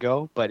 5 years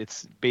ago, but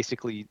it's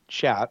basically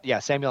Shaft. Yeah,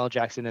 Samuel L.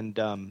 Jackson and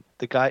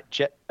the guy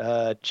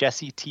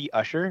Jesse T.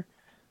 Usher.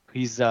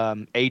 He's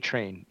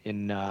A-Train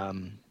in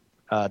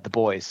The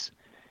Boys.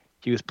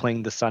 He was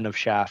playing the son of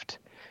Shaft,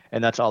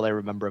 and that's all I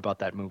remember about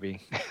that movie.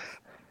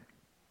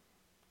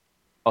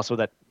 Also,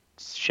 that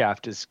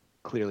Shaft is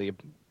clearly a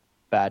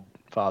bad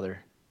father.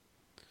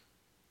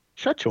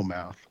 Shut your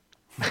mouth.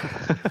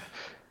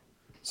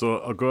 So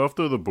I'll go off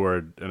the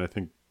board, and I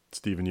think,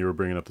 Stephen, you were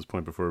bringing up this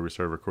point before we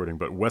started recording,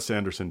 but Wes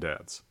Anderson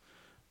dads.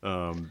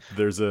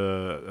 There's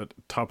a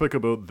topic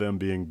about them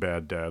being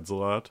bad dads a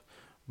lot,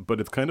 but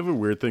it's kind of a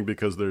weird thing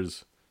because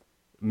there's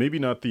maybe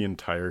not the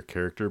entire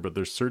character, but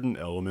there's certain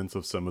elements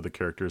of some of the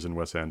characters in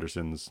Wes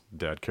Anderson's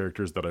dad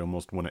characters that I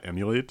almost want to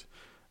emulate.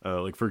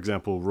 Like, for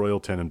example,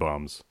 Royal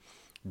Tenenbaums.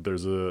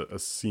 There's a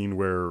scene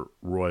where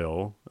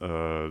Royal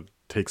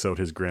takes out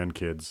his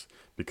grandkids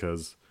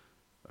because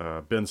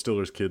Ben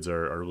Stiller's kids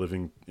are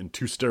living in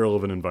too sterile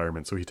of an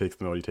environment. So he takes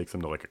them out, he takes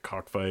them to like a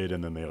cockfight,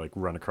 and then they like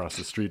run across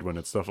the street when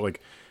it's stuff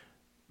like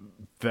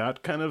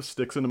that. Kind of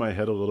sticks into my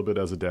head a little bit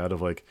as a dad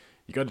of like,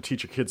 you got to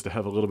teach your kids to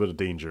have a little bit of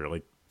danger,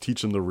 like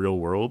teach them the real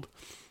world.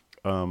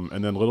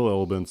 And then little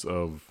elements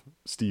of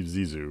Steve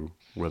Zissou,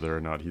 whether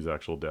or not he's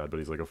actual dad, but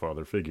he's like a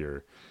father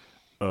figure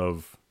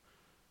of,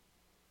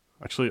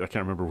 actually, I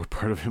can't remember what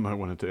part of him I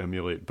wanted to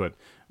emulate, but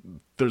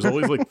there's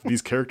always like,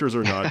 these characters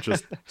are not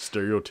just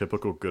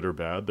stereotypical good or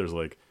bad. There's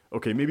like,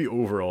 okay, maybe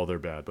overall they're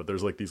bad, but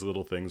there's like these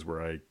little things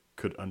where I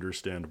could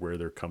understand where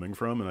they're coming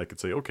from. And I could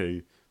say,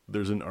 okay,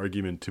 there's an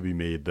argument to be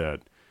made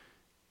that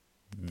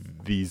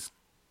these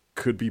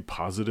could be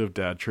positive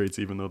dad traits,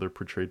 even though they're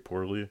portrayed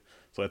poorly.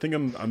 So I think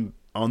I'm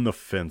on the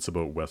fence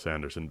about Wes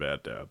Anderson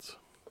bad dads.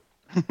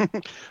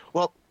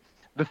 Well,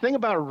 the thing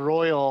about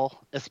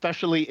Royal,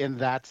 especially in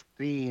that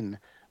scene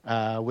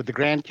with the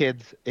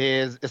grandkids,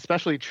 is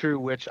especially true,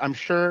 which I'm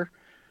sure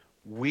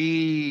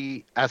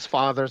we as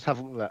fathers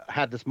have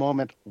had this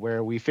moment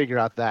where we figure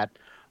out that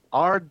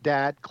our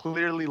dad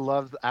clearly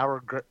loves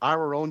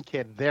our own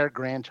kid, their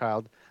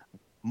grandchild,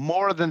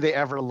 more than they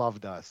ever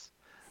loved us.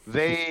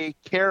 They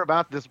care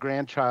about this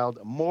grandchild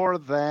more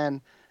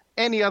than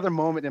any other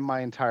moment in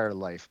my entire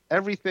life.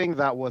 Everything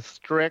that was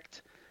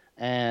strict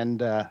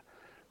and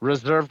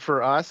reserved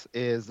for us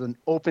is an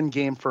open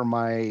game for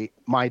my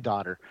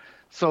daughter.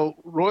 So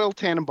Royal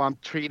Tannenbaum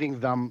treating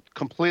them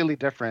completely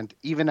different,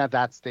 even at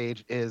that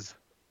stage, is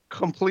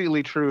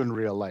completely true in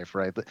real life,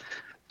 right?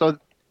 So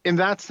in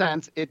that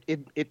sense,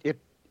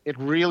 it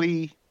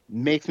really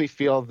makes me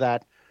feel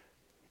that,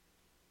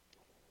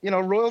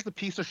 Royal's a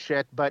piece of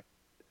shit, but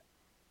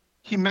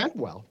he meant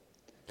well.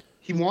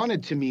 He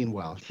wanted to mean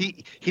well.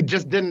 He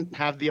just didn't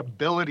have the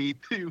ability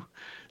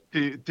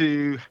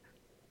to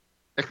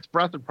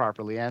express it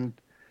properly, and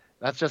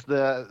that's just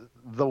the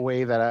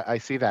way that I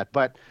see that.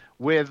 But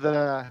with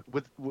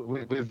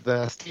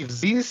Steve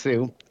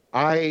Zissou,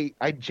 I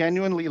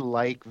genuinely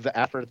like the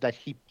effort that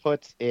he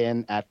puts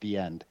in at the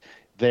end.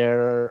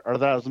 There are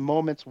those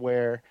moments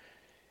where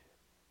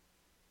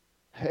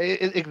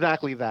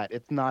exactly that.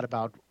 It's not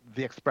about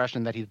the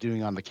expression that he's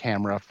doing on the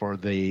camera for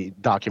the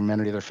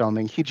documentary they're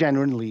filming. He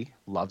genuinely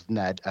loves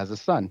Ned as a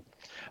son.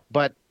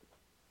 But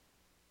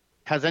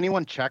has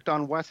anyone checked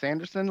on Wes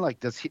Anderson? Like,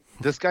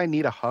 this guy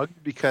need a hug?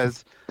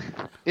 Because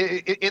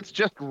it's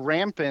just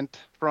rampant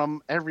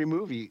from every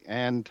movie.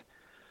 And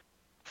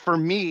for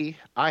me,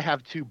 I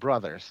have two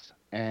brothers,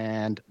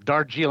 and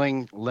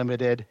Darjeeling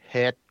Limited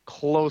hit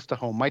close to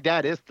home. My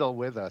dad is still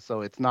with us,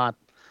 so it's not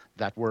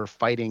that we're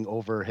fighting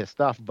over his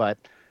stuff. But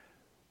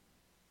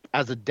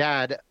as a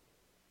dad,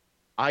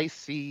 I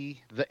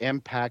see the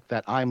impact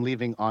that I'm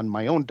leaving on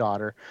my own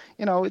daughter.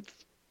 It's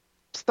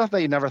stuff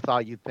that you never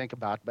thought you'd think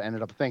about, but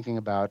ended up thinking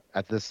about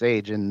at this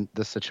age in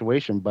this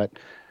situation. But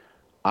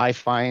I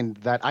find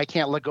that I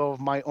can't let go of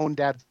my own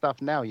dad's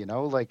stuff now,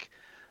 like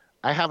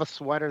I have a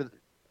sweater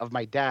of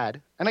my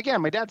dad. And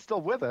again, my dad's still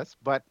with us,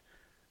 but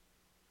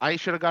I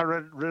should have got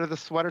rid of the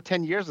sweater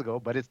 10 years ago,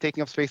 but it's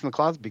taking up space in the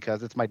closet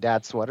because it's my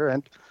dad's sweater.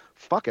 And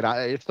fuck it.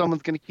 If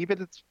someone's going to keep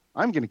it,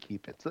 I'm going to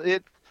keep it. So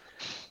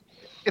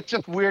it's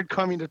just weird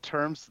coming to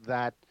terms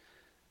that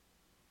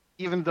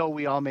even though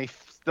we all may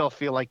still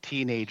feel like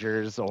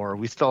teenagers, or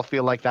we still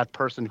feel like that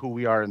person who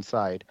we are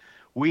inside,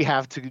 we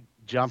have to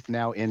jump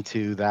now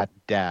into that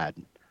dad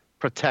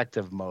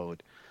protective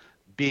mode,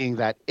 being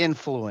that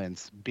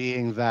influence,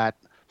 being that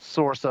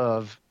source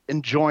of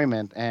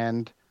enjoyment.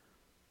 And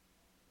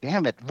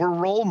damn it, we're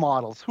role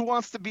models. Who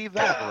wants to be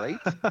that, right?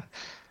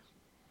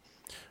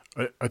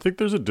 I think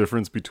there's a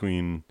difference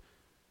between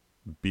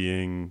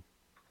being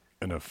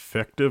an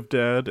effective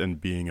dad and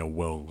being a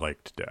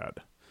well-liked dad.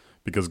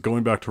 Because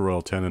going back to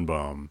Royal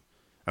Tenenbaum,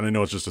 and I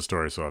know it's just a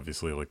story, so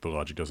obviously like the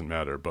logic doesn't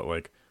matter, but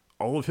like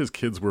all of his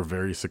kids were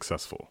very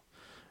successful.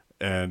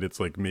 And it's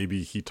like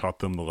maybe he taught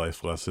them the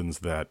life lessons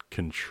that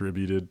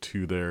contributed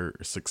to their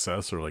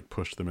success or like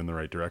pushed them in the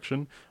right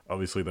direction.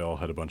 Obviously they all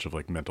had a bunch of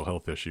like mental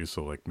health issues,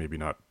 so like maybe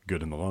not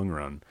good in the long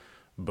run.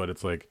 But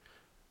it's like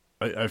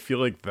I feel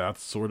like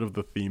that's sort of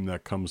the theme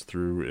that comes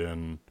through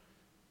in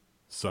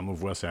some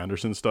of Wes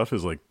Anderson's stuff,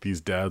 is like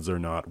these dads are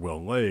not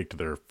well liked,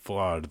 they're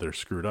flawed, they're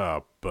screwed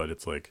up, but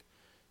it's like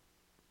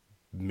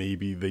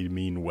maybe they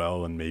mean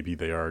well and maybe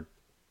they are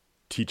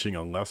teaching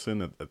a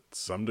lesson at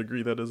some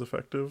degree that is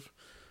effective.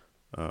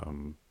 I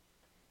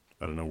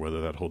don't know whether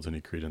that holds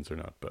any credence or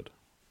not, but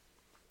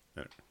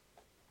anyway.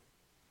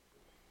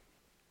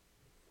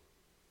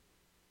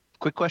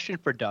 Quick question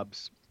for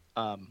Dubs.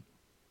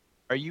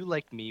 Are you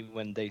like me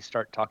when they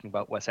start talking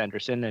about Wes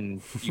Anderson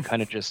and you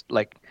kind of just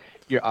like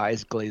your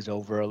eyes glaze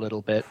over a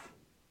little bit?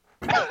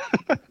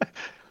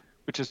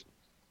 which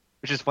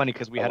is funny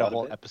because we had a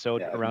whole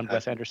episode around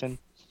Wes Anderson.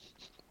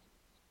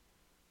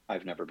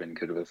 I've never been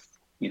good with,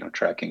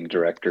 tracking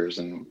directors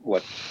and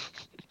what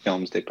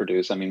films they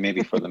produce. I mean,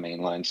 maybe for the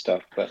mainline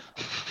stuff, but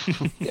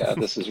yeah,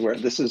 this is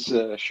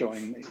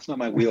showing. It's not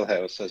my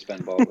wheelhouse, as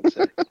Ben Ball would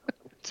say.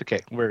 It's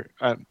okay.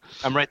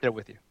 I'm right there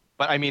with you.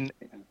 But I mean,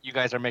 you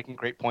guys are making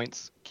great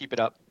points. Keep it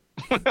up.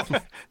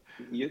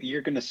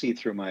 You're going to see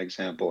through my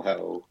example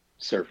how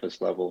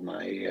surface level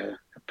my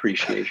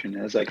appreciation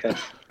is, I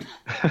guess.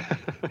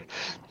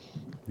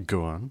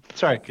 Go on.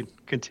 Sorry,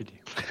 continue.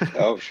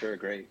 Oh, sure,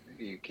 great.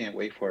 You can't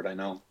wait for it, I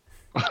know.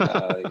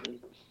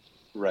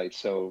 Right.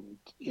 So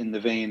in the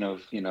vein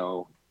of,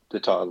 the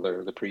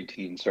toddler, the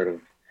preteen sort of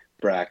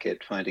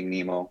bracket, Finding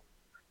Nemo,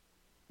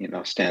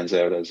 stands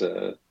out as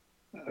a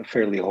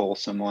fairly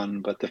wholesome one,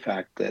 but the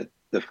fact that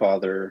the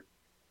father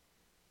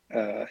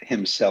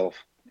himself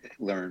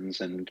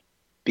learns and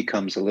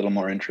becomes a little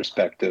more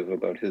introspective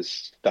about his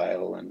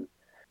style and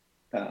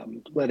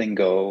letting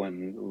go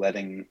and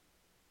letting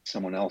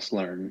someone else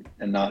learn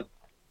and not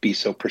be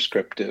so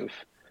prescriptive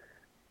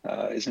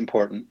is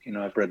important.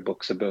 I've read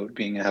books about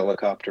being a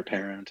helicopter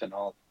parent and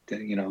all,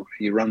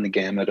 you run the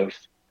gamut of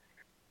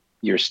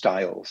your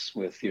styles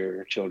with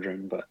your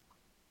children, but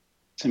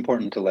it's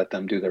important to let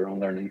them do their own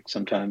learning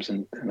sometimes.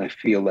 And I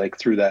feel like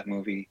through that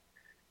movie,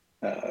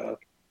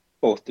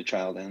 both the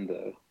child and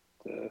the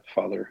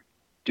father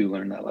do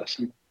learn that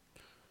lesson.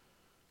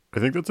 I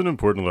think that's an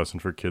important lesson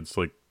for kids.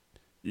 Like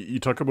you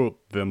talk about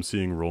them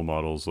seeing role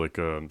models, like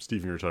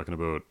Stephen, you were talking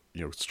about,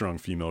 strong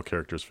female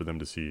characters for them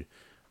to see.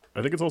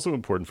 I think it's also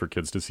important for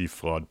kids to see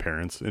flawed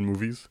parents in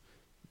movies,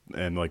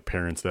 and like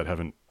parents that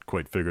haven't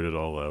quite figured it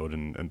all out,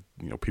 and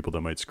people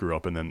that might screw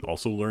up and then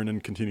also learn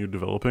and continue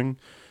developing.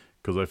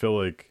 Because I feel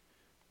like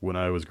when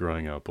I was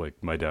growing up,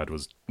 like my dad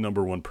was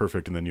number one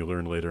perfect, and then you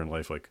learn later in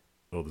life, like,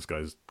 oh, this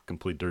guy's a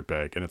complete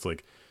dirtbag, and it's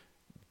like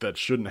that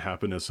shouldn't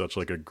happen as such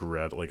like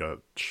a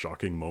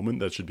shocking moment.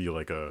 That should be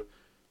like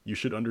you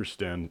should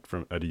understand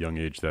from at a young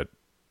age that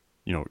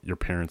your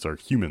parents are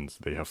humans.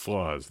 They have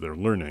flaws. They're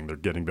learning. They're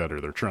getting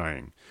better. They're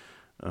trying.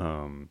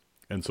 And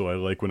so I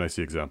like when I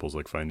see examples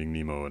like Finding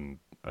Nemo, and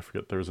I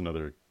forget there's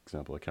another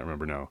example I can't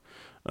remember now.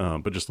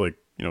 But just like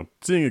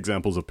seeing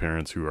examples of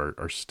parents who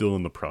are still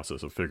in the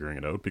process of figuring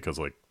it out, because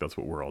like that's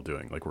what we're all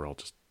doing. Like we're all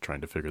just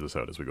trying to figure this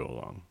out as we go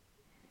along.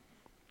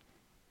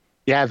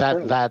 Yeah,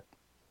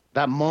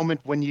 that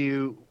moment when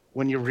you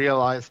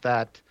realize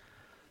that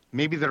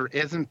maybe there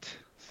isn't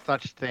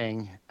such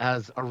thing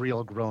as a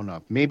real grown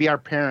up. Maybe our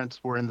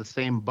parents were in the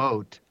same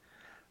boat,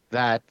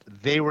 that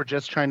they were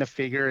just trying to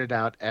figure it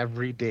out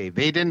every day.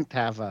 They didn't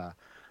have a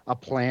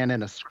plan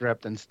and a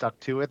script and stuck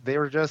to it. They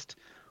were just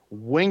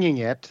winging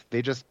it.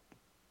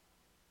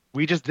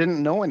 We just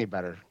didn't know any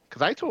better.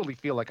 Because I totally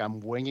feel like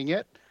I'm winging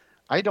it.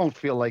 I don't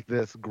feel like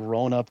this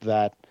grown up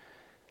that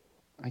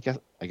I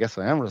guess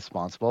I am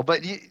responsible.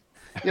 But you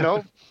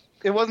know,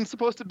 it wasn't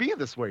supposed to be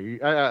this way.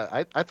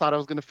 I thought I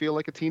was going to feel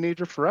like a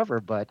teenager forever,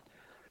 but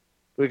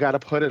we got to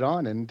put it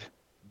on and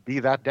be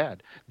that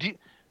dad. This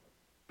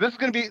is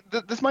going to be.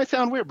 This might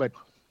sound weird, but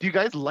do you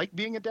guys like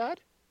being a dad?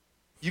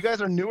 You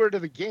guys are newer to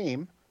the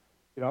game.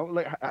 You know,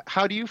 like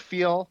how do you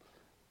feel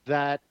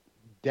that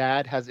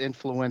dad has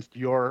influenced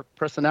your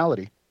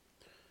personality?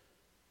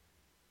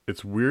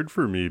 It's weird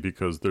for me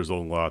because there's a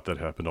lot that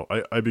happened.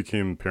 I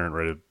became a parent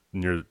right at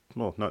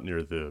not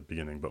near the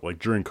beginning, but like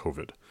during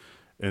COVID.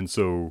 And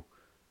so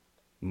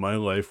my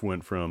life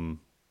went from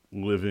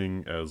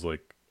living as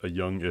like a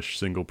youngish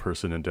single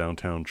person in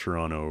downtown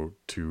Toronto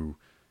to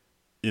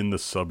in the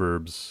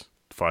suburbs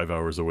 5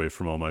 hours away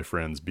from all my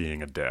friends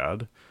being a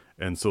dad.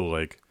 And so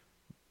like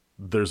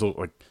there's a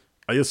like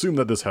I assume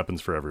that this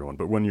happens for everyone,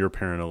 but when you're a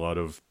parent, a lot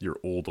of your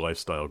old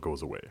lifestyle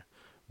goes away.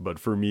 But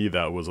for me,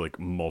 that was like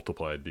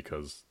multiplied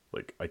because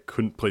like I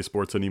couldn't play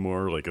sports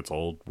anymore. Like it's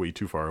all way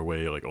too far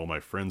away. Like all my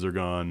friends are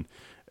gone.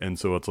 And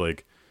so it's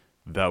like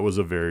that was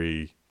a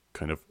very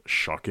kind of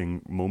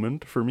shocking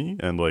moment for me.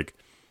 And like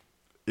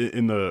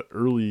in the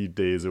early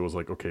days, it was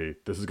like, okay,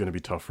 this is going to be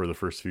tough for the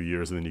first few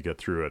years and then you get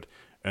through it.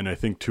 And I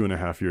think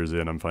 2.5 years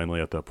in, I'm finally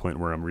at that point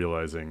where I'm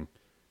realizing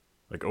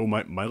like, oh,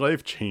 my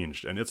life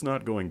changed and it's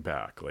not going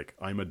back. Like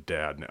I'm a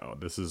dad now.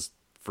 This is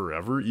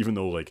forever, even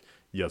though like,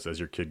 yes, as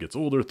your kid gets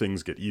older,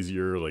 things get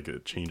easier. Like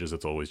it changes.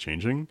 It's always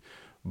changing.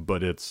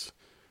 But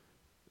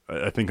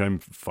I think I'm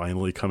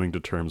finally coming to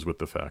terms with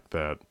the fact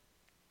that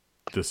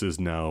this is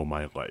now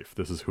my life.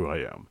 This is who I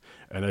am.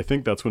 And I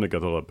think that's when it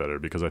got a lot better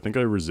because I think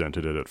I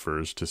resented it at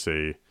first to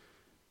say,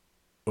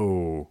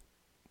 oh,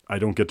 I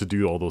don't get to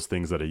do all those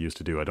things that I used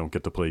to do. I don't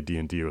get to play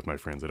D&D with my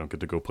friends. I don't get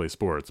to go play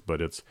sports.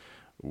 But it's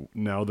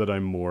now that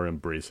I'm more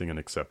embracing and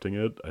accepting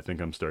it, I think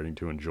I'm starting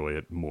to enjoy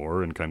it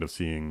more and kind of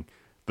seeing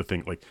the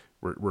thing like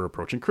we're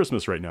approaching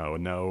Christmas right now.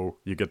 And now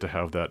you get to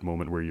have that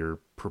moment where you're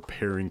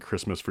preparing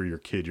Christmas for your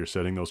kid. You're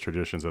setting those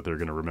traditions that they're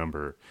going to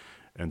remember.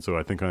 And so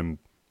I think I'm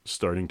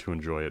starting to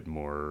enjoy it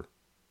more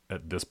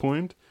at this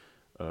point.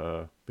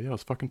 But yeah, it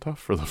was fucking tough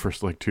for the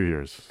first like 2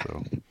 years.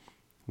 So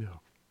yeah.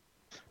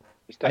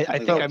 It's definitely I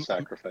think a lot I'm of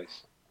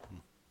sacrifice.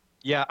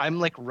 Yeah, I'm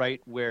like right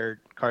where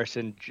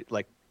Carson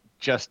like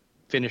just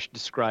finished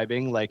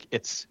describing. Like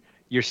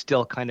you're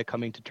still kind of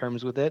coming to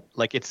terms with it.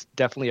 Like it's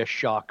definitely a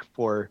shock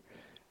for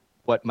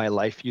what my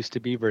life used to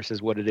be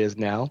versus what it is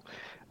now.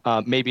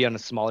 Maybe on a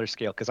smaller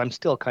scale because I'm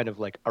still kind of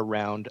like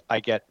around. I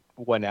get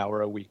 1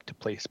 hour a week to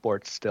play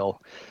sports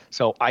still,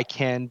 so I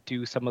can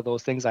do some of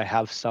those things. I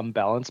have some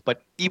balance,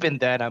 but even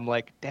then, I'm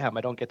like, damn,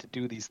 I don't get to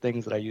do these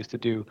things that I used to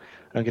do.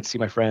 I don't get to see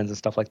my friends and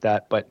stuff like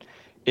that. But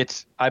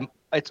I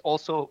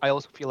also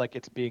feel like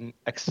it's being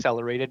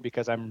accelerated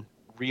because I'm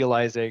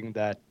realizing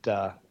that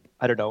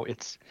I don't know.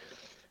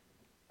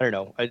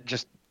 I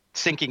just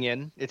sinking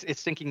in.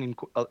 It's sinking in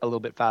a little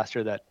bit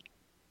faster that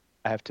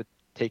I have to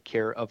take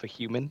care of a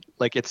human.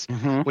 Like it's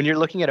when you're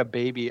looking at a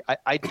baby,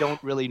 I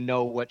don't really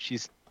know what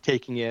she's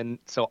taking in.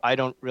 So I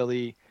don't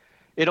really,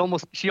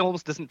 she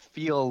almost doesn't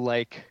feel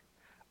like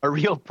a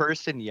real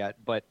person yet,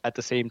 but at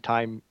the same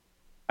time,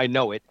 I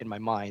know it in my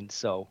mind.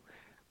 So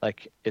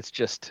like, it's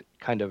just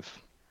kind of,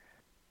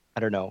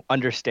 I don't know,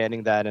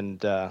 understanding that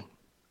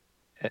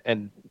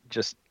and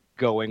just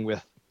going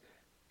with,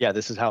 yeah,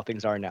 this is how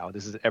things are now.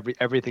 This is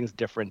everything's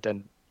different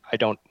and I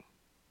don't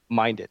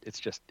mind it.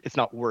 It's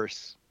not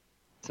worse.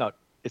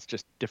 It's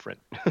just different.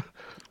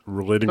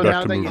 Relating So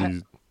back to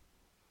movies.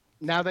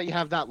 Now that you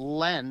have that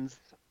lens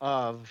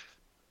of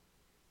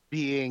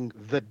being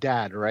the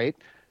dad, right?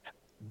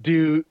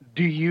 Do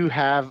you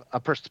have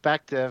a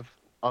perspective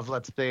of,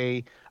 let's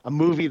say, a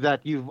movie that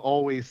you've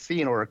always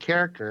seen or a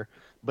character,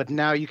 but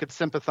now you could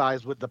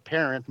sympathize with the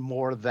parent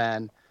more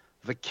than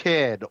the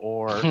kid,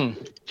 or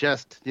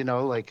just,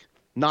 like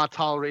not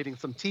tolerating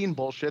some teen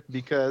bullshit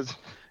because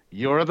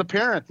you're the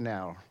parent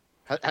now?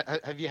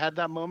 Have you had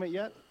that moment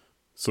yet?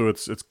 So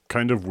it's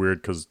kind of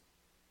weird because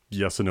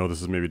yes and no,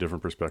 this is maybe a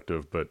different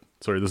perspective, but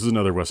sorry, this is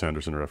another Wes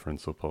Anderson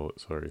reference. So Paul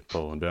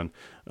and Ben.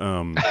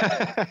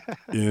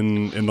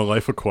 In The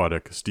Life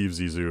Aquatic, Steve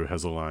Zissou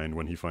has a line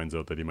when he finds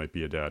out that he might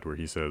be a dad where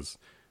he says,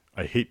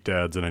 "I hate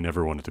dads and I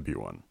never wanted to be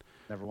one."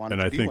 Never wanted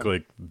and to I be think one.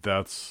 like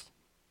that's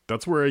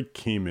where I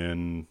came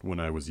in when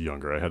I was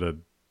younger. I had a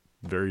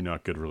very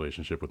not good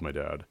relationship with my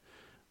dad.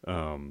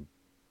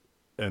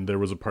 And there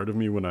was a part of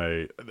me when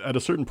at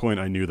a certain point,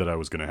 I knew that I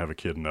was going to have a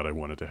kid and that I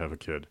wanted to have a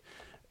kid.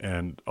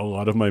 And a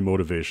lot of my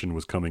motivation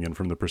was coming in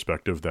from the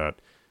perspective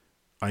that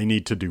I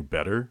need to do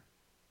better.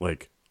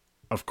 Like,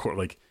 of course,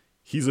 like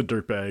he's a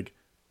dirtbag.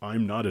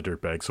 I'm not a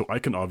dirtbag, so I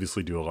can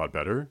obviously do a lot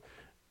better.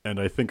 And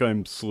I think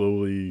I'm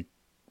slowly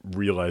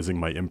realizing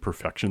my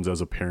imperfections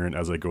as a parent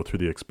as I go through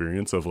the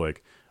experience of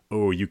like,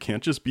 oh, you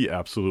can't just be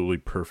absolutely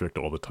perfect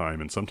all the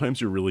time. And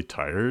sometimes you're really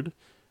tired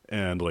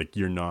and like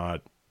you're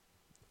not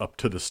up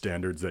to the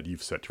standards that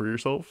you've set for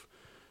yourself.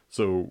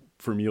 So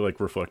for me, like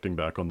reflecting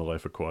back on the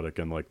Life Aquatic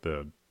and like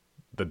the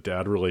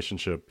dad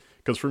relationship,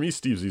 because for me,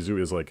 Steve Zissou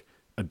is like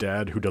a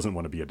dad who doesn't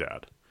want to be a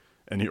dad,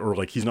 and or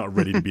like he's not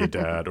ready to be a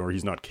dad, or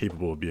he's not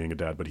capable of being a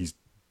dad, but he's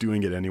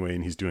doing it anyway,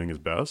 and he's doing his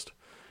best.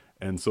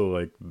 And so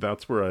like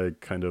that's where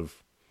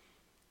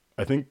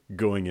I think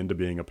going into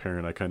being a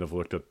parent, I kind of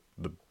looked at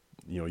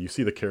you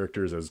see the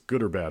characters as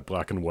good or bad,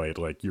 black and white,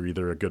 like you're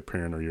either a good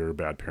parent or you're a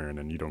bad parent,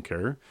 and you don't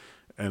care.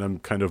 And I'm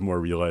kind of more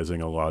realizing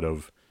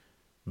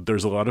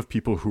there's a lot of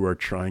people who are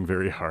trying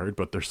very hard,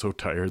 but they're so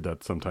tired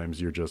that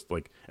sometimes you're just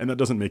like, and that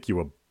doesn't make you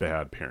a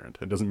bad parent.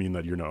 It doesn't mean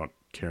that you're not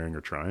caring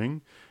or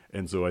trying.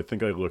 And so I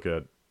think I look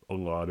at a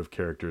lot of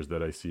characters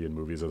that I see in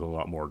movies as a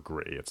lot more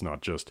gray. It's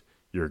not just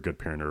you're a good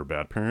parent or a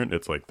bad parent.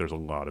 It's like there's a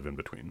lot of in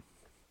between.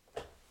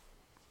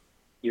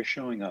 You're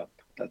showing up.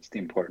 That's the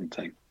important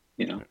thing,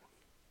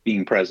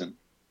 being present.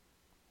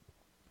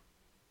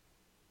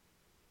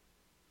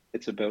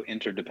 It's about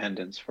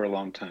interdependence for a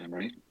long time,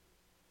 right?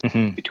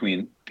 Mm-hmm.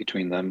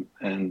 Between them,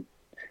 and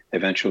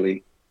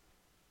eventually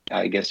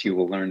I guess you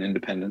will learn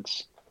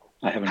independence.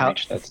 I haven't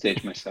reached that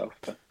stage myself,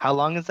 but how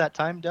long is that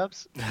time,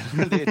 Dubs?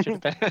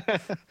 yeah,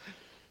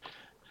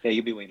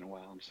 you'll be waiting a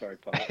while. I'm sorry,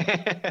 Paul.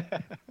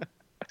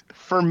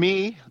 For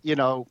me,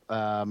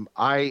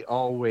 I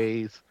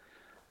always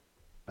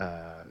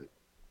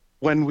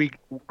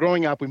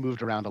growing up, we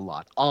moved around a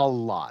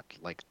lot,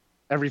 like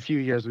every few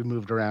years we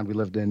moved around. We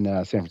lived in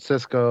San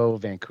Francisco,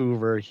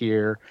 Vancouver,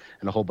 here,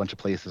 and a whole bunch of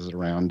places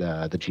around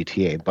the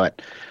GTA.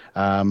 But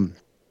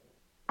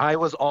I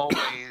was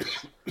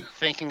always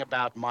thinking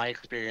about my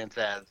experience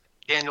as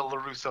Daniel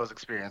LaRusso's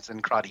experience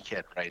in Karate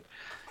Kid, right?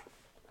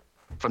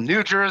 From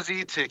New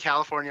Jersey to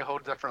California, whole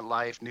different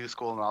life, new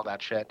school and all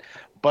that shit.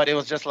 But it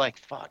was just like,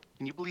 fuck,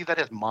 can you believe that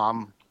his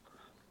mom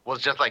was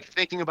just like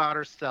thinking about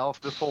herself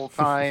this whole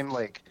time?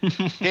 Like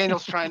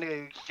Daniel's trying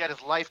to get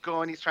his life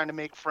going. He's trying to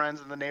make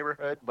friends in the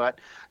neighborhood, but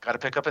got to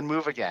pick up and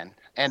move again.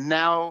 And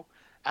now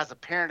as a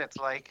parent, it's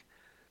like,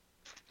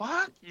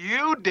 fuck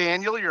you,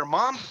 Daniel. Your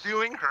mom's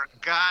doing her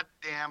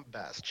goddamn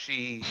best.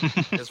 She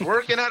is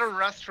working at a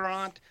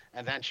restaurant,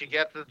 and then she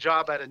gets a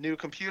job at a new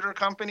computer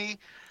company.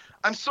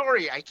 I'm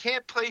sorry, I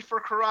can't play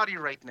for karate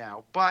right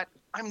now, but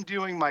I'm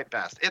doing my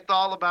best. It's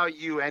all about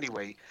you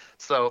anyway.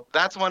 So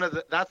that's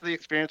the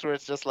experience where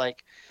it's just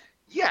like,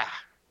 yeah,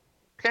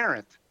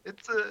 parent.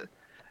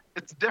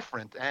 It's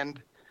different, and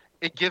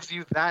it gives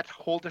you that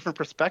whole different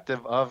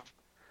perspective of,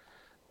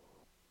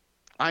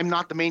 I'm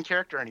not the main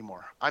character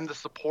anymore. I'm the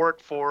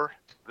support for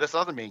this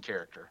other main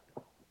character.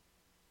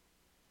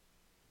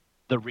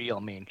 The real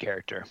main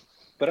character.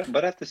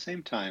 But at the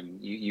same time,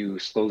 you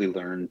slowly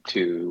learn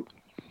to,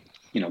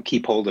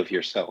 keep hold of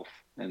yourself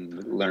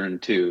and learn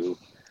to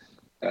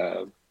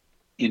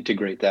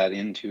integrate that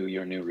into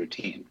your new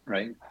routine,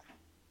 right?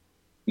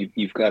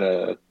 You've got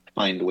to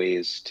find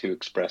ways to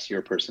express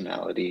your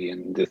personality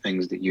and the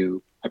things that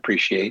you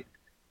appreciate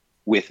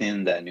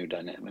within that new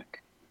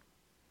dynamic.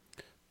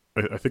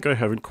 I think I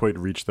haven't quite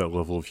reached that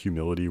level of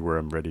humility where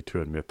I'm ready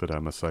to admit that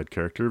I'm a side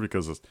character,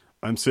 because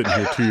I'm sitting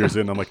here 2 years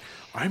in, I'm like,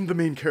 I'm the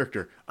main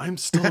character. I'm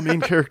still a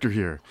main character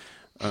here.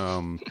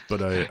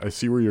 But I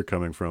see where you're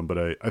coming from.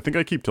 But I think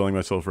I keep telling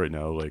myself right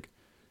now, like,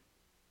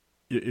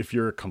 if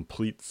you're a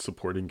complete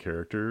supporting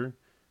character,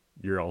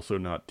 you're also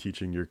not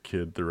teaching your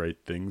kid the right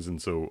things. And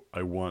so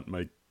I want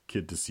my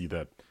kid to see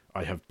that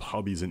I have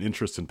hobbies and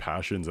interests and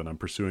passions, and I'm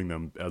pursuing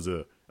them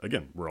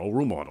again, we're all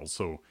role models.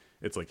 So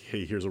it's like,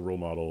 hey, here's a role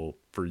model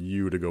for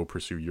you to go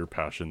pursue your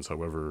passions,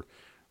 however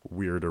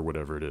weird or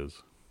whatever it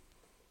is.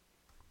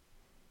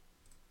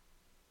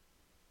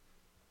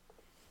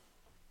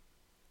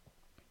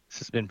 This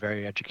has been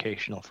very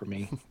educational for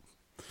me.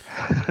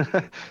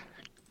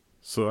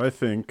 So I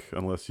think,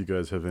 unless you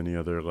guys have any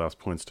other last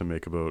points to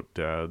make about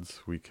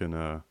dads, we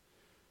can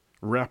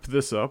wrap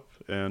this up.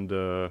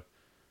 And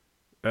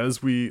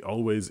as we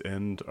always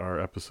end our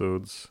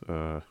episodes,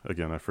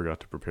 again, I forgot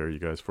to prepare you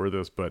guys for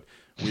this, but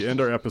we end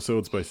our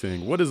episodes by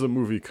saying, what is a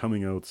movie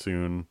coming out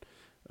soon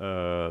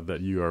that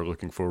you are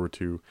looking forward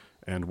to?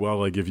 And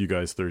while I give you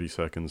guys 30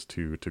 seconds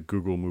to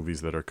Google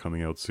movies that are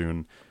coming out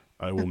soon,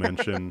 I will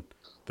mention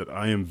that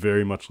I am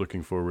very much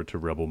looking forward to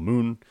Rebel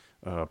Moon,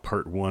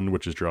 Part 1,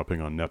 which is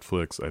dropping on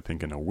Netflix, I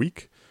think, in a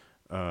week.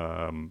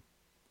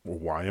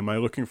 Why am I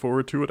looking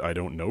forward to it? I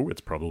don't know.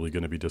 It's probably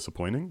going to be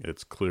disappointing.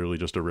 It's clearly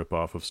just a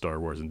ripoff of Star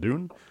Wars and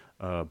Dune.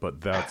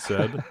 But that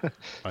said,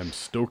 I'm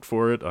stoked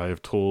for it. I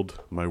have told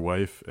my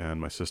wife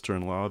and my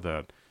sister-in-law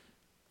that,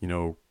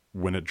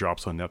 when it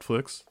drops on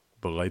Netflix,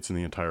 the lights in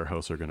the entire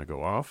house are going to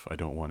go off. I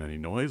don't want any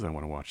noise. I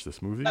want to watch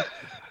this movie.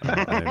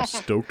 I am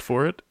stoked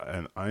for it,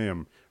 and I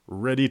am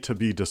ready to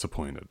be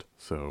disappointed.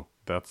 So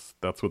that's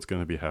what's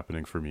going to be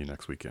happening for me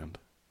next weekend.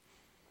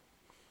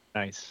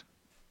 Nice.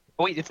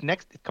 Oh wait, it's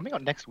coming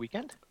out next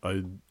weekend.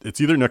 It's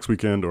either next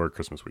weekend or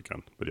Christmas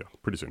weekend, but yeah,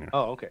 pretty soon here.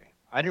 Oh, okay.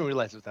 I didn't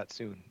realize it was that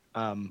soon.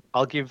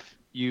 I'll give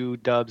you,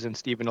 Dubs, and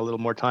Steven a little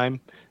more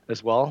time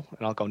as well,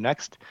 and I'll go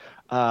next.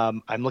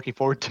 I'm looking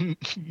forward to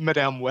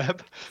Madame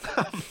Web.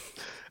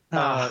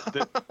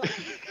 The,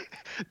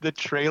 the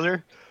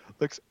trailer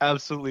looks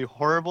absolutely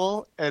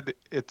horrible, and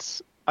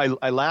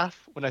I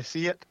laugh when I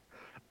see it,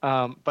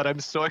 but I'm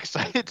so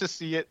excited to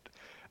see it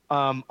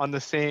in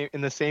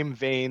the same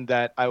vein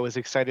that I was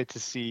excited to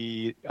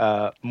see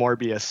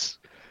Morbius.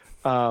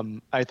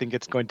 I think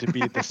it's going to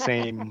be the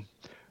same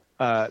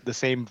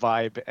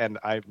vibe, and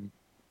I'm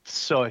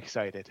so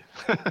excited.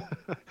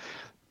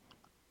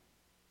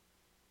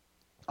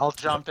 I'll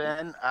jump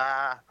in.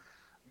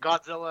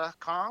 Godzilla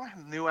Kong,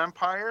 New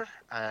Empire.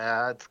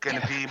 It's going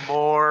to be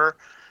more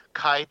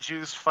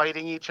kaijus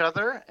fighting each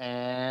other,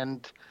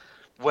 and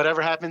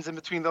whatever happens in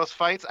between those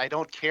fights, I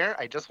don't care.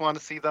 I just want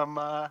to see them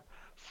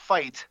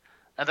fight.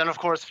 And then, of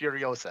course,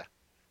 Furiosa.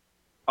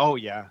 Oh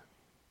yeah,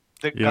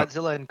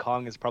 Godzilla and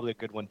Kong is probably a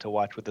good one to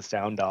watch with the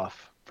sound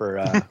off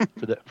for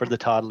the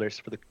toddlers,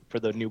 for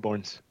the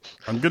newborns.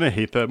 I'm gonna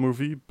hate that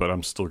movie, but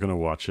I'm still gonna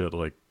watch it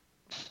like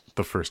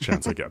the first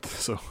chance I get.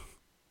 So.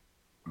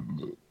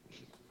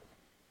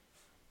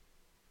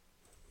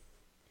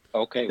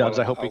 Okay, Dubs,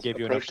 well, I hope we I'll gave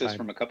you approach enough this time.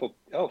 from a couple.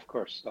 Oh, of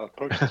course, I'll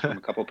approach this from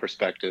a couple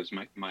perspectives.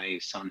 My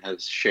son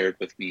has shared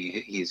with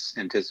me he's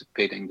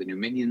anticipating the new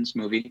Minions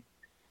movie,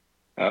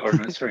 or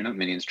no, sorry, not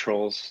Minions,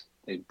 Trolls.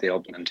 They all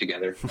blend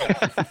together.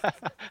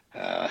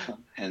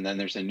 And then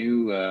there's a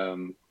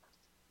new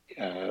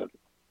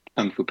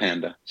Kung Fu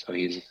Panda, so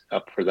he's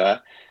up for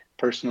that.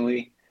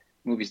 Personally,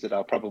 movies that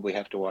I'll probably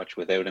have to watch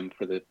without him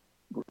for the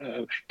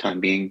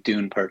time being: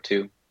 Dune Part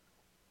 2.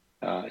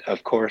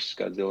 Of course,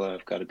 Godzilla.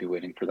 I've got to be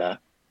waiting for that.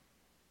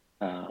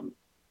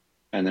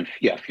 And then,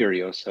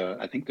 Furiosa.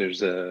 I think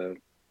there's a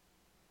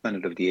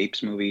Planet of the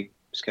Apes movie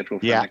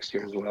scheduled for next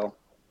year as well.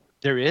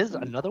 There is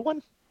another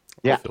one?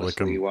 I feel like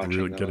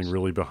I'm getting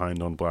really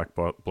behind on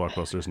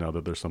blockbusters now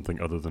that there's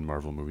something other than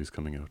Marvel movies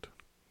coming out.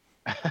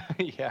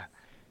 Yeah.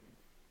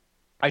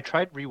 I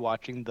tried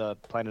rewatching the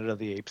Planet of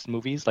the Apes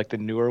movies, like the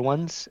newer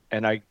ones,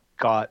 and I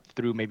got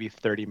through maybe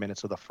 30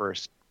 minutes of the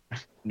first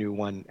new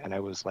one, and I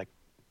was like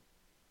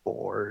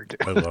bored.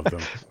 I love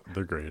them.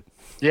 They're great.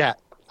 Yeah,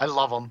 I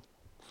love them.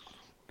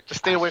 Just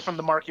stay away from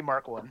the Marky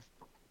Mark one.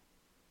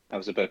 I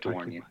was about to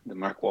warn you, the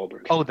Mark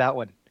Wahlberg. Oh, that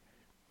one.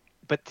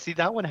 But see,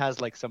 that one has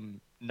like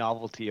some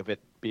novelty of it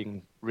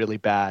being really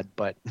bad,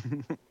 but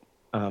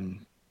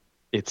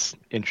it's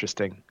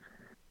interesting.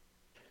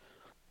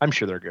 I'm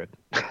sure they're good.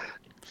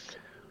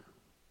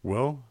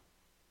 Well,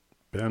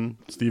 Ben,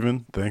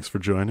 Steven, thanks for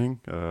joining.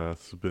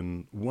 It's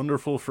been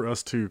wonderful for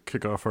us to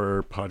kick off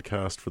our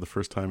podcast for the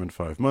first time in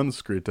 5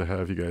 months. Great to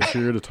have you guys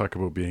here to talk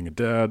about being a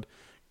dad.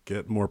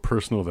 Get more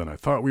personal than I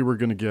thought we were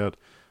going to get.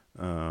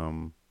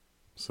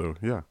 So,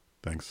 yeah,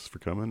 thanks for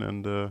coming,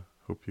 and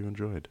hope you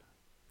enjoyed.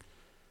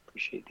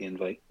 Appreciate the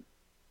invite.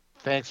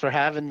 Thanks for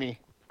having me.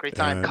 Great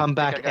time. And come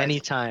back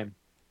anytime.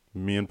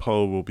 Me and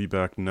Paul will be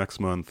back next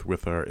month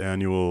with our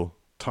annual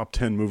top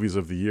 10 movies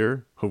of the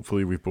year.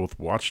 Hopefully we've both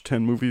watched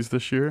 10 movies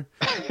this year.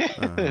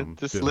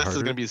 This list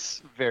is going to be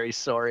very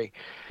sorry.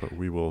 But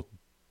we'll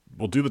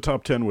do the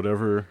top 10,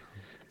 whatever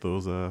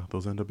those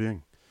end up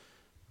being.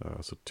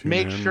 So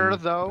make sure,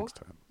 though,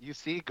 you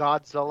see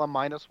Godzilla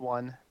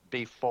 -1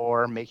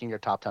 before making your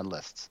top 10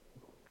 lists.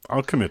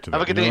 I'll commit to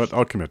that. You know what?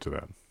 I'll commit to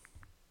that.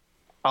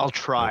 I'll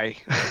try.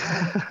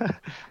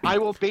 I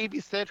will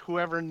babysit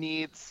whoever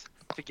needs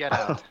to get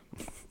out.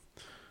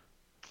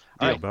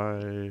 All right.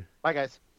 Bye. Bye, guys.